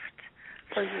left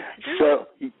for you to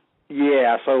do?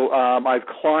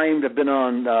 I've been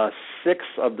on 6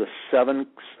 of the 7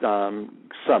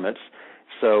 summits.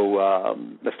 So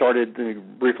I started, to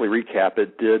briefly recap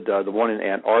it, did the one in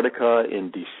Antarctica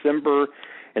in December,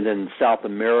 and then South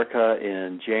America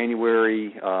in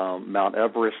January, Mount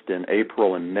Everest in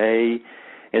April and May,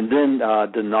 and then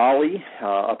Denali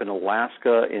up in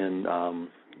Alaska in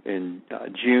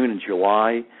June and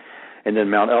July, and then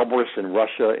Mount Elbrus in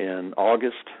Russia in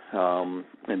August,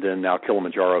 and then now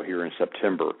Kilimanjaro here in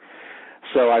September.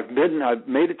 So I've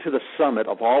made it to the summit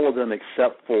of all of them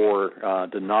except for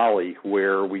Denali,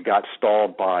 where we got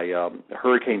stalled by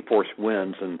hurricane-force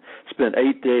winds and spent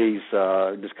 8 days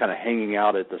just kind of hanging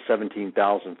out at the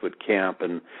 17,000-foot camp,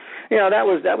 and that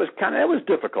was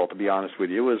difficult, to be honest with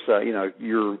you. It was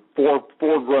you're four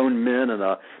grown men in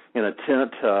a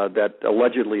tent that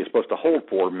allegedly is supposed to hold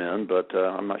 4 men, but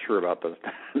I'm not sure about the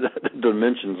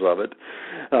dimensions of it.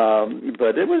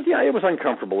 But it was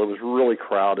uncomfortable. It was really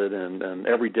crowded, and and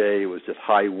every day it was just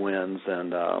high winds,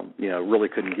 and really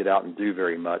couldn't get out and do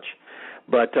very much.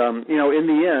 But in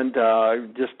the end,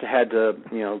 just had to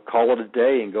call it a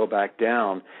day and go back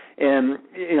down. And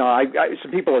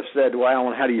some people have said, "Well,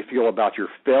 Alan, how do you feel about your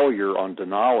failure on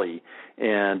Denali?"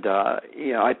 And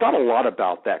I thought a lot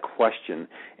about that question.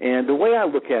 And the way I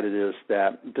look at it is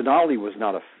that Denali was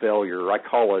not a failure. I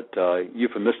call it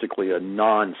euphemistically a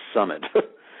non-summit.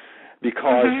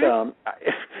 Because,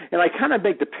 and I kind of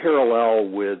make the parallel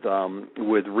with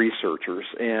researchers,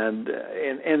 and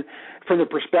from the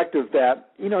perspective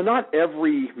that not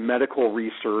every medical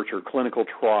research or clinical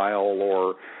trial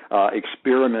or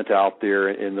experiment out there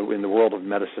in the world of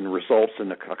medicine results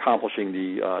in accomplishing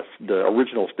the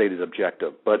original stated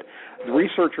objective, but the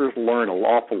researchers learn an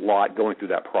awful lot going through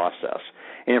that process.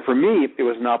 And for me, it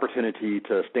was an opportunity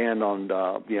to stand on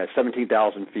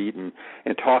 17,000 feet and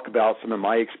talk about some of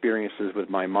my experiences with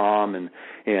my mom and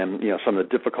some of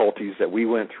the difficulties that we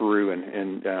went through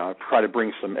and try to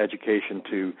bring some education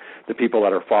to the people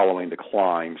that are following the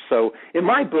climb. So in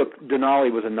my book, Denali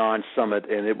was a non-summit,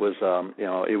 and it was a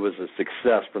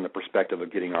success from the perspective of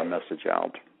getting our message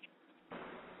out.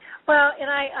 Well, and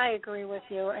I agree with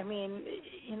you. I mean,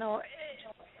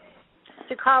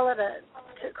 to call it a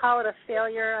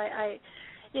failure,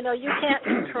 you can't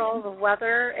control the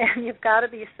weather, and you've got to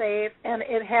be safe, and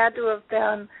it had to have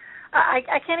been.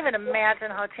 I can't even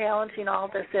imagine how challenging all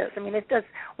this is. I mean,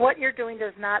 what you're doing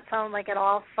does not sound like at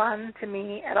all fun to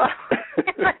me at all.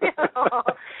 At all.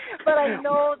 But I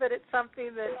know that it's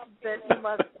something that you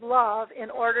must love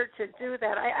in order to do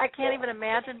that. I can't even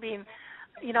imagine being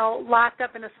locked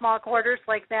up in a small quarters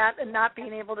like that and not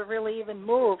being able to really even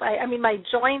move. I mean, my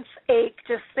joints ache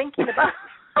just thinking about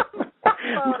it.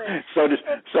 So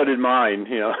did mine,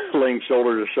 laying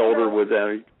shoulder to shoulder with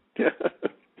them.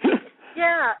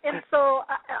 Yeah, and so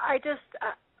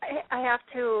I have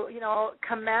to,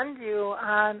 commend you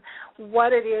on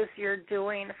what it is you're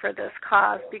doing for this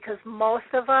cause, because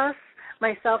most of us,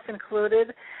 myself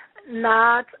included,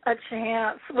 not a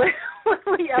chance will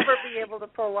we ever be able to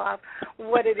pull off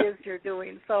what it is you're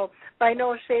doing. So by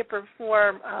no shape or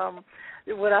form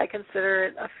would I consider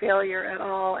it a failure at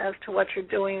all as to what you're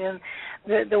doing and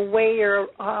the way you're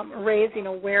raising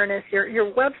awareness.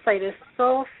 Your website is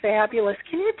so fabulous.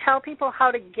 Can you tell people how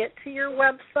to get to your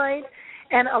website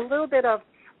and a little bit of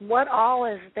what all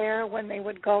is there when they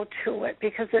would go to it?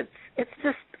 Because it's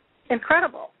just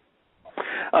incredible.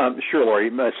 Sure,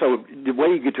 Lori. So the way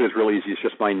you get to it is really easy. It's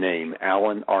just my name,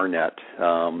 Alan Arnett,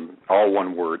 all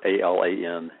one word,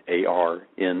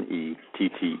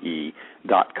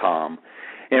 AlanArnette.com.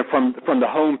 And from the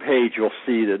home page, you'll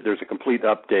see that there's a complete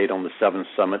update on the 7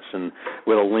 summits, and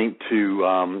with a link to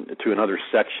another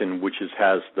section which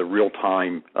has the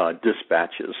real-time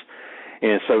dispatches.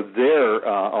 And so there,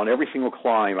 on every single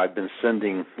climb, I've been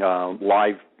sending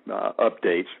live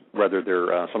updates, whether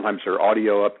they're sometimes they're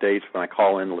audio updates when I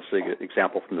call in, let's say, an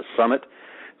example from the summit,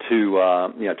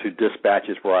 to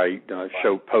dispatches where I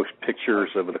post pictures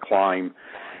of the climb.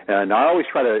 And I always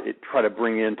try to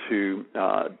bring into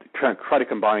try to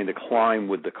combine the climb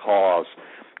with the cause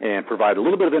and provide a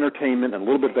little bit of entertainment and a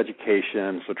little bit of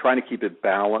education. So trying to keep it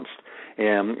balanced.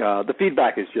 And the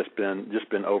feedback has just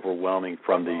been overwhelming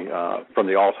from the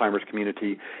Alzheimer's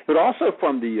community, but also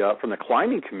from the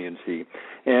climbing community.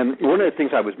 And one of the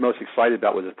things I was most excited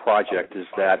about with this project is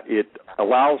that it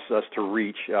allows us to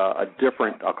reach a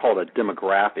different, I'll call it a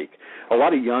demographic. A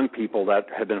lot of young people that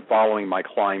have been following my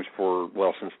climbs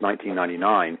since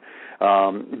 1999.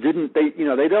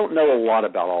 They don't know a lot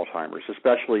about Alzheimer's,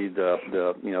 especially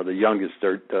the youngest.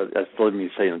 They're let me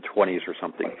say in the 20s or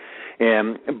something,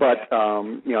 but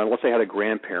unless they had a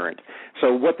grandparent.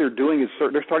 So what they're doing is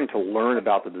they're starting to learn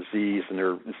about the disease, and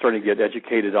they're starting to get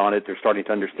educated on it. They're starting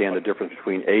to understand the difference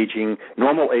between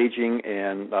normal aging,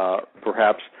 and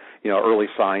perhaps early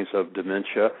signs of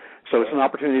dementia. So it's an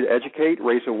opportunity to educate,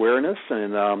 raise awareness,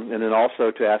 and then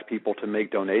also to ask people to make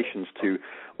donations to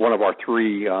one of our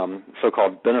 3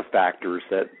 so-called benefactors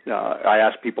that I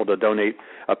ask people to donate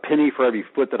a penny for every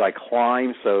foot that I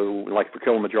climb. So like for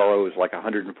Kilimanjaro is like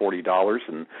 $140,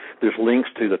 and there's links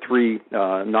to the 3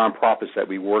 nonprofits that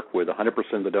we work with.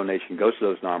 100% of the donation goes to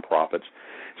those nonprofits.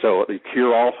 So the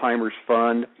Cure Alzheimer's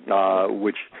Fund,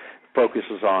 which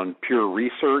focuses on pure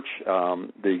research,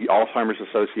 the Alzheimer's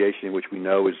Association, which we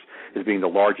know is being the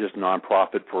largest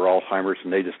nonprofit for Alzheimer's,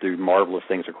 and they just do marvelous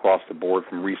things across the board,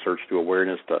 from research to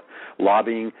awareness to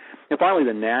lobbying. And finally,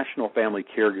 the National Family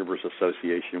Caregivers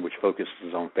Association, which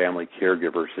focuses on family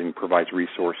caregivers and provides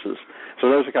resources. So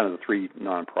those are kind of the 3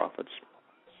 nonprofits.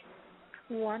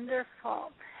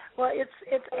 Wonderful. Well,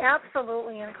 it's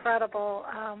absolutely incredible.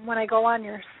 When I go on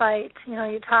your site,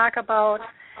 you talk about,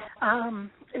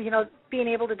 being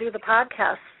able to do the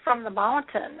podcast from the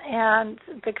mountain and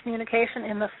the communication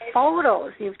in the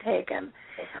photos you've taken,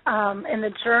 and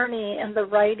the journey and the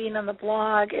writing and the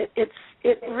blog. It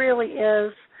really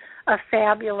is a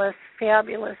fabulous,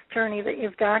 fabulous journey that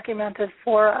you've documented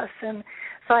for us. And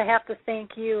so I have to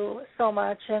thank you so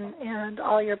much and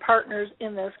all your partners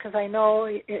in this, because I know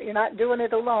you're not doing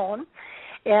it alone.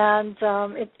 And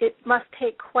it must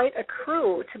take quite a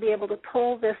crew to be able to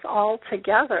pull this all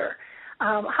together.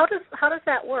 How does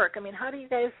that work? I mean, how do you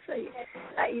guys?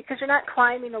 Because you're not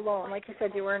climbing alone, like you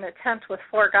said, you were in a tent with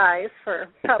 4 guys for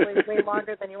probably way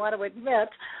longer than you want to admit.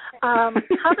 How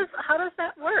does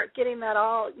that work? Getting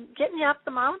you up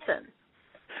the mountain?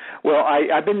 Well,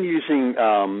 I've been using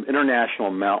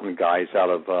international mountain guides out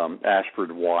of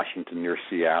Ashford, Washington, near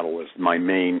Seattle, as my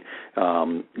main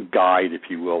guide, if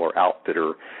you will, or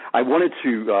outfitter. I wanted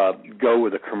to go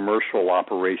with a commercial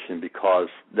operation because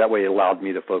that way it allowed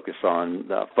me to focus on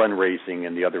fundraising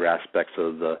and the other aspects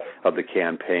of the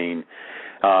campaign.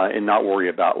 And not worry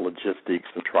about logistics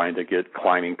and trying to get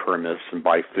climbing permits and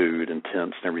buy food and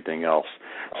tents and everything else.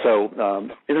 So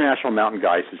International Mountain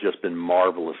Guides has just been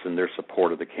marvelous in their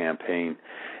support of the campaign.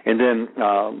 And then,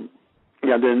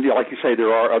 like you say,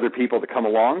 there are other people that come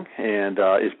along, and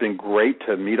it's been great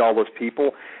to meet all those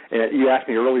people. And you asked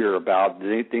me earlier about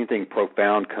did anything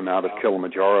profound come out of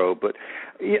Kilimanjaro, but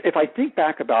if I think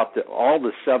back about all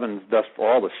the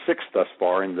 6 thus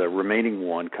far, and the remaining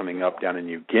one coming up down in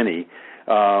New Guinea,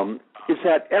 is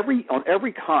that on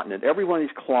every continent, every one of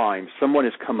these climbs, someone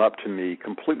has come up to me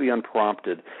completely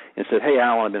unprompted and said, "Hey,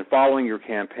 Alan, I've been following your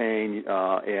campaign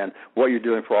and what you're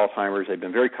doing for Alzheimer's." They've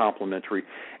been very complimentary.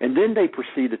 And then they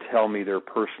proceed to tell me their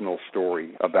personal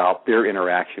story about their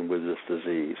interaction with this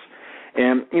disease.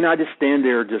 And, I just stand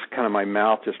there, just kind of my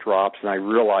mouth just drops, and I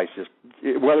realize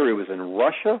whether it was in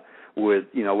Russia with,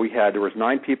 there was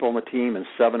 9 people on the team and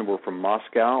 7 were from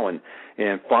Moscow, and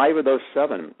 5 of those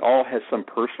 7 all had some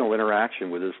personal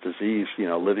interaction with this disease,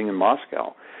 living in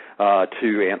Moscow,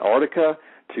 to Antarctica,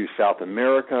 to South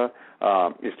America.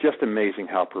 It's just amazing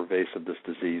how pervasive this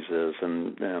disease is.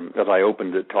 And as I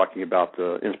opened it talking about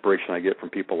the inspiration I get from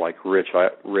people like Rick,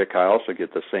 I also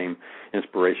get the same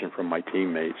inspiration from my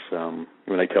teammates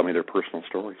when they tell me their personal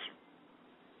stories.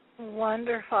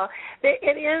 Wonderful.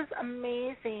 It is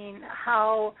amazing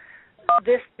how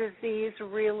this disease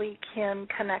really can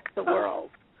connect the world,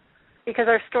 because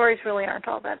our stories really aren't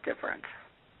all that different.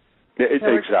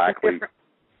 Exactly.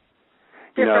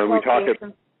 Different we talk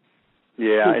locations.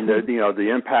 Yeah, and the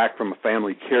impact from a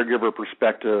family caregiver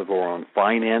perspective, or on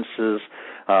finances,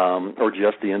 or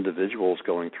just the individuals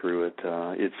going through it.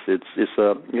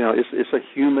 It's a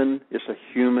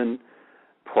human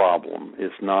problem.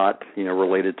 It's not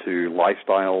related to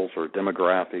lifestyles or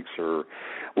demographics or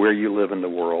where you live in the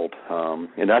world,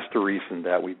 and that's the reason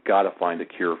that we've got to find a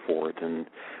cure for it, and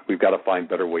we've got to find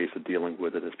better ways of dealing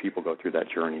with it as people go through that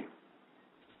journey.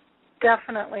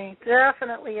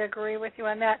 Definitely agree with you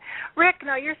on that. Rick,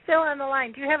 now you're still on the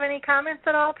line. Do you have any comments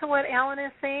at all to what Alan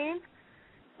is saying?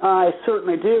 I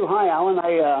certainly do. Hi, Alan.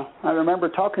 I remember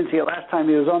talking to you last time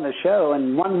he was on the show,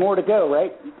 and 1 more to go,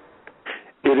 right?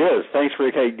 It is. Thanks,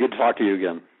 Rick. Hey, good to talk to you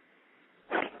again.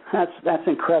 That's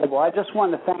incredible. I just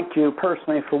want to thank you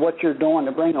personally for what you're doing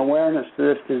to bring awareness to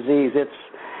this disease.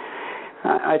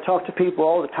 I talk to people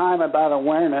all the time about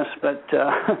awareness, but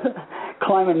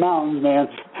climbing mountains, man,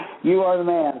 you are the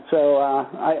man. So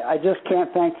I just can't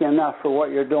thank you enough for what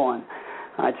you're doing.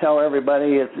 I tell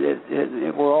everybody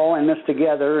we're all in this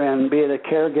together, and be it a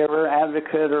caregiver,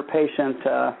 advocate, or patient,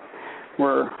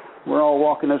 we're all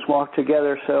walking this walk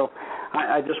together. So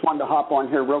I just wanted to hop on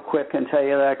here real quick and tell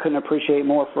you that I couldn't appreciate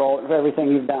more for everything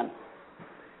you've done.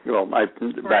 Well,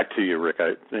 back to you, Rick,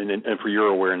 and for your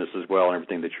awareness as well and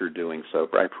everything that you're doing. So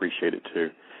I appreciate it too.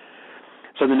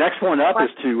 So the next one up is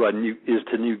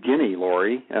to New Guinea,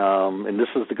 Lori, and this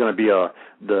is going to be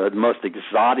the most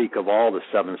exotic of all the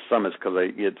 7 summits, because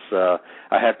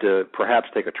I have to perhaps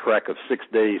take a trek of 6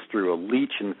 days through a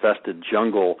leech-infested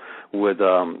jungle with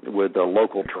the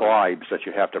local tribes that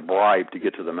you have to bribe to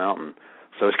get to the mountain.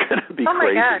 So it's going to be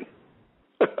crazy. My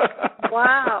God.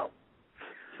 Wow.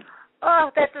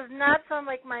 Oh, that does not sound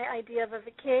like my idea of a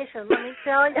vacation, let me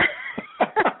tell you.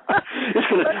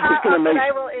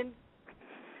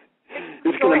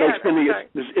 It's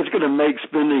going to make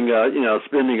spending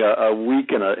a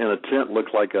week in a tent look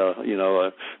like a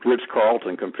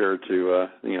Ritz-Carlton compared to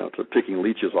to picking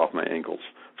leeches off my ankles.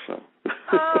 So.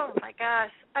 Oh my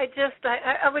gosh! I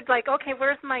would like, okay,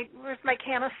 where's my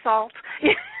can of salt?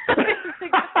 Get the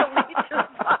leeches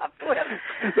off.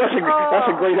 That's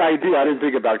a great idea. I didn't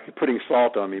think about putting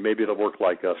salt on me. Maybe it'll work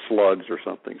like slugs or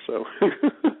something. So.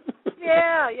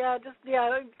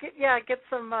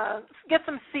 Get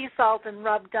some sea salt and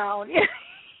rub down.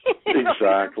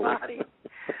 Exactly.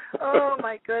 Oh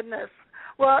my goodness.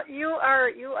 Well, you are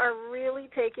really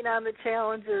taking on the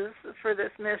challenges for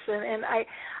this mission, and I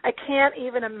can't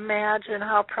even imagine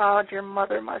how proud your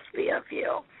mother must be of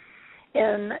you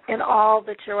in all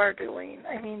that you are doing.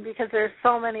 I mean, because there's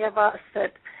so many of us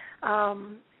that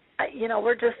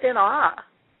we're just in awe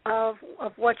of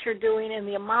what you're doing and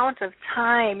the amount of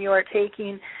time you are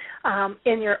taking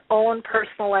in your own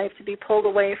personal life to be pulled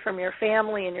away from your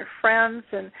family and your friends.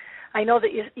 And I know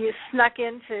that you snuck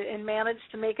into and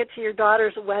managed to make it to your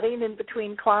daughter's wedding in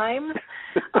between climbs.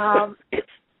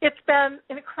 It's been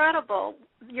incredible,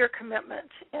 your commitment.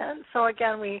 And so,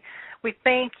 again, we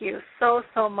thank you so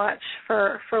much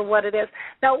for what it is.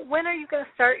 Now, when are you going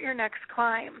to start your next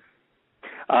climb?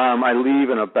 I leave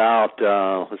in about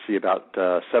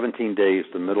 17 days,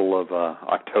 the middle of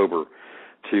October,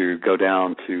 to go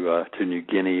down to New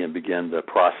Guinea and begin the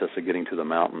process of getting to the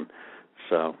mountain.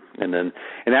 So, and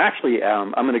actually,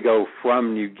 I'm going to go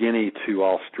from New Guinea to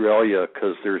Australia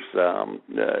because there's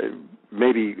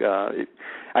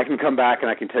I can come back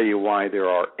and I can tell you why there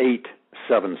are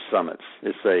 7 summits.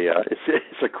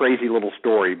 It's a crazy little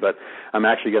story, but I'm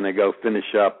actually going to go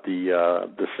finish up the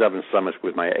 7 summits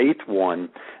with my 8th one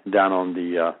down on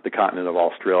the continent of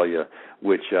Australia,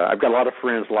 which I've got a lot of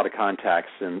friends, a lot of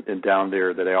contacts and down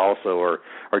there that I also are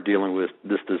dealing with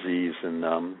this disease, and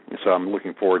so I'm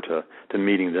looking forward to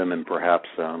meeting them and perhaps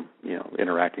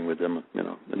interacting with them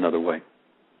another way.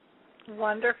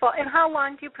 Wonderful. And how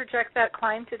long do you project that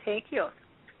climb to take you?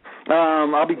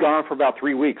 I'll be gone for about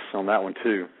 3 weeks on that one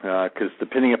too, because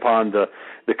depending upon the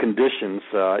conditions,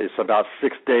 it's about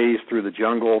 6 days through the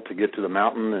jungle to get to the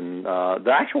mountain, and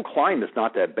the actual climb is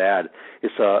not that bad.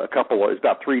 It's it's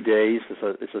about 3 days.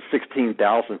 It's a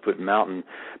 16,000-foot mountain,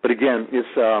 but again,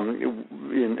 it's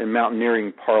in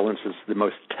mountaineering parlance, it's the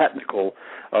most technical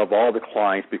of all the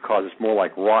climbs because it's more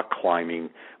like rock climbing,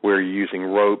 where you're using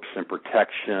ropes and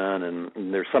protection,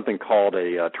 and there's something called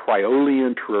a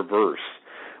Triolean traverse,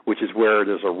 which is where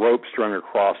there's a rope strung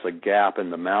across a gap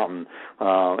in the mountain,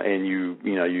 and you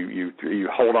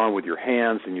hold on with your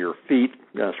hands and your feet,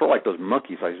 sort of like those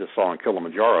monkeys I just saw in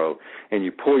Kilimanjaro, and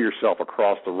you pull yourself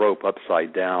across the rope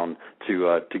upside down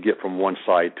to get from one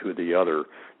side to the other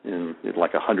in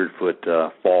like 100-foot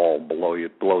fall below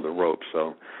the rope.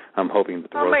 So I'm hoping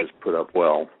that the rope is put up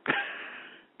well.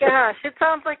 Gosh, it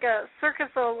sounds like a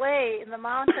Circus Olay in the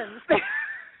mountains.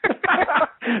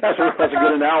 That's a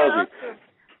good analogy. Awesome.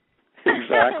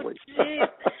 Exactly. Oh,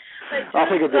 I'll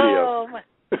take a video.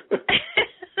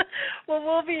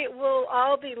 Well, we'll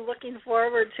all be looking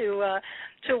forward to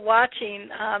watching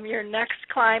your next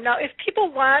climb. Now, if people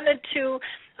wanted to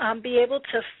be able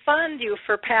to fund you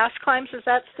for past climbs, is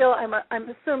that still? I'm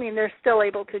assuming they're still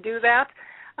able to do that,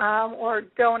 or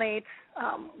donate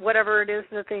whatever it is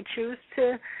that they choose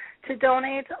to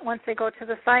donate once they go to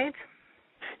the site.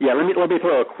 Yeah, let me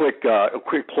throw a quick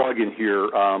plug in here.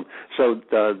 So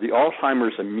the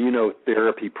Alzheimer's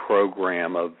Immunotherapy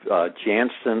Program of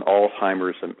Janssen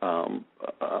Alzheimer's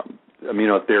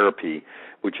Immunotherapy,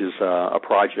 which is a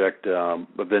project, a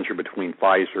venture between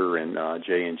Pfizer and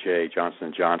J&J,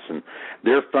 Johnson & Johnson.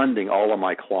 They're funding all of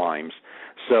my climbs.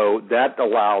 So that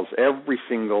allows every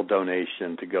single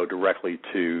donation to go directly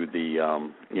to the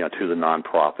to the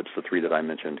nonprofits, the 3 that I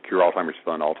mentioned: Cure Alzheimer's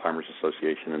Fund, Alzheimer's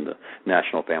Association, and the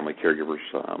National Family Caregivers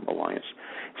Alliance.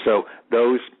 So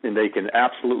those, and they can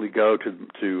absolutely go to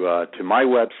my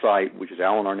website, which is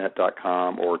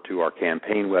alanarnett.com, or to our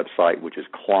campaign website, which is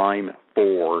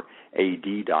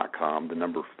climb4ad.com, the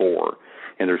number 4,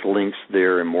 and there's links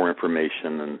there and more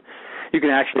information. And you can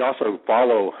actually also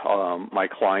follow my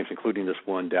climbs, including this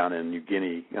one down in New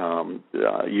Guinea,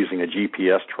 using a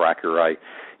GPS tracker.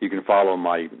 You can follow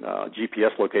my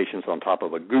GPS locations on top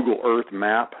of a Google Earth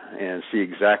map and see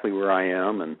exactly where I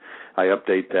am, and I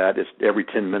update that. It's every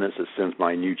 10 minutes it sends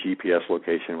my new GPS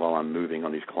location while I'm moving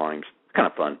on these climbs. Kind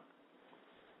of fun.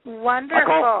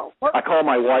 Wonderful. I call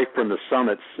my wife from the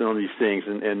summits on these things,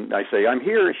 and I say, "I'm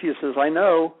here," and she says, "I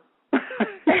know."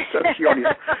 So she already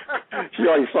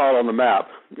saw it on the map.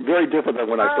 Very different than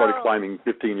when I started climbing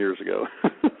 15 years ago.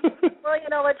 Well, you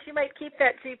know what? She might keep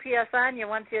that GPS on you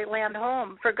once you land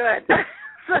home for good. So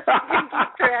you can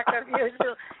keep track of you.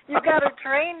 You got to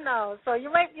train now, so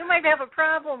you might have a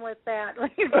problem with that when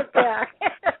you get back.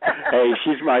 Hey,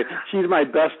 she's my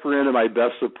best friend and my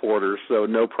best supporter, so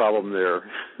no problem there.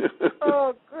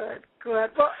 Oh, good.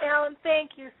 Well, Alan,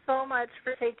 thank you so much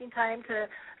for taking time to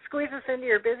squeeze us into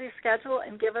your busy schedule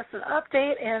and give us an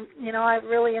update. And, I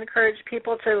really encourage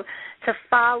people to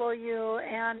follow you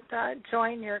and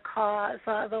join your cause.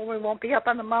 Though we won't be up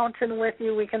on the mountain with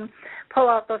you, we can pull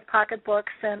out those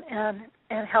pocketbooks and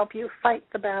help you fight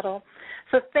the battle.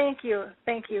 So thank you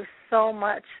so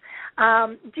much.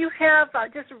 Do you have,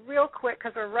 just real quick,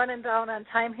 because we're running down on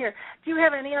time here, do you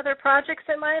have any other projects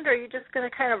in mind, or are you just going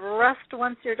to kind of rest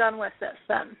once you're done with this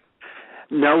then?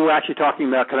 No, we're actually talking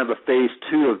about kind of a phase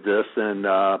 2 of this, and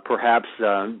perhaps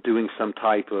doing some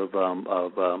type of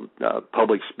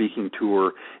public speaking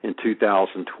tour in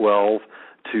 2012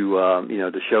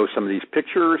 to show some of these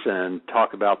pictures and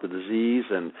talk about the disease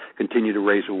and continue to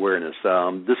raise awareness.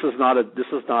 This is not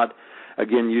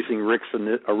again, using Rick's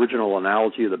original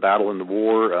analogy of the battle and the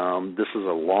war. This is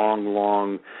a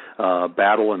long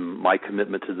battle, and my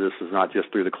commitment to this is not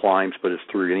just through the climbs, but it's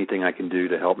through anything I can do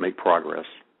to help make progress.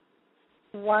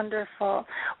 Wonderful.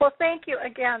 Well, thank you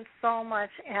again so much,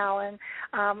 Alan,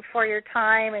 for your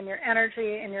time and your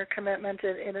energy and your commitment.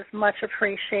 It is much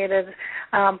appreciated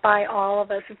by all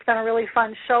of us. It's been a really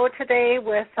fun show today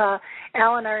with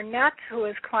Alan Arnett, who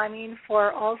is climbing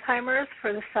for Alzheimer's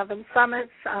for the 7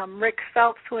 Summits, Rick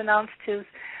Phelps, who announced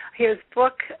his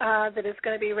book that is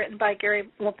going to be written by Gary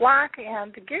LeBlanc,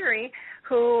 and Gary,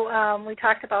 who we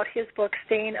talked about his book,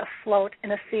 Staying Afloat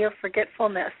in a Sea of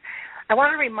Forgetfulness. I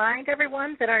want to remind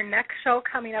everyone that our next show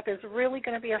coming up is really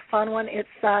going to be a fun one. It's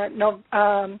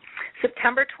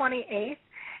September 28th,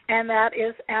 and that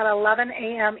is at 11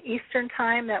 a.m. Eastern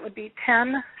Time. That would be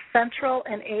 10 Central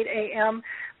and 8 a.m.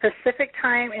 Pacific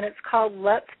Time, and it's called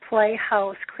Let's Play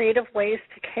House, Creative Ways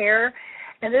to Care.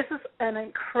 And this is an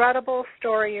incredible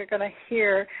story you're going to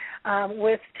hear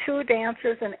with 2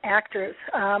 dancers and actors,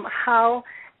 how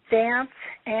dance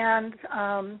and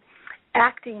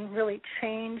acting really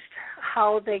changed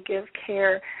how they give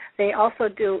care. They also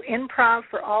do improv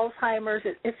for Alzheimer's.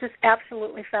 It's just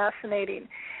absolutely fascinating.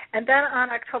 And then on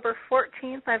October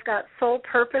 14th, I've got Soul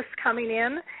Purpose coming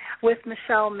in with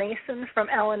Michelle Mason from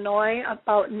Illinois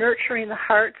about nurturing the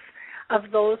hearts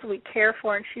of those we care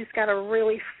for. And she's got a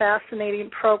really fascinating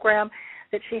program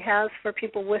that she has for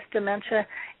people with dementia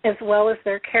as well as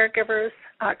their caregivers.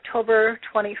 October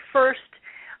 21st,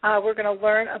 we're going to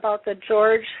learn about the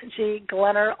George G.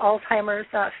 Glenner Alzheimer's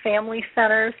Family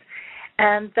Centers.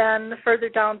 And then further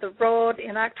down the road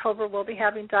in October, we'll be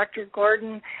having Dr.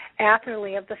 Gordon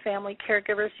Atherley of the Family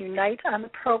Caregivers Unite on the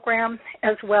program,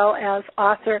 as well as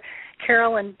author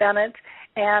Carolyn Bennett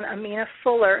and Amina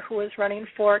Fuller, who is running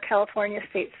for California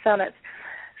State Senate.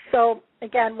 So,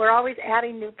 again, we're always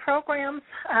adding new programs.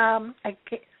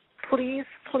 Please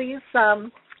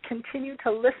continue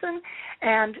to listen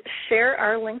and share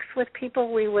our links with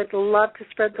people. We would love to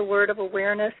spread the word of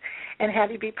awareness and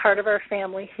have you be part of our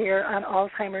family here on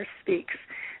Alzheimer's Speaks.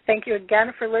 Thank you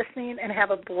again for listening, and have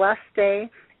a blessed day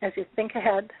as you think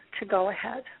ahead to go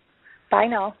ahead. Bye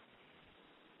now.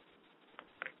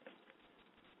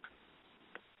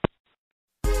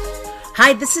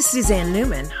 Hi, this is Suzanne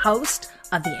Newman, host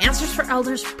of the Answers for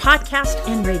Elders podcast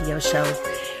and radio show.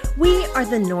 We are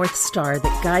the North Star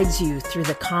that guides you through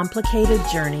the complicated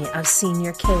journey of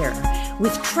senior care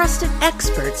with trusted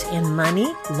experts in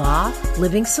money, law,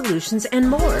 living solutions, and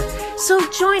more. So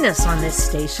join us on this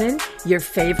station, your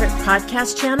favorite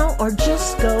podcast channel, or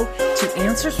just go to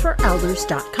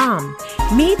AnswersForElders.com.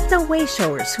 Meet the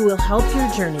Wayshowers who will help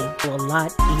your journey go a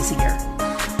lot easier.